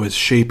also is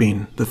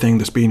shaping the thing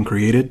that's being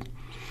created.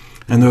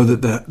 And though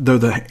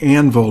the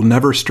anvil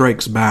never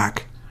strikes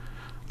back,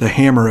 the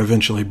hammer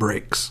eventually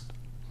breaks.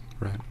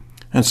 Right.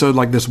 And so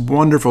like this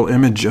wonderful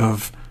image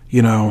of,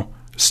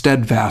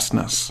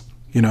 steadfastness,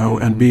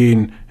 and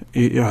being,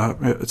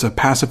 it's a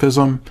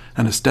pacifism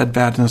and a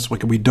steadfastness.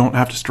 Like we don't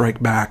have to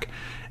strike back.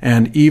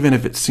 And even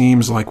if it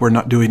seems like we're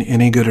not doing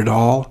any good at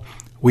all,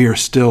 we are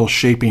still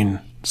shaping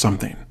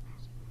something,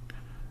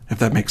 if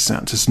that makes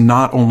sense. It's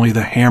not only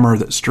the hammer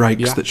that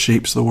strikes that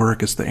shapes the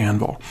work, it's the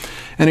anvil.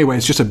 Anyway,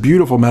 it's just a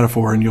beautiful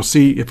metaphor, and you'll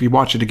see, if you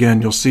watch it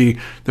again, you'll see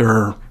there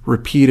are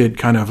repeated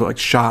kind of like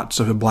shots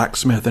of a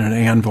blacksmith and an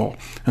anvil.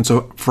 And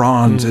so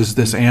Franz is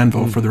this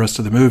anvil for the rest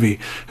of the movie,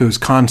 who's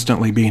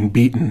constantly being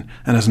beaten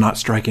and is not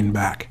striking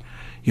back,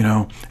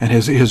 and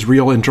his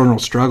real internal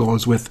struggle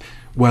is with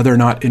whether or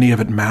not any of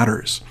it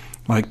matters.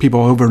 Like people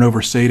over and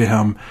over say to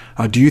him,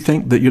 do you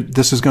think that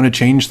this is going to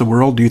change the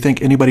world? Do you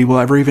think anybody will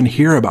ever even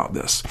hear about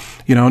this?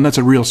 And that's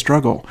a real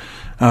struggle.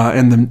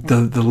 And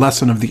the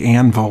lesson of the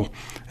anvil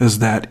is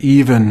that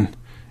even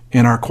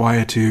in our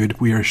quietude,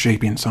 we are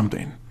shaping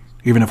something,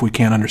 even if we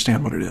can't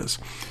understand what it is.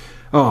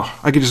 Oh,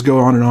 I could just go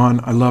on and on.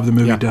 I love the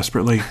movie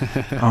desperately.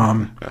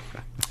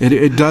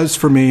 It does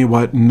for me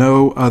what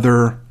no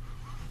other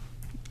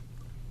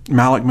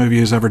Malick movie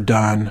has ever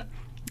done,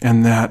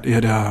 and that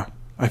it,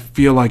 I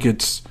feel like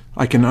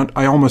I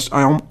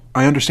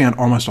understand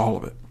almost all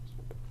of it.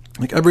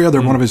 Like every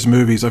other one of his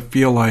movies, I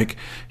feel like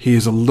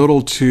he's a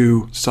little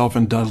too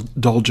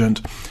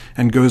self-indulgent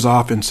and goes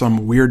off in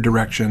some weird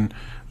direction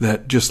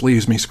that just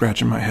leaves me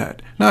scratching my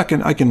head. Now I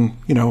can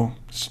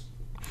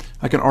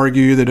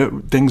argue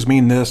that things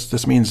mean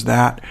this means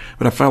that,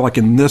 but I felt like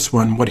in this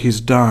one, what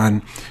he's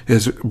done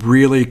is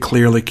really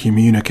clearly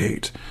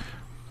communicate.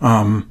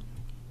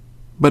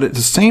 But at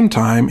the same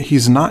time,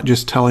 he's not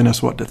just telling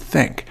us what to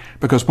think,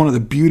 because one of the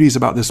beauties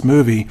about this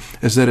movie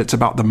is that it's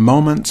about the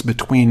moments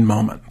between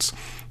moments.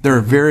 There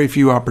are very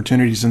few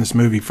opportunities in this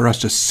movie for us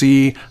to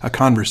see a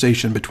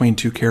conversation between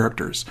two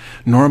characters.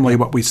 Normally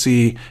what we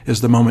see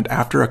is the moment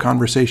after a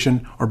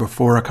conversation or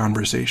before a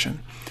conversation.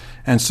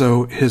 And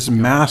so his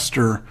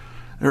mastery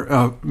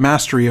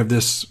of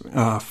this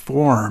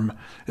form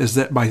is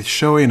that by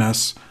showing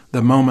us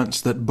the moments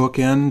that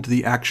bookend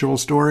the actual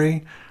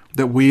story,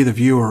 that we, the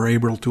viewer, are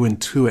able to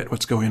intuit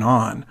what's going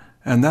on.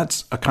 And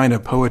that's a kind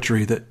of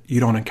poetry that you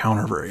don't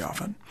encounter very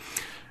often.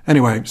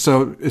 Anyway,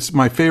 so it's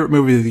my favorite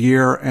movie of the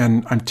year,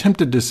 and I'm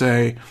tempted to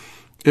say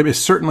it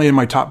is certainly in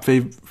my top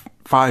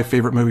 5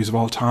 favorite movies of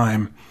all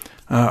time.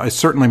 It's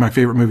certainly my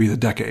favorite movie of the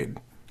decade.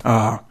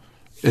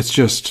 It's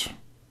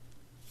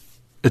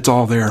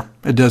all there.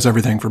 It does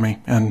everything for me,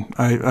 and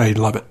I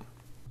love it.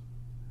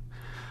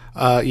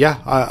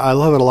 I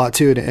love it a lot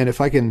too. And if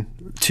I can,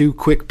 2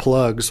 quick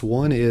plugs.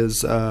 One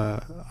is,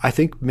 I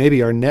think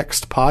maybe our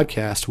next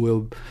podcast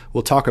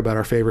we'll talk about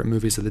our favorite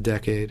movies of the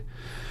decade.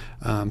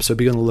 So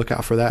be on the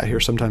lookout for that here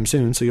sometime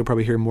soon. So you'll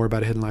probably hear more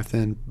about A Hidden Life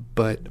then.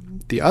 But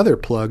the other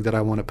plug that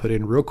I want to put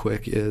in real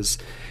quick is,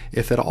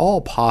 if at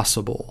all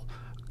possible,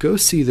 go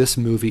see this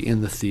movie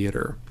in the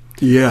theater.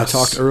 Yes. I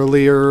talked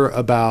earlier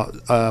about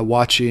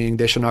watching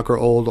They Shall Not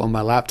Grow Old on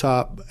my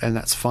laptop, and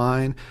that's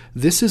fine.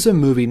 This is a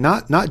movie,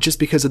 not just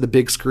because of the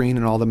big screen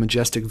and all the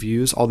majestic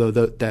views, although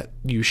that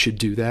you should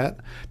do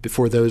that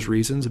for those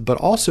reasons, but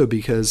also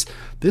because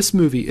this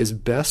movie is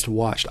best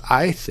watched,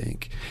 I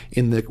think,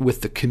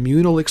 with the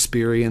communal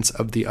experience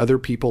of the other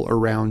people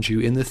around you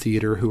in the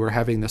theater who are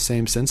having the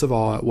same sense of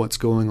awe at what's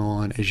going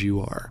on as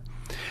you are.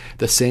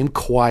 The same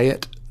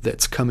quiet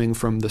that's coming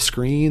from the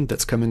screen,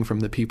 that's coming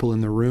from the people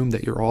in the room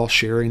that you're all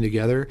sharing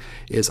together,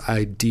 is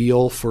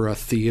ideal for a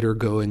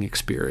theater-going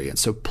experience.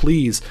 So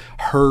please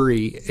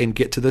hurry and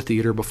get to the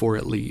theater before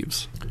it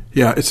leaves.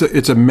 Yeah,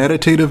 it's a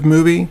meditative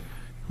movie,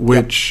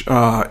 which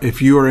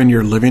if you are in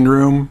your living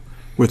room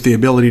with the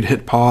ability to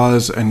hit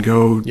pause and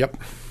go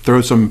throw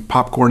some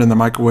popcorn in the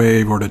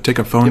microwave or to take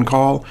a phone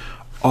call,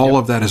 all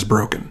of that is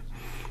broken.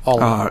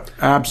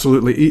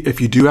 Absolutely. If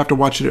you do have to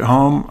watch it at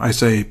home, I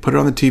say put it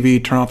on the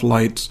TV, turn off the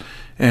lights,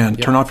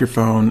 and turn off your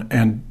phone,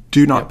 and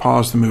do not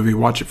pause the movie.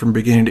 Watch it from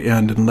beginning to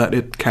end and let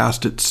it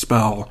cast its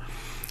spell.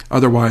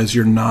 Otherwise,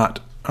 you're not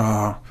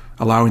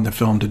allowing the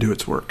film to do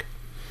its work.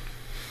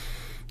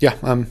 Yeah,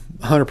 I'm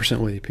 100%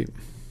 with you, Pete.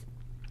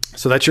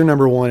 So that's your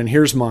number one, and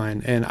here's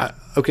mine. And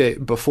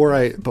before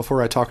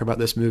I talk about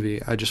this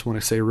movie, I just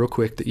want to say real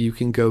quick that you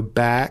can go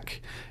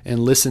back and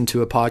listen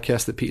to a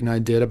podcast that Pete and I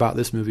did about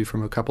this movie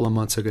from a couple of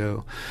months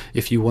ago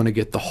if you want to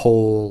get the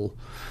whole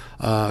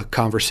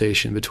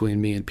conversation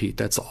between me and Pete.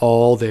 That's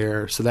all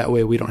there, so that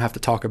way we don't have to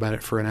talk about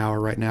it for an hour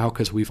right now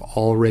because we've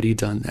already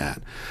done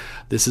that.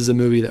 This is a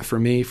movie that for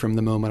me, from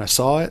the moment I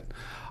saw it,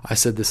 I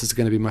said this is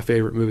going to be my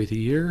favorite movie of the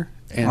year.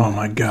 And, oh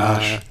my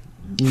gosh.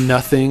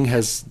 Nothing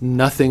has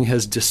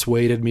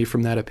dissuaded me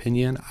from that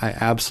opinion. I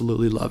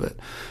absolutely love it.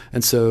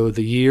 And so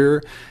the year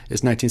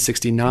is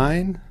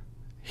 1969.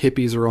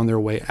 Hippies are on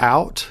their way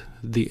out.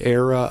 The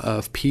era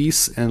of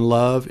peace and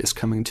love is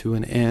coming to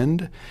an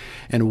end.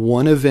 And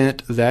one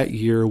event that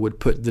year would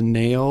put the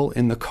nail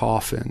in the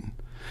coffin.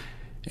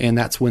 And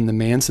that's when the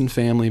Manson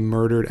family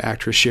murdered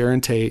actress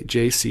Sharon Tate,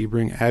 Jay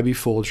Sebring, Abby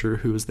Folger,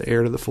 who was the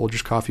heir to the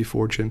Folgers coffee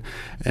fortune,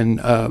 and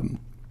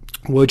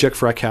Wojciech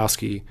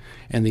Frykowski,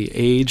 and the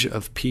age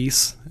of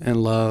peace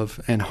and love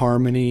and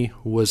harmony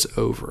was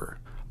over.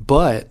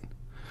 But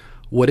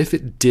what if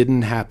it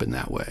didn't happen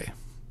that way?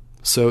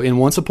 So in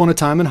Once Upon a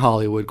Time in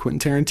Hollywood,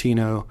 Quentin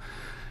Tarantino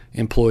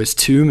employs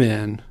 2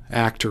 men,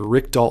 actor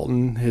Rick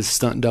Dalton, his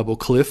stunt double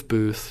Cliff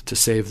Booth, to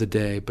save the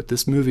day. But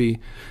this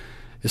movie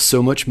is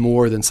so much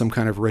more than some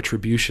kind of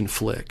retribution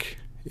flick.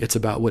 It's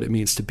about what it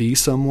means to be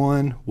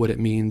someone, what it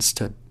means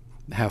to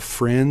have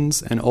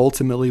friends, and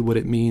ultimately what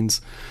it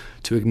means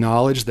to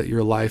acknowledge that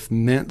your life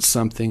meant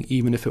something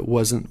even if it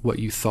wasn't what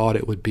you thought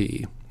it would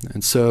be.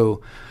 And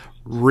so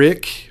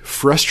Rick,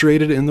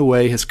 frustrated in the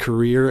way his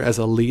career as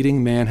a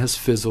leading man has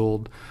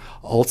fizzled,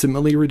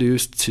 ultimately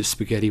reduced to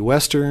spaghetti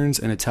westerns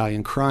and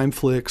Italian crime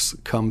flicks,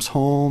 comes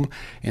home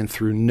and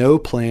through no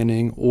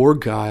planning or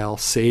guile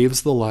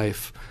saves the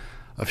life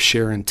of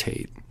Sharon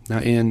Tate. Now,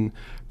 in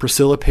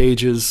Priscilla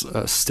Page's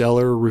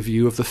stellar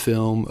review of the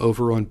film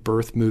over on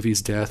Birth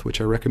Movies Death, which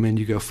I recommend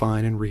you go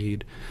find and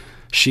read,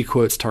 she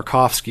quotes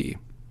Tarkovsky,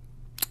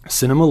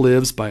 "Cinema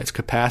lives by its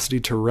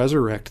capacity to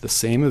resurrect the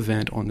same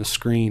event on the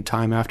screen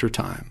time after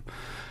time.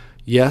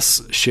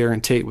 Yes, Sharon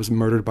Tate was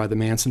murdered by the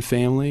Manson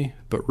family,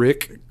 but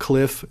Rick,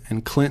 Cliff,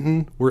 and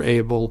Clinton were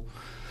able,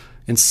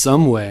 in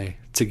some way,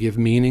 to give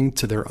meaning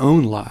to their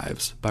own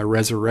lives by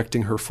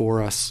resurrecting her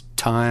for us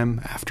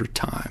time after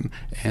time."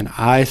 And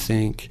I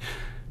think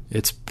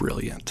it's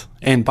brilliant.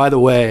 And by the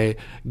way,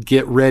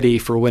 get ready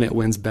for when it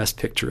wins Best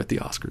Picture at the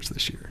Oscars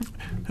this year.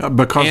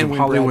 Because of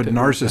Hollywood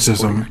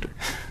narcissism.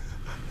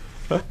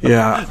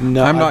 Yeah,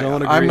 no, I'm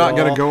not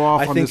going to go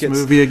off on this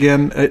movie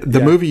again.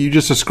 The movie you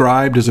just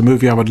described is a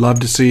movie I would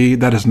love to see.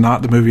 That is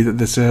not the movie that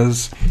this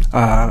is.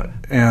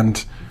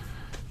 And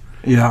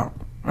yeah,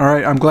 all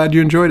right. I'm glad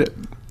you enjoyed it.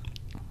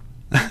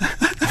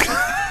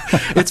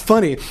 It's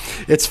funny.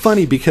 It's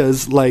funny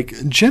because, like,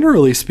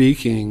 generally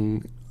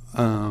speaking,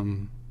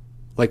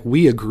 like,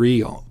 we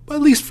agree on,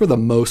 at least for the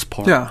most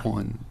part,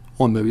 on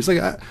movies.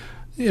 Like,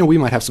 we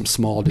might have some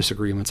small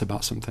disagreements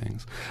about some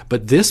things,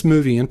 but this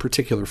movie in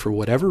particular, for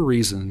whatever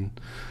reason,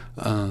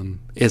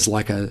 is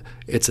like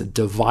it's a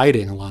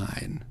dividing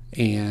line.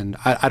 And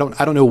I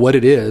don't know what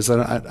it is.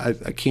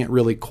 I can't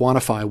really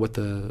quantify what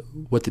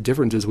the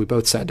difference is. We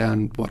both sat down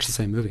and watched the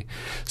same movie.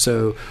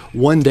 So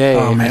one day,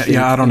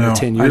 I don't know.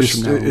 10 years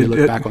from now, when we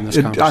look back on this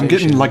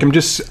conversation.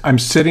 I'm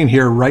sitting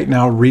here right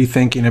now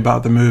rethinking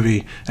about the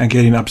movie and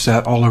getting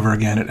upset all over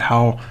again at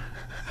how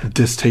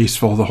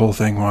distasteful the whole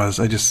thing was.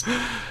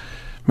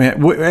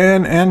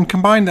 And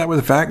combine that with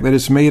the fact that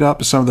it's made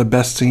up some of the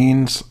best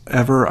scenes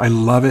ever. I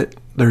love it.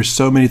 There's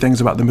so many things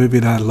about the movie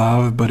that I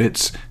love, but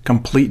it's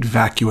complete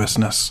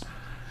vacuousness.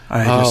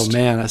 I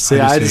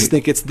just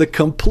think it's the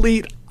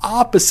complete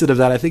opposite of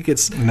that. I think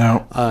it's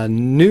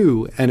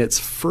new, and it's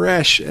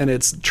fresh, and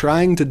it's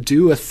trying to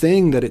do a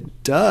thing that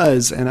it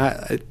does. And I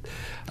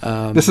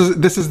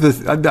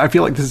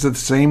feel like this is the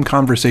same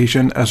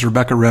conversation as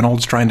Rebecca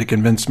Reynolds trying to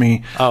convince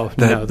me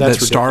that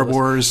Star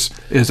Wars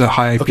is a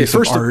high piece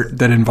of art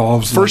that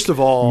involves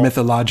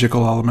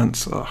mythological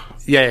elements. Ugh.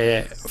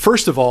 Yeah.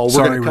 First of all,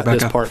 we're going to cut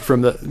this part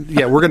from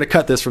we're going to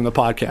cut this from the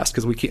podcast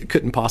because we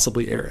couldn't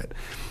possibly air it.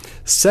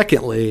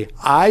 Secondly,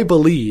 I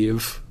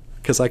believe,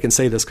 because I can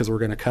say this because we're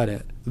going to cut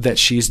it, that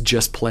she's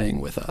just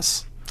playing with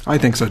us. I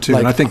think so too,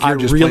 and I think you're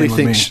just playing with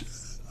me.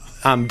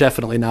 I'm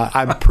definitely not.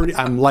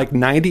 I'm like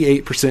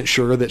 98%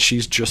 sure that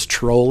she's just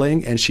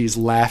trolling, and she's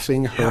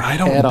laughing her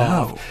head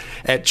off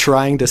at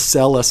trying to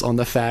sell us on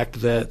the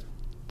fact that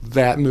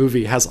that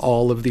movie has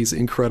all of these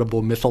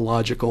incredible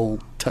mythological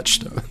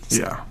touchstones.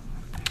 Yeah.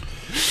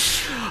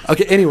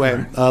 Okay,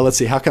 anyway, let's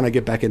see. How can I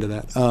get back into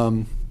that?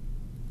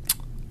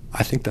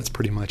 I think that's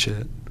pretty much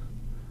it.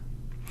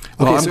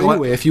 Okay,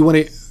 anyway, if you want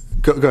to...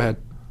 Go ahead.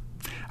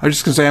 I was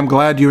just going to say, I'm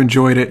glad you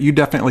enjoyed it. You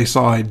definitely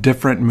saw a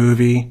different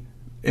movie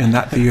in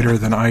that theater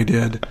than I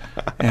did.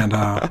 And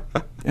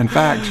in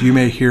fact, you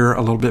may hear a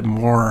little bit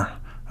more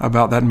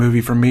about that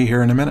movie from me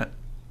here in a minute.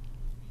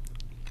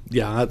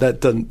 Yeah, that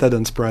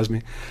doesn't surprise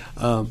me.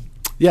 So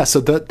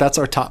that's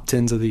our top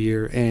 10s of the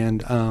year.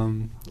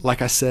 And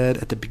like I said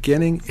at the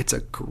beginning, it's a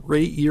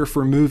great year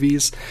for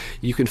movies.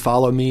 You can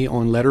follow me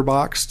on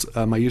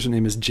Letterboxd. My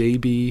username is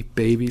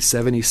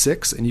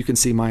JBBaby76, and you can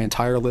see my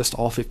entire list,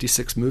 all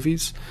 56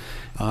 movies,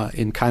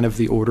 in kind of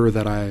the order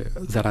that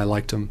I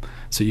liked them.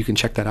 So you can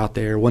check that out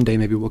there. One day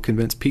maybe we'll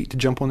convince Pete to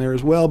jump on there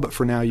as well, but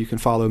for now you can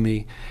follow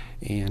me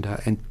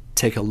and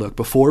take a look.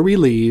 Before we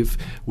leave,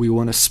 we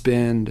want to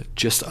spend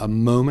just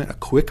a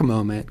quick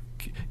moment,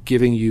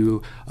 giving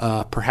you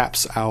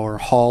perhaps our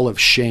Hall of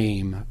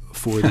Shame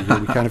for the year.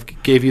 We kind of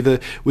gave you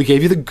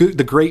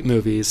the great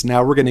movies.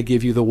 Now we're going to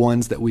give you the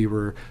ones that we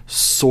were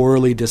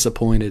sorely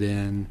disappointed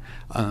in.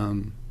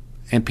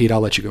 And Pete,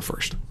 I'll let you go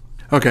first.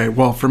 Okay,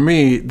 well, for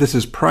me, this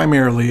is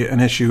primarily an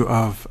issue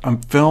of a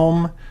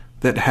film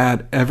that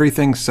had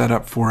everything set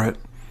up for it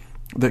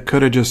that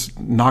could have just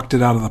knocked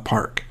it out of the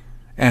park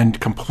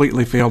and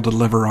completely failed to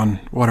deliver on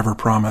whatever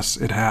promise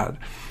it had.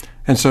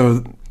 And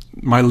so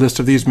my list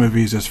of these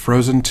movies is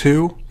Frozen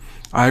 2.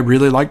 I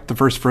really liked the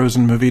first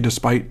Frozen movie,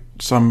 despite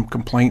some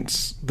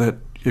complaints that,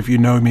 if you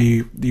know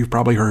me, you've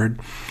probably heard.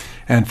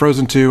 And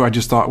Frozen 2, I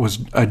just thought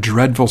was a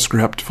dreadful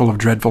script full of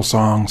dreadful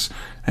songs.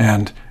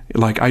 And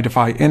I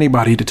defy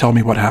anybody to tell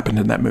me what happened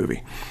in that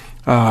movie.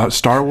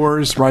 Star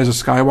Wars: Rise of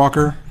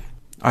Skywalker,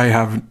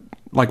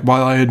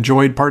 while I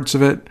enjoyed parts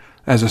of it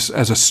as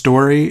a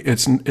story,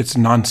 it's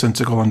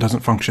nonsensical and doesn't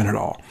function at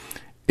all.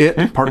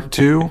 It Part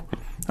 2,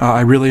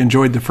 I really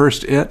enjoyed the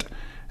first It,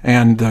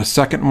 and the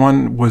second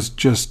one was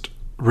just,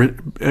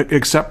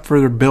 except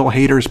for Bill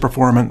Hader's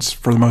performance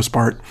for the most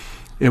part,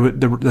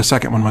 the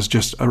second one was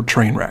just a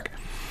train wreck.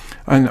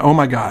 And oh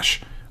my gosh,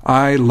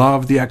 I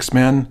love the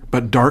X-Men,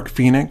 but Dark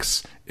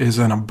Phoenix is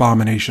an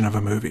abomination of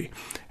a movie.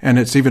 And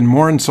it's even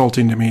more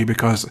insulting to me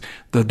because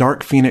the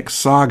Dark Phoenix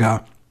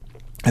saga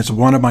is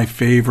one of my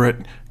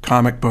favorite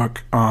comic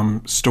book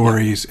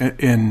stories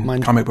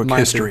in comic book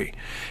history. Too.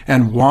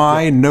 And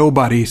why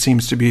nobody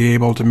seems to be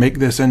able to make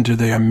this into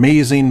the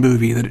amazing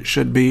movie that it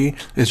should be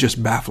is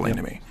just baffling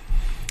to me.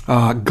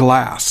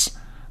 Glass.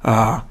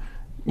 I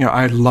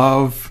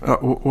love,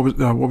 what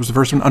was the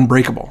first one?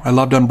 Unbreakable. I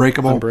loved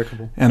Unbreakable.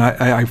 And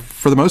I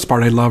for the most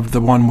part, I loved the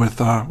one with,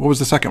 what was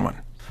the second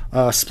one?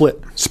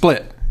 Split.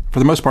 For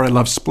the most part, I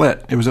loved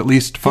Split. It was at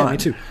least fun. Yeah, me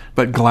too.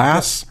 But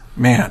Glass,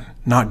 man,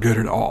 not good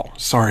at all.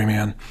 Sorry,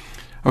 man.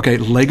 Okay,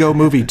 Lego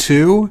Movie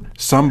 2,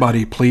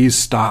 somebody please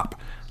stop.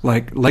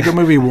 Lego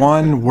Movie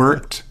 1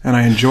 worked, and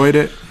I enjoyed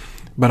it,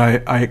 but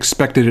I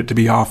expected it to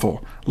be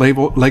awful.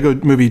 Lego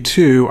Movie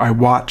 2, I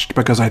watched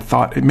because I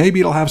thought maybe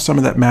it'll have some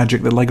of that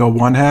magic that Lego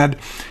 1 had,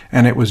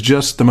 and it was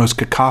just the most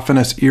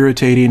cacophonous,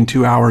 irritating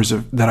 2 hours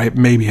that I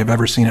maybe have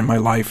ever seen in my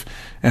life,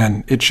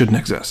 and it shouldn't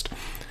exist.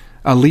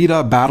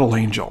 Alita: Battle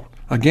Angel.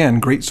 Again,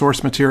 great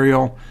source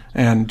material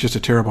and just a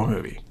terrible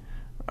movie.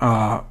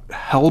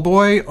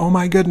 Hellboy, oh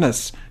my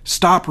goodness,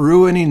 stop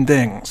ruining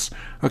things.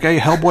 Okay,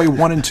 Hellboy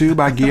 1 and 2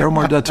 by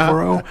Guillermo del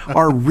Toro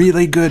are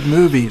really good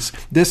movies.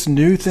 This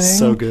new thing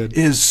So good.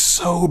 is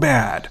so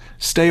bad.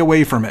 Stay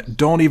away from it.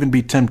 Don't even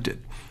be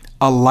tempted.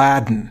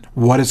 Aladdin,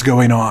 what is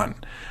going on?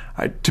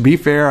 To be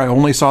fair, I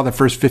only saw the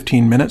first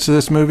 15 minutes of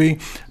this movie,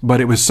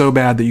 but it was so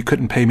bad that you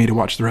couldn't pay me to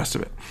watch the rest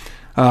of it.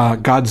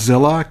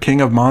 Godzilla,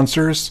 King of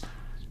Monsters,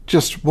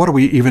 just what are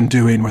we even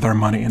doing with our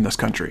money in this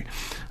country?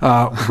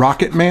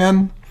 Rocket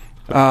Man,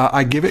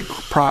 I give it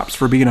props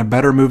for being a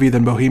better movie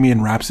than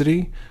Bohemian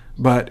Rhapsody,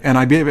 and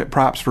I give it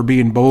props for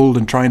being bold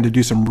and trying to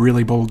do some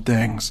really bold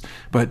things,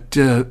 but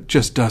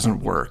just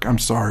doesn't work. I'm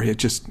sorry.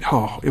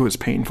 It was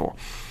painful.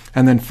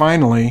 And then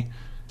finally,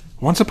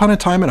 Once Upon a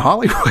Time in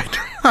Hollywood.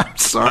 I'm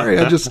sorry.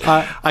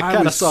 I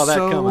kind of saw that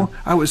coming.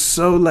 I was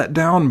so let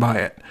down by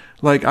it.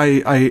 Like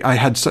I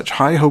had such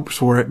high hopes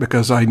for it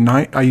because I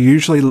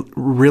usually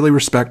really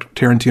respect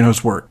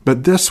Tarantino's work,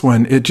 but this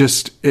one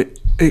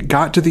it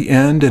got to the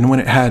end, and when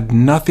it had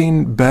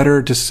nothing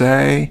better to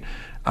say,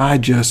 I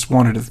just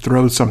wanted to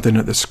throw something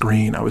at the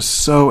screen. I was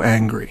so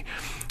angry,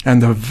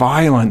 and the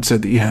violence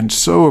at the end,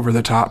 so over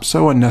the top,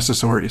 so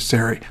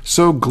unnecessary,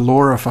 so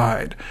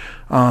glorified.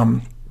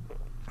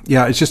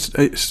 Yeah,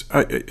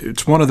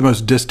 it's one of the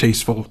most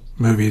distasteful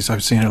movies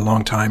I've seen in a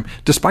long time,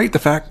 despite the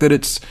fact that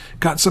it's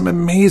got some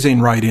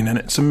amazing writing in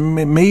it, some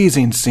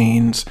amazing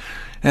scenes,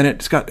 and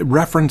it's got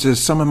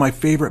references some of my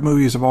favorite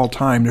movies of all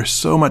time. There's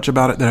so much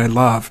about it that I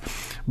love,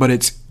 but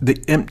it's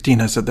the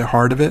emptiness at the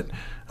heart of it.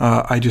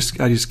 I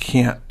just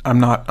can't. I'm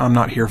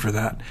not here for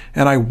that.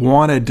 And I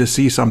wanted to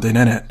see something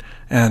in it,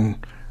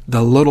 and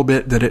the little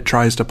bit that it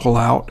tries to pull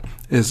out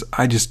is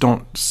I just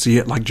don't see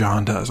it like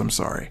John does. I'm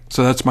sorry.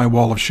 So that's my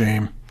wall of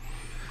shame.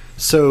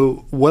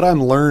 So what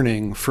I'm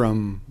learning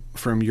from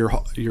your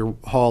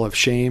Hall of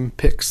Shame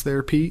picks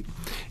there, Pete,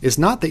 is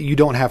not that you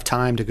don't have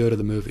time to go to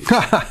the movies.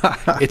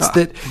 It's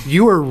that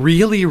you are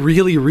really,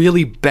 really,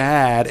 really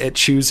bad at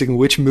choosing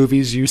which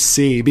movies you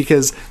see,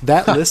 because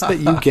that list that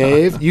you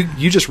gave,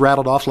 you just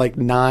rattled off like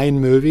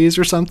 9 movies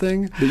or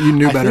something. That you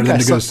knew better than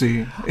to go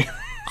see.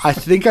 I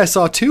think I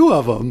saw 2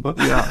 of them.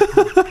 Yeah.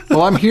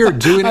 Well, I'm here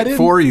doing it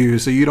for you,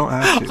 so you don't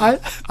have to.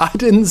 I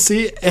didn't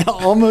see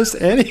almost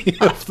any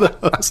of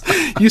those.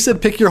 You said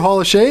pick your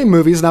Hall of Shame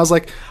movies, and I was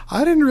like,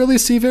 I didn't really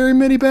see very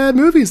many bad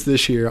movies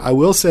this year. I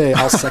will say,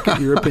 I'll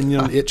second your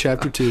opinion on It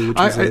Chapter 2, which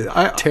was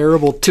a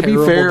terrible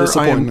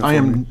disappointment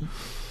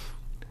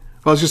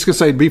I was just going to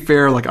say, to be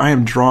fair, like I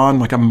am drawn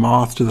like a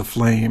moth to the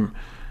flame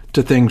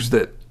to things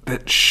that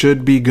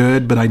should be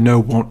good, but I know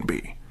won't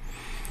be.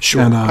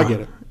 Sure, and, I get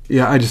it.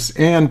 Yeah, I just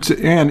and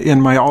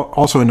in my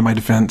also into my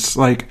defense,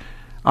 like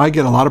I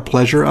get a lot of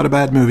pleasure out of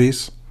bad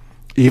movies,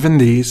 even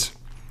these,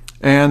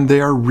 and they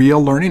are real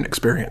learning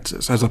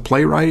experiences as a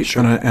playwright.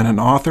 Sure. and an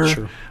author.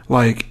 Sure.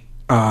 Like,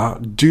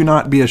 do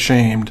not be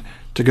ashamed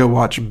to go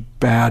watch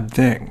bad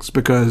things,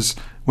 because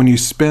when you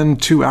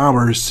spend 2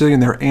 hours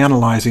sitting there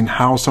analyzing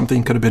how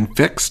something could have been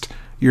fixed,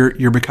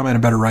 you're becoming a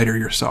better writer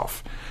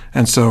yourself.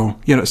 And so,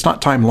 it's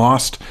not time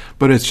lost,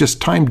 but it's just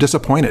time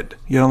disappointed.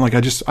 Like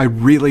I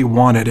really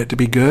wanted it to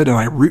be good, and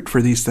I root for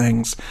these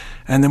things.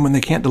 And then when they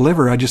can't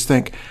deliver, I just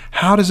think,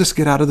 how does this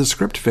get out of the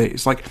script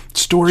phase? Like,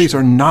 stories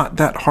are not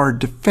that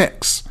hard to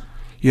fix,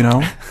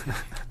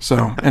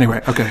 So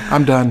anyway, okay,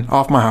 I'm done.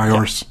 Off my high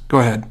horse. Go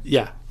ahead.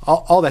 Yeah.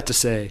 All that to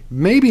say,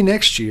 maybe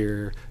next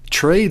year,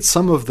 trade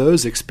some of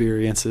those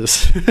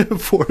experiences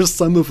for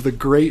some of the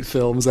great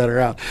films that are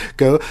out.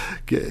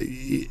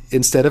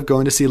 Instead of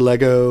going to see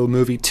Lego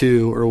Movie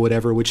 2 or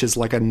whatever, which is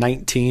like a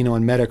 19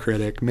 on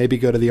Metacritic, maybe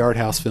go to the art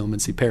house film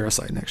and see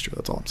Parasite next year.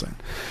 That's all I'm saying.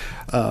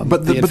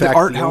 But the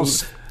art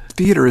house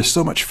theater is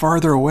so much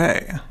farther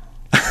away.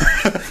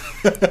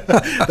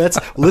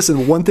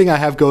 Listen, one thing I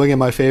have going in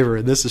my favor,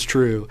 and this is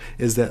true,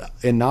 is that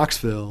in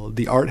Knoxville,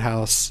 the art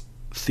house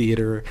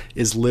theater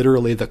is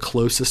literally the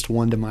closest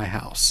one to my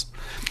house.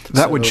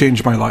 That would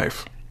change my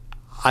life.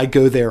 I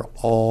go there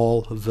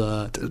all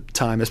the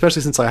time,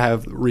 especially since I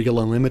have Regal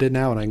Unlimited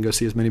now and I can go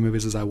see as many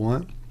movies as I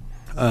want.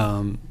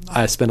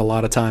 I spend a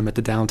lot of time at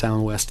the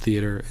Downtown West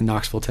Theater in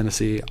Knoxville,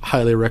 Tennessee.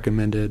 Highly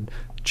recommended.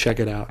 Check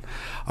it out.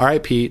 All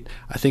right, Pete,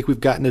 I think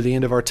we've gotten to the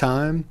end of our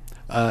time.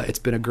 It's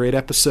been a great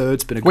episode.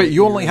 It's been a great Wait,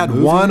 you only had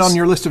one on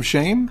your list of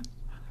shame?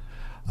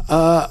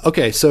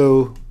 Okay,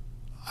 so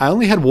I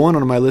only had one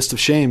on my list of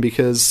shame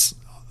because,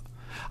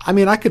 I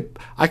mean, I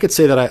could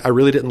say that I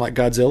really didn't like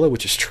Godzilla,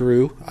 which is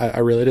true. I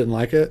really didn't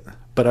like it,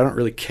 but I don't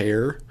really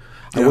care.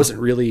 Yeah. I wasn't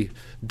really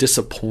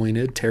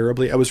disappointed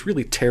terribly. I was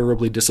really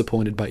terribly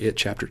disappointed by It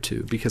Chapter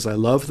 2 because I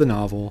loved the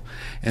novel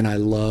and I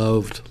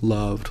loved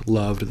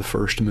the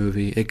first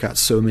movie. It got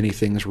so many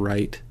things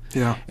right.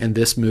 Yeah. And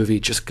this movie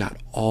just got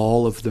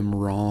all of them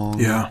wrong.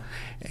 Yeah.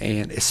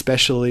 And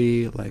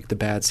especially like the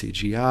bad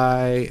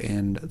CGI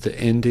and the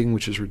ending,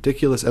 which is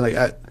ridiculous. And like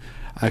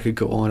I could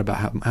go on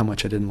about how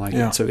much I didn't like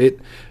it. So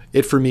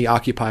it for me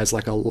occupies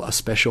like a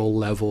special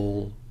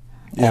level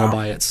all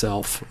by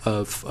itself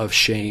of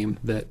shame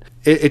that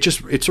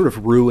it sort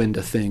of ruined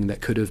a thing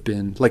that could have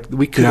been like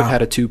we could have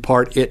had a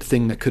 2-part It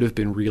thing that could have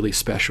been really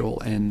special,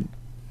 and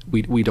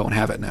we don't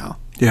have it now.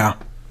 Yeah.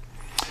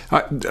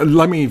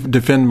 Let me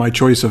defend my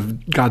choice of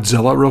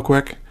Godzilla real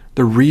quick.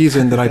 The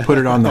reason that I put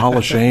it on the Hall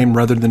of Shame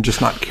rather than just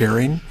not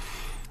caring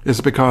is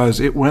because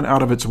it went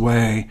out of its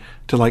way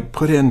to like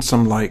put in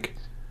some like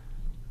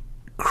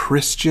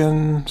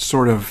Christian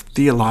sort of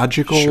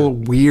theological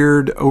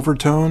weird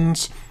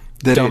overtones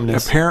that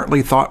Dumbness. it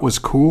apparently thought was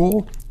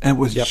cool and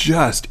was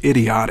just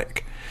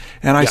idiotic.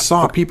 And I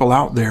saw people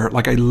out there,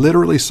 like I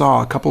literally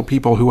saw a couple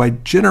people who I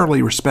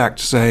generally respect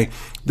say,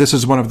 this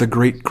is one of the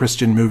great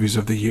Christian movies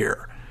of the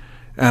year.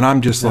 And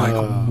I'm just like,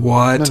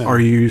 what are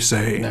you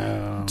saying?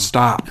 No.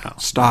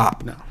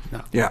 Stop. No.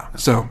 Yeah.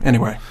 So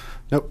anyway.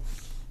 Nope.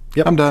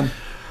 Yep. I'm done.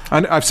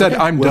 I've said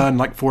I'm done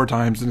like 4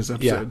 times in this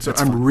episode. Yeah, so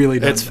I'm really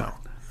done it's now.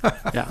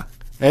 Yeah,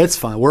 it's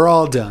fine. We're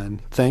all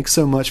done. Thanks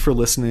so much for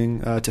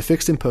listening to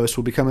Fixed in Post.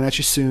 We'll be coming at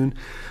you soon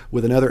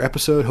with another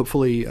episode.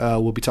 Hopefully,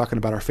 we'll be talking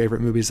about our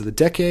favorite movies of the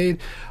decade.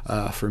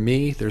 For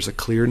me, there's a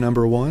clear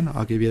number 1.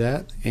 I'll give you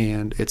that,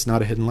 and it's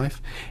not A Hidden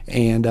Life.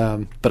 And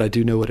but I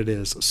do know what it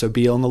is. So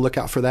be on the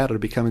lookout for that. It'll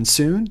be coming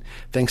soon.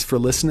 Thanks for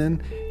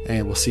listening,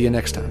 and we'll see you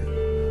next time.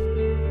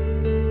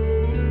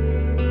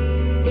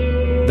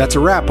 That's a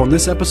wrap on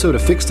this episode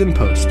of Fixed in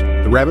Post,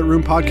 the Rabbit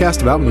Room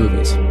podcast about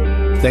movies.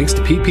 Thanks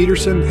to Pete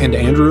Peterson and to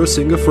Andrew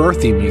Osinga for our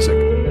theme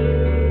music.